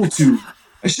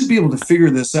I should be able to figure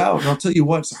this out. And I'll tell you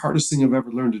what, it's the hardest thing I've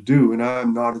ever learned to do. And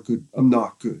I'm not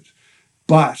good.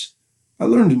 But I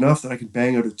learned enough that I could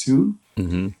bang out a tune.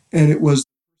 Mm-hmm. And it was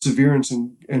perseverance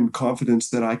and confidence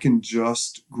that I can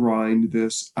just grind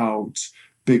this out,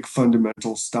 big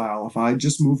fundamental style. If I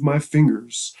just move my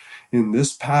fingers in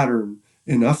this pattern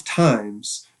enough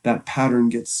times, that pattern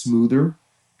gets smoother.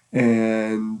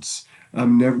 And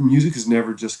music is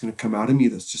never just going to come out of me.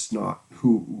 That's just not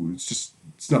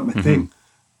it's not my thing.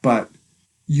 But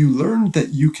you learn that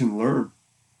you can learn.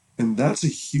 And that's a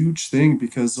huge thing,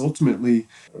 because ultimately,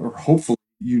 or hopefully,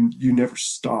 you never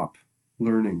stop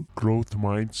learning. Growth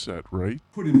mindset, right?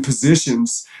 Put in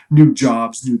positions, new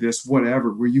jobs, new this,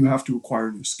 whatever, where you have to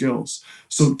acquire new skills.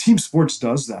 So team sports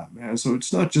does that, man. So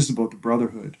it's not just about the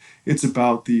brotherhood. It's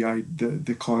about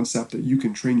the concept that you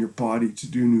can train your body to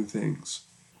do new things.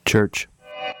 Church.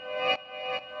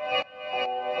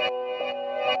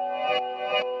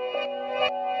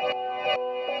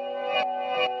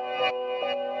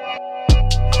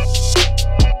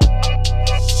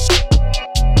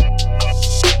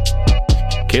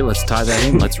 Okay, let's tie that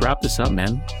in. Let's wrap this up,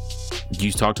 man.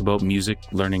 You talked about music,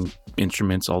 learning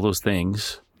instruments, all those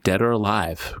things. Dead or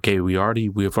alive. Okay, we've already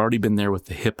been there with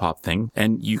the hip hop thing,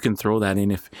 and you can throw that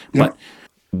in but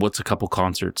what's a couple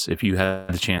concerts if you had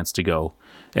the chance to go?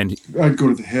 And I'd go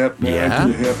to the hip, man. Yeah? I'd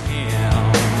do the hip.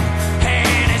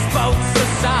 And he spoke so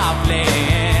softly,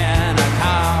 and I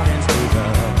caught his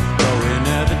going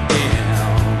of the dim.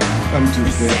 I would do the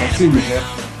hip. I've seen the hip.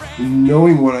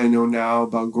 Knowing what I know now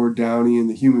about Gord Downey and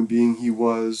the human being he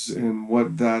was, and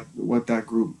what that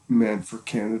group meant for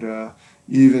Canada,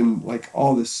 even like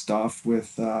all this stuff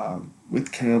with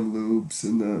Kamloops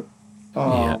and the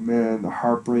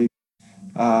heartbreak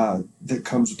that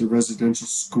comes with the residential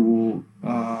school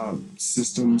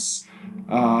systems,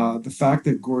 the fact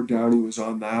that Gord Downey was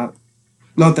on that,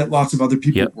 not that lots of other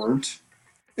people weren't.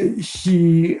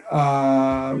 He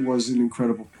was an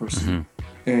incredible person,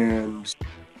 and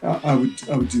I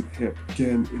would do hip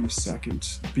again in a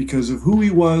second because of who he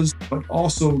was, but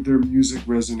also their music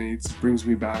resonates. It brings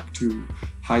me back to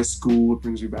high school. It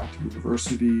brings me back to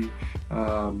university.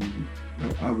 I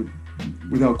would,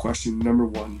 without question, number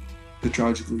one, the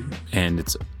Tragically Hip. And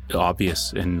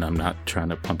obvious, and I'm not trying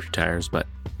to pump your tires, but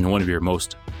one of your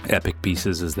most epic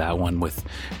pieces is that one with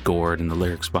Gord and the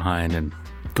lyrics behind, and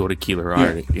go to Keeler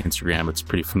Art Instagram. It's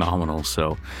pretty phenomenal.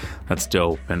 So that's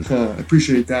dope. And I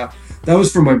appreciate that. That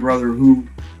was for my brother who,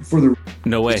 for the...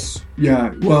 No way.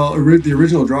 Yeah. Well, the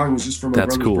original drawing was just for my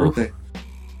That's brother's cool. birthday.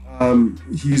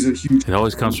 He's a huge... It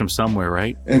always comes from somewhere,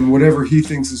 right? And whatever he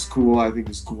thinks is cool, I think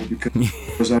is cool, because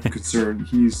as I'm concerned,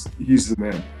 he's the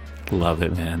man. Love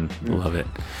it, man. Love it.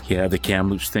 Yeah, the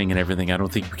Kamloops thing and everything. I don't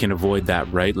think we can avoid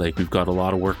that, right? Like, we've got a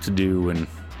lot of work to do,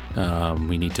 and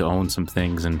we need to own some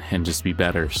things and just be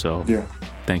better. So Yeah.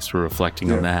 thanks for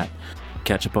reflecting on that.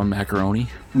 Catch up on macaroni?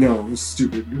 No, it's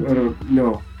stupid. I don't...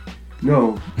 No,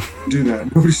 do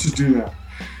that. Nobody should do that.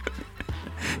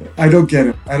 I don't get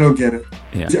it.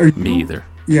 Yeah, me either.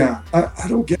 Yeah, I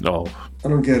don't get it. Oh, I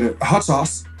don't get it. Hot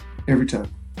sauce every time.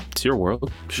 it's your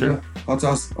world. Sure. Yeah, hot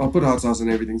sauce. I'll put hot sauce on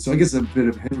everything. So I guess I'm a bit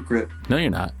of a hypocrite. No, you're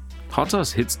not. Hot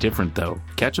sauce hits different, though.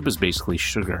 Ketchup is basically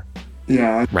sugar,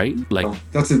 Yeah, right? Like,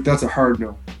 that's a hard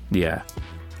no. yeah.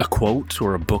 A quote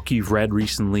or a book you've read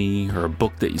recently, or a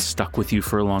book that stuck with you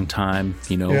for a long time.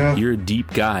 You know, you're a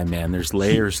deep guy, man. There's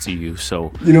layers to you.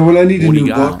 So, You know, when I need a What do you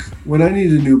new got?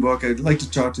 book, I'd like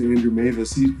to talk to Andrew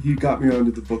Mavis. He got me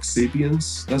onto the book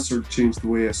Sapiens. That sort of changed the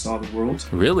way I saw the world.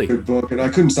 really? Good book, and I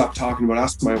couldn't stop talking about it. I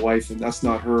asked my wife, and that's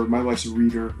not her. My wife's a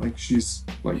reader. Like, she's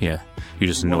like, Yeah. You're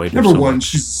just annoyed her number so one, much.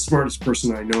 she's the smartest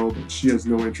person I know, but she has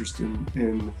no interest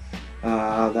in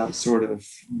that sort of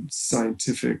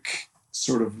scientific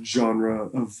sort of genre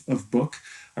of book.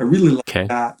 I really like Okay.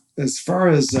 that. As far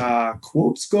as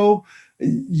quotes go,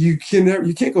 you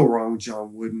can't go wrong with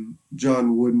John Wooden.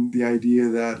 John Wooden, the idea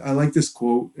that I like this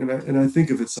quote, and I think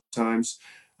of it sometimes.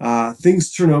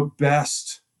 Things turn out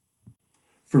best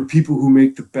for people who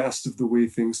make the best of the way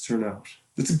things turn out.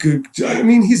 That's a good. I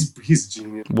mean, he's a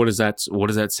genius. What does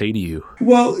that say to you?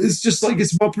 Well, it's just like,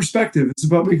 it's about perspective. It's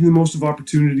about making the most of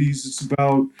opportunities. It's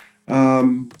about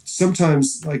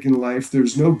sometimes, like in life,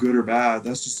 there's no good or bad.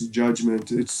 That's just a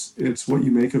judgment. It's what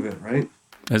you make of it, right?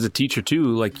 As a teacher too,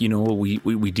 like, you know,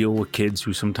 we deal with kids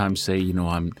who sometimes say, you know,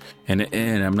 I'm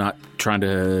not trying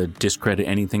to discredit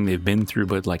anything they've been through,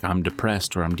 but like, I'm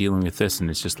depressed or I'm dealing with this, and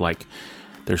it's just like,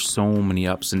 there's so many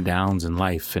ups and downs in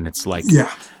life, and it's like,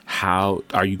 how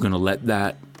are you going to let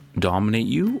that dominate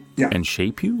you and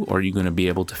shape you, or are you going to be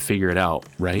able to figure it out,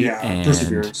 right? Yeah, and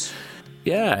perseverance.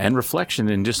 Yeah, and reflection,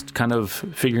 and just kind of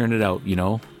figuring it out, you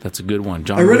know? That's a good one.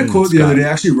 John I read a Wooden's quote the got- other day. I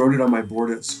actually wrote it on my board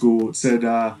at school. It said,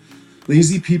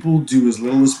 lazy people do as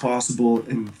little as possible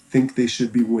and think they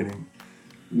should be winning.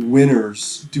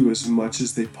 Winners do as much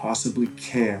as they possibly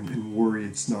can and worry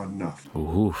it's not enough.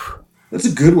 Oof, That's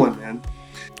a good one, man.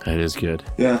 that is good.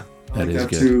 Yeah, I That like is that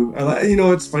good. too. You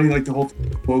know, it's funny, like the whole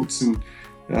quotes, and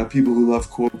people who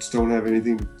love quotes don't have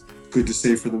anything good to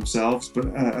say for themselves.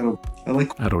 But I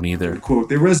like I don't either. quote.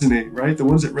 They resonate, right? The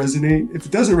ones that resonate. If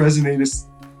it doesn't resonate,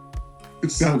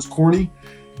 it sounds corny.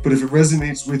 But if it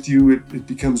resonates with you, it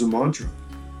becomes a mantra.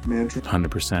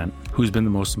 100%. Who's been the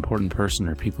most important person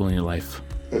or people in your life?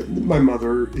 My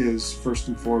mother is first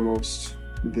and foremost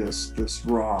this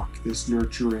rock, this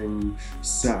nurturing.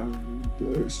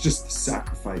 It's just the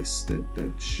sacrifice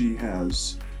that she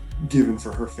has given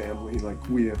for her family. Like,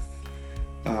 we have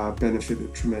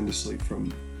benefited tremendously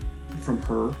from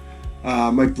her.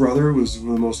 My brother was one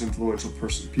of the most influential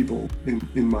people in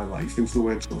my life.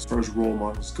 Influential as far as role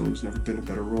models go. He's never been a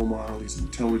better role model. He's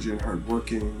intelligent,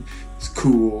 hardworking. He's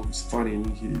cool. He's funny.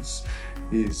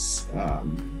 He's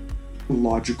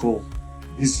logical.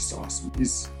 He's just awesome.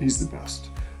 He's the best.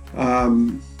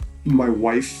 My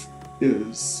wife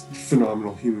is a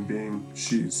phenomenal human being.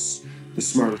 She's the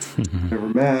smartest I've ever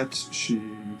met. She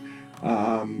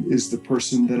is the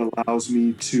person that allows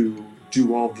me to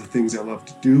do all the things I love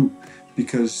to do,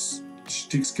 because she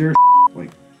takes care of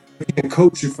like, I can't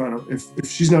coach if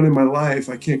she's not in my life.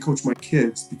 I can't coach my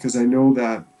kids, because I know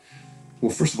that, well,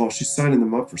 first of all, she's signing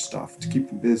them up for stuff to keep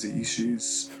them busy.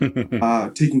 She's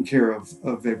taking care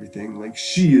of everything. Like,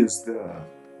 she is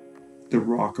the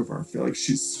rock of our family. Like,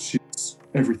 she's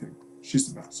everything.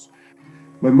 She's the best.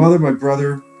 My mother, my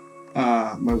brother,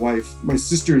 my wife, my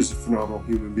sister is a phenomenal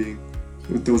human being.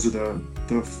 Those are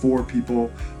the four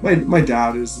people. My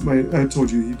dad is, I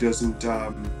told you, he doesn't,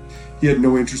 he had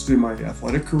no interest in my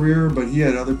athletic career, but he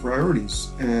had other priorities.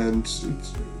 And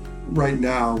right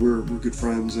now we're good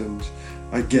friends, and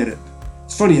I get it.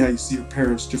 It's funny how you see your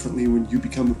parents differently when you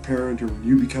become a parent or when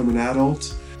you become an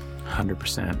adult.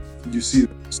 100%. You see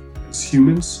them as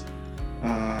humans,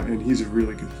 and he's a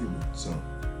really good human. So,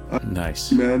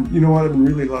 Nice. man, you know what? I've been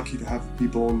really lucky to have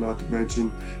people, not to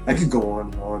mention, I could go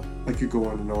on and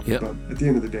on. Yep. But at the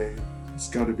end of the day, It's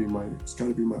got to be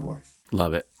my wife.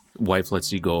 Love it. Wife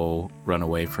lets you go run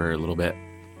away for a little bit.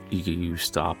 You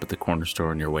stop at the corner store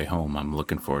on your way home. I'm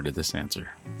looking forward to this answer.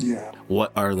 Yeah.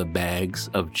 What are the bags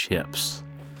of chips?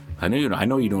 I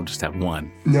know you don't just have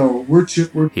one. No, we're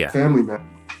Yeah. family,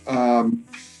 man.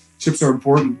 Chips are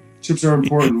important. We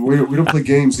don't play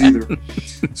games either.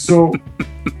 So,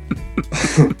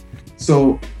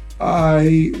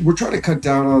 we're trying to cut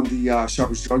down on the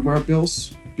Shoppers Drug Mart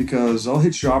bills because I'll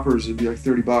hit Shoppers, it'd be like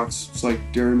 $30. It's like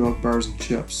dairy milk bars and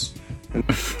chips. And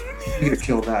you gotta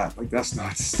kill that. Like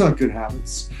it's not good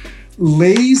habits.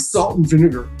 Lay's salt and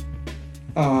vinegar.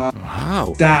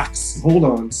 Wow. Stacks. Hold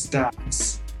on,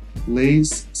 stacks.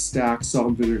 Lay's Stacks salt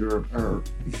and vinegar are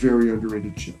very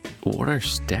underrated chip. What are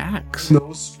stacks?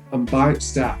 Those I'm buying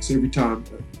stacks every time.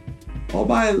 I'll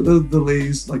buy the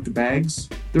Lay's, like the bags.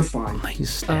 They're fine. Lay's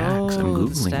stacks. I'm Oh,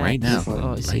 the Googling right now. stacks. They're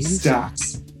fine. Lay's?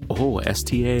 Stacks. Oh,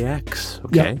 STAX.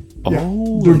 Okay. Yeah.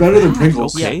 Oh, They're better than that.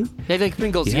 Pringles. Okay. Yeah, they like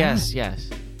Pringles. Yeah. Yes.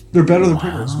 They're better than Wow.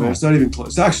 Pringles, man. It's not even close.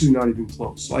 It's actually not even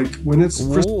close. Like when it's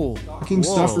for Whoa. stocking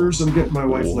stuffers, I'm getting my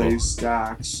wife Whoa. Lay's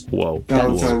Stacks. Whoa.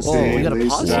 Valentine's Whoa, Day, we gotta Lay's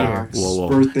pause here. Stacks. Whoa.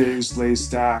 Birthdays, Lay's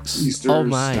Stacks. Easter, Oh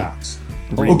my. Stacks.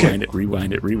 Rewind it.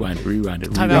 Rewind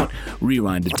it. Time out.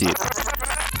 Rewind it, dude.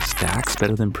 Stacks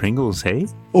better than Pringles, hey?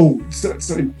 Oh,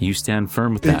 You stand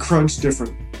firm with they that. crunch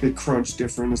different.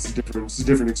 It's a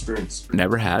different experience.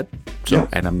 Never had. So, Yeah.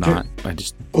 and I'm not. I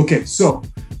just. Okay, so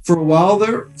for a while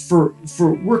there,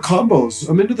 we're combos.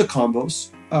 I'm into the combos.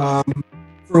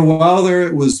 For a while there,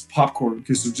 it was popcorn.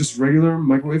 Okay, so just regular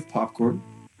microwave popcorn,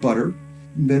 butter,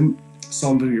 and then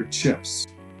salt and vinegar chips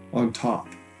on top.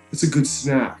 It's a good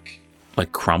snack.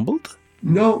 Like crumbled?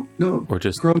 No, Or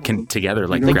just Crumbled. together,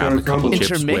 like You don't grab a gotta couple crumble.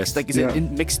 chips Intermixed, with. like is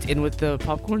it mixed in with the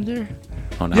popcorn there?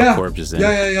 Oh, now Yeah. Corbs is in.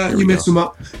 Yeah. There You we mix go. them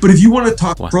up. But if you want to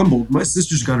talk What? crumbled, my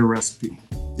sister's got a recipe.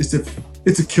 It's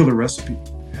a killer recipe.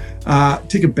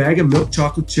 Take a bag of milk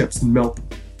chocolate chips and melt them.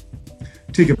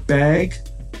 Take a bag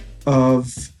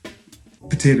of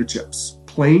potato chips,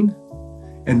 plain,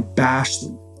 and bash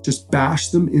them. Just bash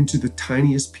them into the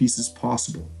tiniest pieces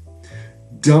possible.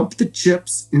 Dump the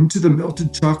chips into the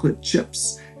melted chocolate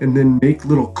chips and then make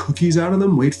little cookies out of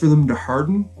them. Wait for them to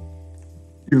harden.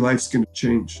 Your life's going to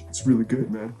change. It's really good,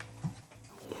 man.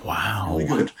 Wow. Really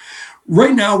good.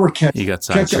 Right now, we're You got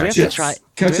ketchup Do we have sidetracked. to chips. try? Do we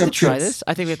Ketchup have to try chips. this?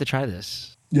 I think we have to try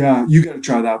this. Yeah, you got to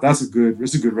try that. It's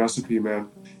a good recipe, man.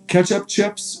 Ketchup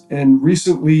chips, and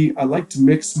recently I like to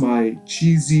mix my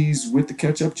cheesies with the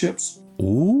ketchup chips.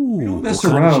 Ooh. don't mess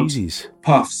What kind of around. cheesies?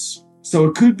 Puffs. So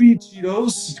it could be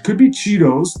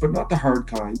Cheetos, but not the hard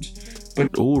kind.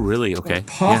 But Oh, really? Okay. Yeah,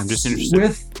 puffs I'm just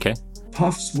interested. Okay.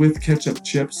 Puffs with ketchup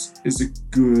chips is a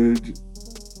good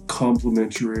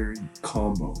complementary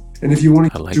combo. And if you want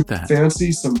I to like do that.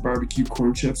 fancy, some barbecue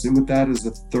corn chips in with that as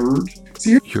a third.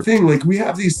 See, here's the You're- thing, like we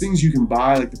have these things you can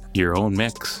buy, like Your own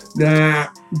mix. nah,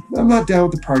 I'm not down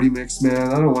with the party mix,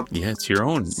 man. I don't want Yeah, it's your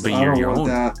own. But I you're don't your want own.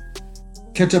 that.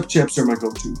 Ketchup chips are my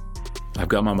go-to. I've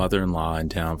got my mother-in-law in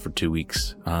town for 2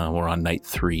 weeks. We're on night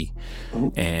 3.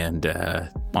 Oh. And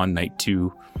on night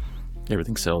 2,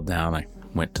 everything settled down. I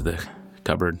went to the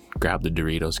cupboard, grabbed the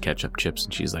Doritos ketchup chips,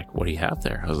 and she's like, what do you have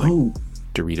there? I was like, Oh,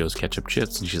 Doritos ketchup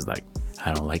chips. And she's like,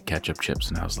 I don't like ketchup chips.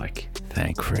 And I was like,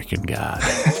 thank freaking God.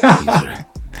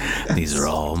 These are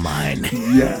all mine.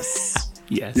 yes.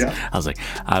 Yes. Yeah. I was like,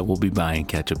 I will be buying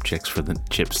ketchup chips for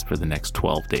the next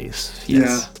 12 days.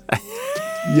 Yes.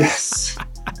 Yes.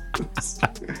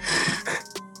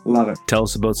 Love it. Tell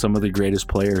us about some of the greatest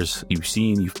players you've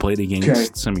seen, you've played against, Okay.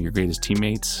 some of your greatest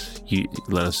teammates. You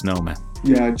let us know, man.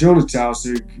 Yeah, Jonah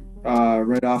Tausig,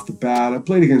 right off the bat. I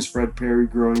played against Fred Perry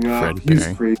growing up. Fred He was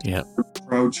Perry. great. Yeah.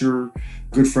 Croucher,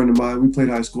 good friend of mine. We played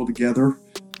high school together.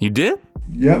 You did?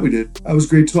 Yeah, we did. I was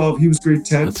grade 12. He was grade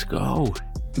 10. Let's go.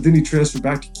 But then he transferred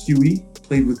back to QE,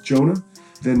 played with Jonah,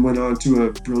 then went on to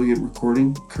a brilliant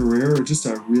recording career. Just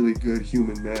a really good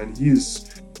human, man. He's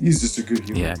just a good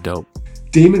human. Yeah, dope.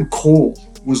 Damon Cole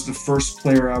was the first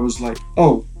player I was like,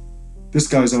 oh, this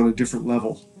guy's on a different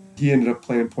level. He ended up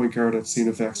playing point guard at St.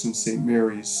 FX and St.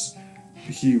 Mary's.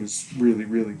 He was really,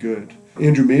 really good.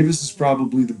 Andrew Mavis is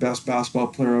probably the best basketball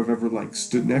player I've ever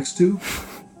stood next to,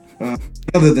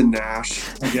 other than Nash,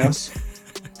 I guess.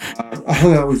 I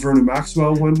hung out with Vernon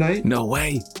Maxwell one night. No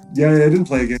way. Yeah, I didn't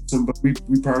play against him, but we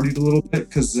partied a little bit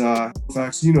because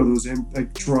Halifax, those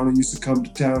Toronto used to come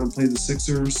to town and play the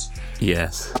Sixers.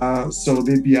 Yes. So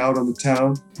they'd be out on the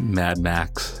town. Mad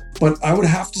Max. But I would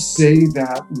have to say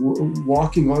that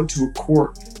walking onto a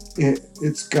court,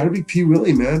 it's got to be P.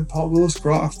 Willie, man. Paul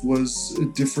Willis-Croft was a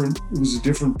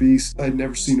different beast. I'd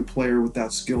never seen a player with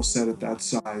that skill set at that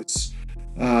size.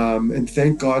 And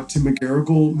thank God Tim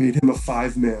McGarrigle made him a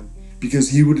 5-man. because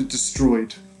he would have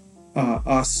destroyed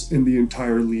us in the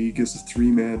entire league as a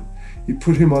 3-man. You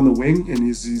put him on the wing and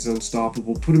he's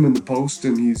unstoppable. Put him in the post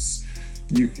and you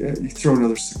throw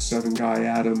another 6'7" guy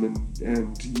at him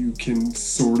and you can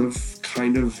sort of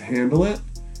kind of handle it.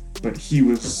 But he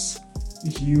was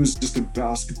just a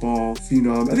basketball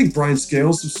phenom. I think Brian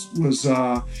Scales was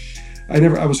I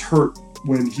was hurt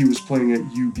when he was playing at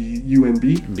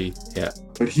UNB. Yeah.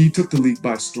 But he took the league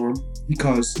by storm. He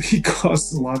caused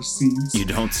a lot of scenes. You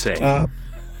don't say.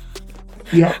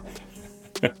 Yeah.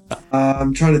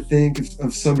 I'm trying to think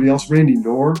of somebody else. Randy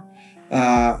Knorr.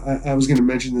 I was going to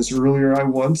mention this earlier. I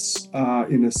once,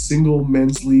 in a single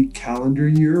men's league calendar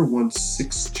year, won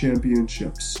 6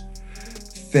 championships.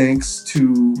 Thanks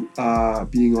to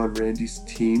being on Randy's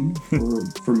team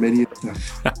for many of them.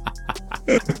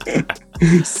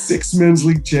 6 men's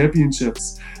league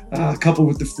championships. A couple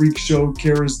with the Freak Show,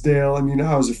 Kerrisdale. I mean,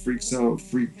 I was a freak.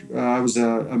 I was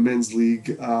a men's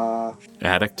league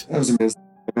addict. I was a men's.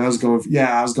 I was going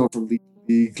from league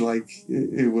to league. Like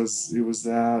it was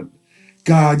that.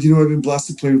 God, I've been blessed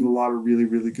to play with a lot of really,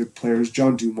 really good players.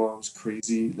 John Dumont was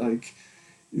crazy. Like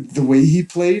the way he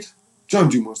played. John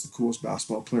Dumont's the coolest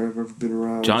basketball player I've ever been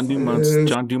around. John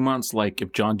Dumont's like,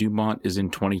 if John Dumont is in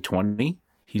 2020,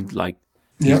 he's got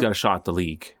a shot at the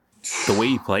league. The way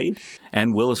he played,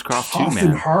 and Willis Croft too, man.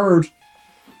 And hard.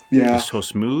 Yeah. He's so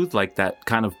smooth, like that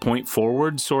kind of point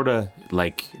forward, sort of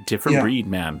like different breed,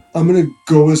 man. I'm going to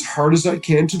go as hard as I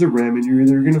can to the rim, and you're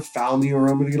either going to foul me or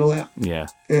I'm going to get a layup. Yeah.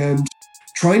 And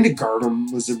trying to guard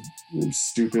him was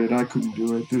stupid. I couldn't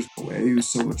do it. There's no way. He was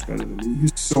so much better than me. He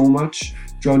was so much.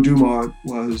 John Dumont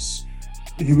was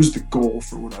the goal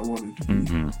for what I wanted to be.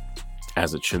 Mm-hmm.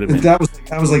 As it should have been. That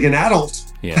was like an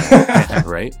adult. Yeah,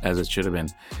 right? As it should have been.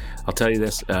 I'll tell you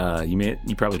this.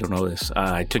 You probably don't know this.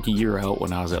 I took a year out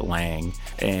when I was at Lang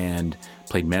and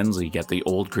played men's league at the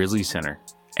old Grizzly Center.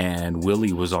 And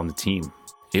Willie was on the team.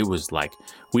 It was like,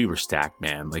 we were stacked,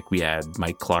 man. Like we had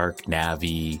Mike Clark,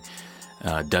 Navi,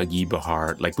 Doug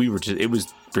Eberhardt. Like we were just, it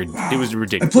was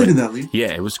ridiculous. I played in that league.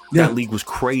 Yeah, that league was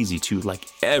crazy too. Like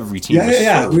every team was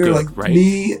so we were good, like right?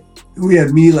 We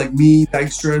had me,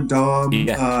 Dykstra, Dom,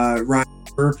 Ryan,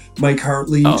 Mike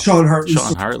Hartley, Sean Hartley.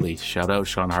 Sean Hartley. Shout out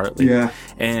Sean Hartley. Yeah.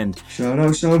 And shout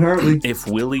out Sean Hartley. If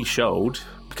Willie showed,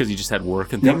 because he just had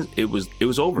work and things, it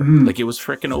was over. Like it was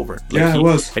freaking over. Like it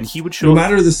was. And he would show. No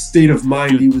matter the state of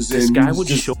mind he was in, this guy he was would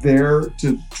just show there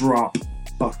to drop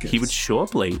buckets. He would show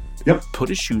up late. Yep. Put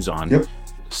his shoes on.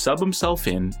 Sub himself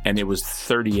in, and it was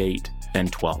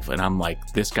 38-12, and I'm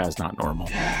like, this guy's not normal.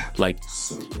 Like,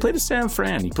 he played at San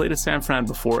Fran. He played at San Fran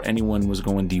before anyone was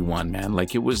going D1, man.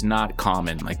 Like, it was not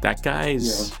common. Like, that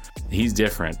guy's he's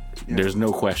different. Yeah. There's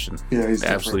no question. Yeah, he's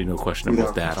absolutely different. No question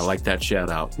about that. I like that shout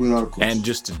out. Without question. And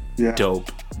just a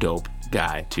dope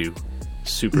guy too.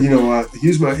 Super. You know what?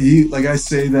 Like I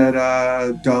say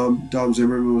that Dom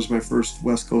Zimmerman was my first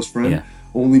West Coast friend. Yeah.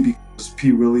 Only because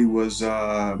P. Willie was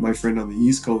my friend on the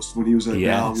East Coast when he was at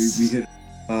Val. We hit.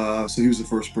 So he was the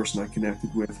first person I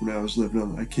connected with when I was living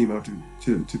on. I came out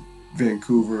to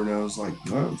Vancouver, and I was like,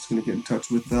 oh, I was going to get in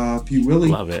touch with P. Willie.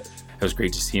 Love it. It was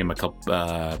great to see him a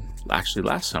couple. Actually,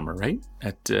 last summer, right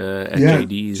at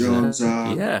JD's. Jones,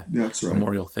 that's right.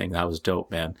 Memorial thing. That was dope,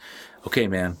 man. Okay,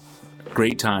 man.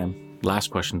 Great time. Last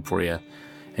question for you.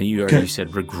 And you already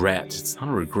said regret. It's not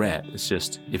a regret. It's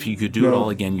just, if you could do it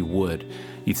all again, you would.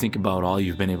 You think about all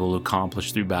you've been able to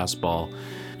accomplish through basketball.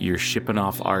 You're shipping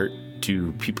off art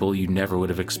to people you never would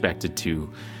have expected to.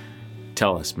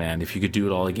 Tell us, man, if you could do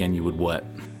it all again, you would what?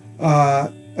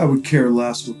 I would care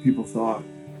less what people thought.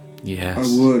 Yes. I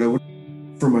would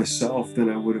for myself than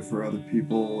I would have for other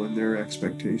people and their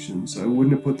expectations. I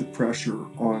wouldn't have put the pressure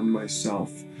on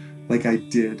myself like I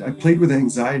did. I played with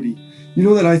anxiety. You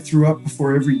know that I threw up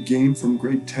before every game from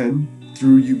grade 10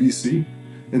 through UBC,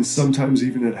 and sometimes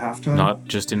even at halftime. Not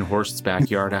just in Horst's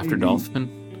backyard after Dolphin?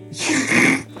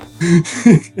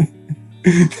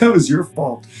 That was your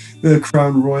fault. The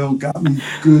Crown Royal got me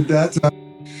good that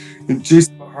time. And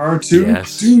Jason Mahar too.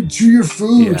 Yes. Dude, chew your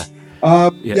food.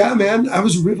 Yeah. Man, I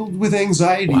was riddled with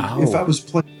anxiety. Wow. If I was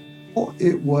playing well,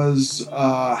 it was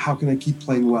how can I keep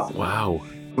playing well? Wow.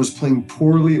 I was playing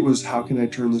poorly. It was how can I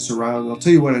turn this around? And I'll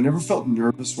tell you what, I never felt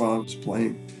nervous while I was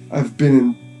playing. I've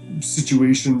been in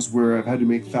situations where I've had to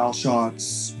make foul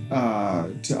shots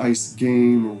to ice the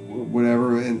game or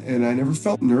whatever, and I never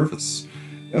felt nervous.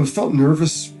 I felt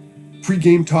nervous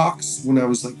pre-game talks when I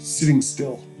was like sitting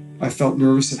still. I felt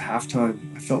nervous at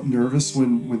halftime. I felt nervous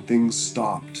when things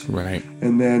stopped. Right.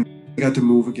 And then I got to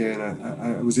move again.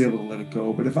 I was able to let it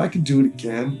go. But if I could do it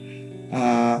again,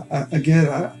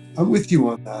 I'm with you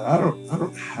on that. I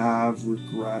don't have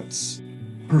regrets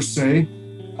per se.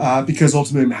 because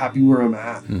ultimately I'm happy where I'm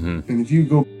at. Mm-hmm. And if you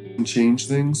go and change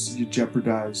things, you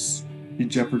jeopardize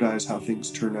how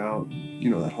things turn out. You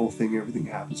know, that whole thing, everything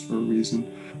happens for a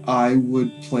reason. I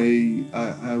would play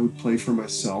for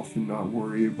myself and not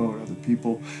worry about other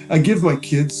people. I give my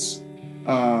kids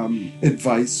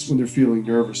advice when they're feeling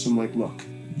nervous. I'm like, look,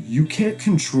 you can't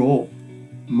control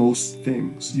most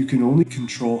things. You can only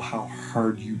control how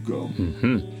hard you go.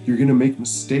 Mm-hmm. You're going to make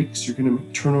mistakes. You're going to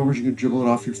make turnovers. You're going to dribble it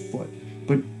off your foot.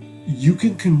 But you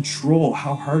can control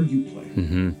how hard you play.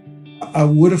 Mm-hmm. I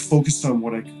would have focused on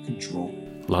what I could control.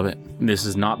 Love it. This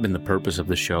has not been the purpose of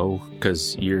the show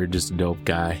because you're just a dope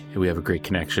guy. We have a great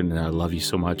connection and I love you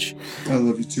so much. I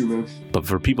love you too, man. But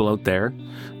for people out there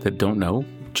that don't know,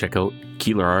 check out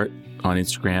Keeler Art on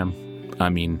Instagram. I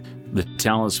mean, the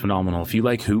talent is phenomenal. If you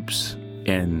like hoops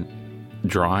and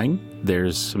drawing,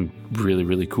 there's some really,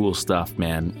 really cool stuff,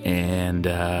 man. And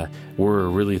we're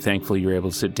really thankful you were able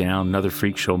to sit down. Another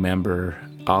Freak Show member,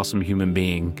 awesome human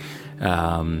being.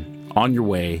 On your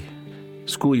way,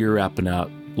 school year wrapping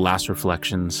up, last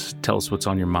reflections. Tell us what's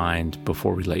on your mind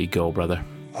before we let you go, brother.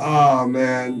 Oh,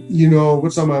 man. You know,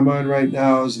 what's on my mind right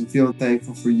now is I'm feeling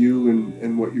thankful for you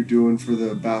and what you're doing for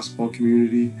the basketball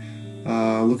community.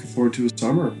 Looking forward to a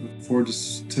summer. Looking forward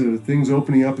to things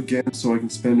opening up again so I can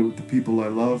spend it with the people I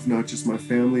love, not just my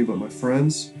family, but my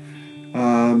friends.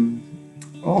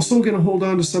 Also going to hold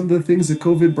on to some of the things that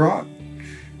COVID brought.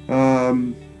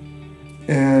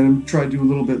 And try to do a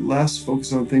little bit less,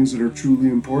 focus on things that are truly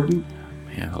important.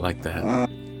 Yeah, I like that.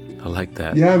 I like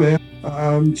that. Yeah, man.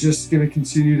 I'm just going to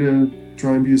continue to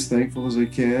try and be as thankful as I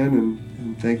can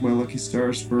and thank my lucky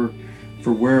stars for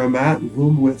where I'm at and who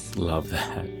I'm with. Love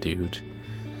that, dude.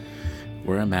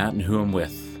 Where I'm at and who I'm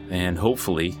with. And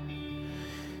hopefully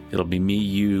it'll be me,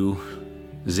 you,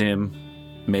 Zim,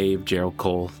 Maeve, Gerald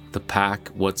Cole, the pack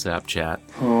WhatsApp chat.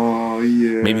 Oh,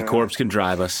 yeah. Maybe Corbs can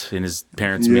drive us in his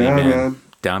parents' Yeah, minivan man.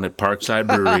 down at Parkside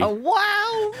Brewery.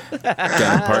 Wow. Down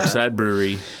at Parkside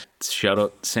Brewery. Shout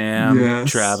out Sam, Yes.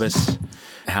 Travis.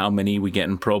 How many we get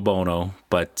in pro bono,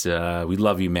 but we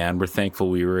love you, man. We're thankful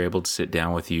we were able to sit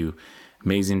down with you.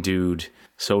 Amazing dude,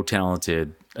 so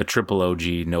talented, a triple OG,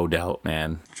 no doubt,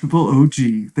 man. Triple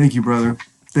OG. Thank you, brother.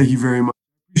 Thank you very much.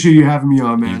 Appreciate you having me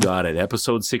on, man. You got it.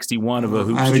 Episode 61 of A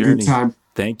Hoops I had a Journey. good time.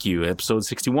 Thank you. Episode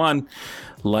 61.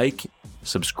 Like,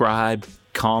 subscribe,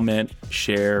 comment,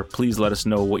 share. Please let us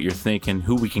know what you're thinking,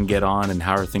 who we can get on, and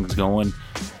how are things going.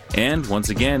 And once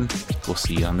again, we'll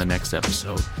see you on the next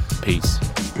episode. Peace.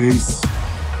 Peace.